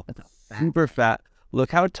while. Super fat. Look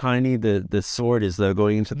how tiny the sword is, though,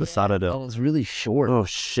 going into the Sarado. Oh, it's really short. Oh,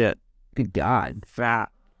 shit. Good God. Fat.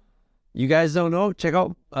 You guys don't know? Check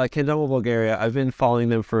out Kendama Bulgaria. I've been following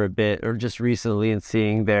them for a bit, or just recently, and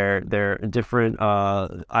seeing their different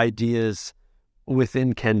ideas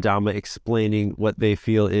within kendama, explaining what they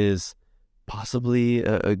feel is possibly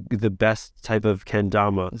the best type of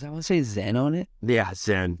kendama. Does that one say Zen on it? Yeah,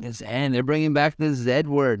 Zen. Zen. They're bringing back the Z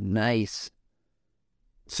word. Nice.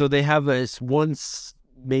 So they have this one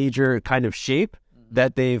major kind of shape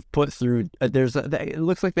that they've put through. It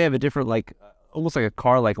looks like they have a different, like, almost like a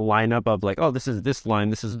car, like, lineup of, like, oh, this is this line,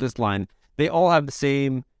 this is this line. They all have the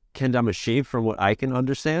same kendama shape from what I can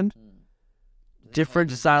understand.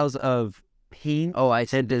 Different styles of paint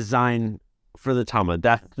and design for the tama.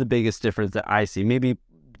 That's the biggest difference that I see. Maybe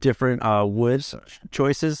different wood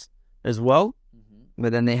choices as well.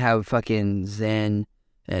 But then they have fucking Zen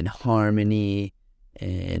and Harmony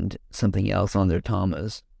and something else on their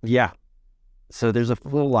tamas. Yeah. So there's a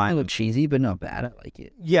full A line. little cheesy, but not bad. I like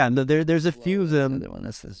it. Yeah, no, there's a few of them. Other one,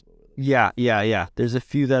 that's this. Yeah. There's a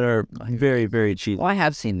few that are very, very cheap. Well, I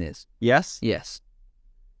have seen this. Yes? Yes.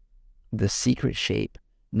 The secret shape.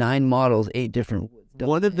 9 models, 8 different woods.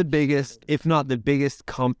 One of the biggest, if not the biggest,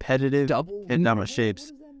 competitive Double kendama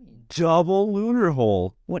shapes. Double lunar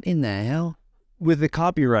hole What in the hell? with the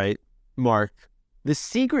copyright mark. The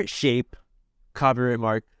secret shape copyright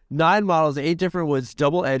mark. 9 models, 8 different woods,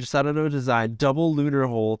 double edge, Sarado design, double lunar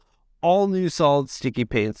hole, all new solid sticky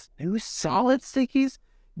paints. New solid stickies?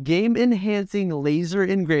 Game enhancing laser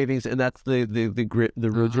engravings, and that's the grip,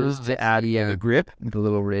 the ridges to add the grip. The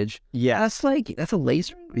little ridge. Yeah. That's a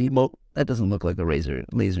laser engraving? That doesn't look like a laser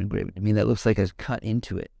engraving. I mean, that looks like a cut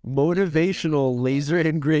into it. Motivational laser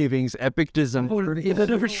engravings, epic design.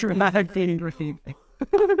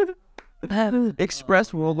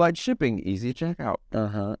 Express worldwide shipping, easy checkout.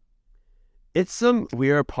 Uh-huh. It's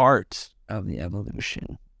we are part Of the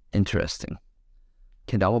evolution. Interesting.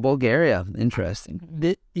 Kendama Bulgaria.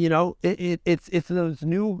 Interesting. It's those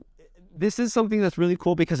new. This is something that's really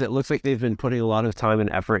cool because it looks like they've been putting a lot of time and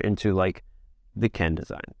effort into, like, the Ken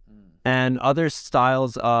design and other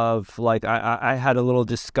styles of, like, I had a little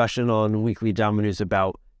discussion on Weekly Dama News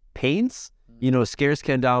about paints. Scarce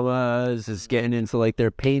Kendamas is getting into, like,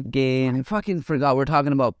 their paint game. I fucking forgot. We're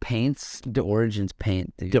talking about paints. The Origins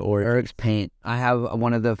paint. Dude. Eric's paint. I have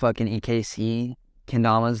one of the fucking EKC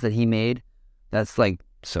kendamas that he made. That's, like,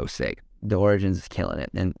 so sick. The Origins is killing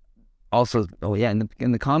it. And also, in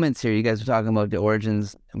the comments here, you guys are talking about the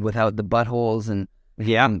Origins without the buttholes and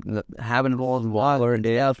having holes and water and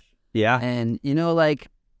stuff. Yeah. And, like,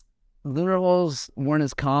 lunar holes weren't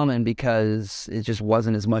as common because it just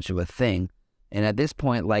wasn't as much of a thing. And at this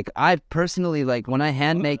point, like, I personally, like, when I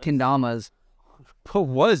hand make kendamas, But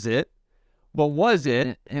was it?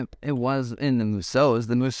 it was in the Musos.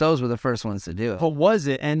 The Musos were the first ones to do it. But was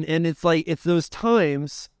it? And it's like, it's those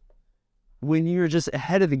times when you're just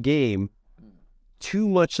ahead of the game, too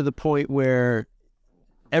much to the point where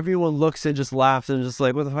everyone looks and just laughs and just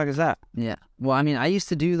like, what the fuck is that? Yeah. Well, I mean, I used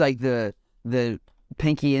to do like the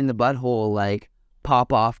pinky in the butthole, like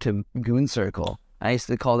pop off to goon circle. I used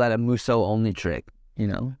to call that a Muso only trick, you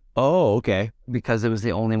know, Oh, okay. because it was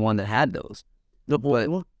the only one that had those. But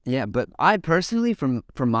yeah, but I personally, from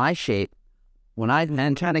my shape, when I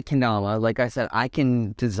try to kendama, like I said, I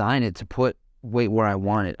can design it to put weight where I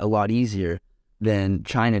want it a lot easier than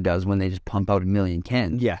China does when they just pump out a million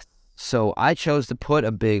kens. Yes. So I chose to put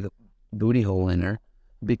a big booty hole in her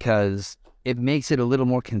because it makes it a little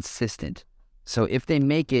more consistent. So if they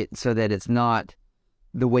make it so that it's not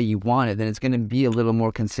the way you want it, then it's going to be a little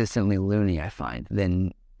more consistently loony, I find,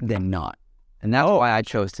 than not. And that's why I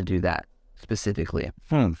chose to do that specifically.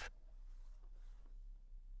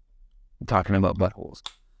 Talking about buttholes.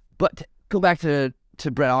 But go back to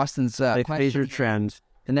Brett Austin's Major question. trend.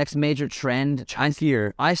 The next major trend,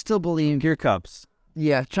 Chunkier. I still believe, Gear cups.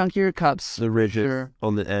 yeah, chunkier cups. The ridges Sure.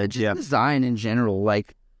 on the edge. Just Yeah. design in general,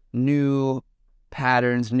 like new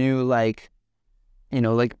patterns, new, like, you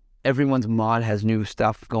know, like everyone's mod has new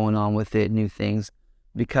stuff going on with it, new things.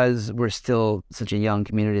 Because we're still such a young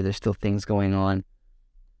community, there's still things going on.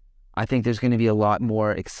 I think there's going to be a lot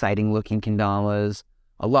more exciting looking kendamas,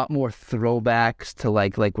 a lot more throwbacks to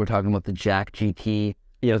like we're talking about the Jack GT,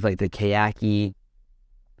 you know, like the Kayaki,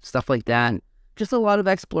 stuff like that. Just a lot of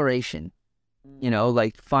exploration, you know,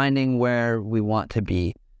 like finding where we want to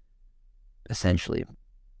be, essentially.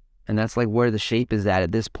 And that's like where the shape is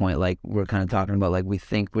at this point. Like we're kind of talking about, like we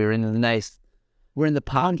think we're in the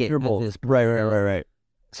pocket. At this point. Right.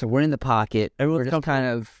 So we're in the pocket. Everyone's We're just kind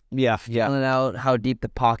of Yeah. feeling out how deep the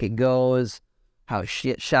pocket goes, how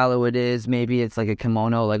shallow it is. Maybe it's like a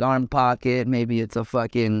kimono, like arm pocket. Maybe it's a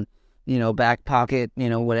fucking, you know, back pocket, you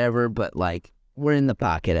know, whatever. But like we're in the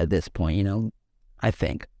pocket at this point, you know, I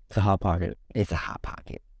think. It's a hot pocket. It's a hot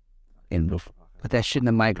pocket. And put that shit in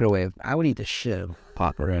the microwave. I would eat the shit out of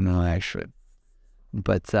popper right now, actually.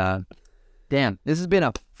 But damn, this has been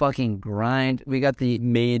a fucking grind. We got the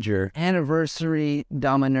Major. anniversary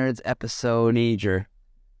Dama Nerds episode. Major.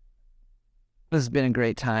 This has been a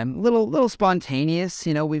great time. Little spontaneous,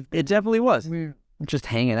 you know. It definitely was. We're just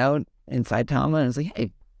hanging out inside Tama, and it's like,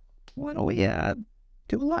 hey, why don't we do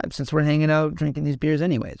a live since we're hanging out drinking these beers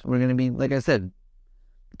anyways? We're gonna be, like I said,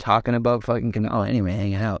 talking about fucking Canal anyway,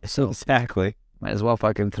 hanging out. So Exactly. might as well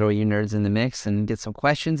fucking throw you nerds in the mix and get some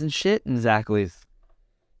questions and shit. And Exactly.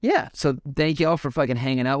 yeah, so thank you all for fucking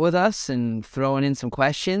hanging out with us and throwing in some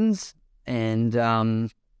questions. And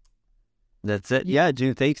That's it. Yeah,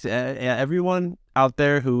 dude. Thanks, everyone out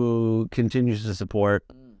there who continues to support.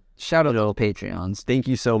 shout out to all Patreons. Thank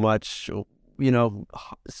you so much. You know,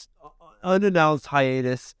 unannounced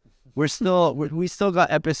hiatus. We still got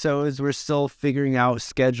episodes. We're still figuring out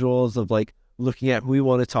schedules of like looking at who we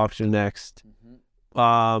want to talk to next.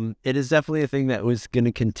 It is definitely a thing that was going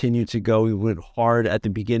to continue to go. We went hard at the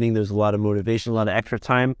beginning. There's a lot of motivation, a lot of extra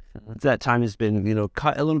time. That time has been, you know,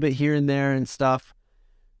 cut a little bit here and there and stuff.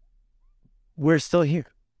 We're still here.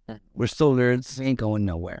 We're still nerds. We ain't going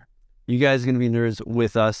nowhere. You guys are going to be nerds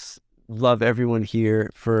with us. Love everyone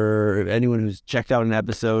here. For anyone who's checked out an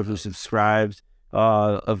episode, who subscribed,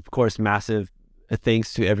 of course, massive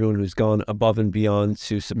thanks to everyone who's gone above and beyond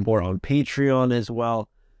to support on Patreon as well.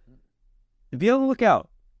 Be on the lookout.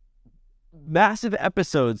 Massive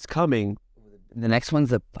episodes coming. The next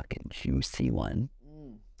one's a fucking juicy one.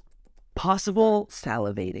 Possible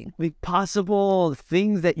Salivating. possible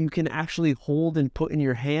things that you can actually hold and put in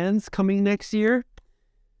your hands coming next year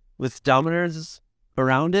with Dominers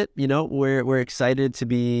around it. You know, we're excited to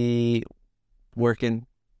be working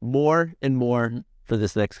more and more for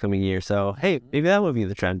this next coming year. So hey, maybe that will be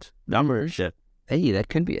the trend. Dominer shit. Hey, that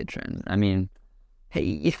could be a trend. I mean,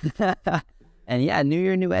 hey. And yeah, New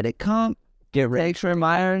Year, new edit comp. Get ready. Thanks for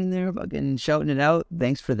admiring there, fucking shouting it out.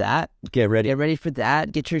 Thanks for that. Get ready. Get ready for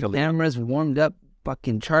that. Get your cameras warmed up.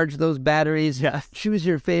 Fucking charge those batteries. Yeah. Choose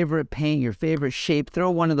your favorite paint, your favorite shape.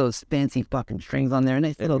 Throw one of those fancy fucking strings on there. A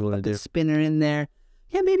nice little Everyone fucking do. spinner in there.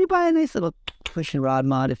 Yeah, maybe buy a nice little pushing rod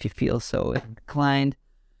mod if you feel so inclined.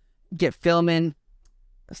 Get filming.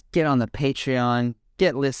 Let's get on the Patreon.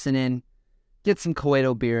 Get listening. Get some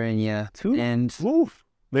Coeto beer in you. And Woof.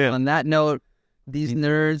 Man. on that note, these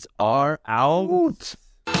nerds are out.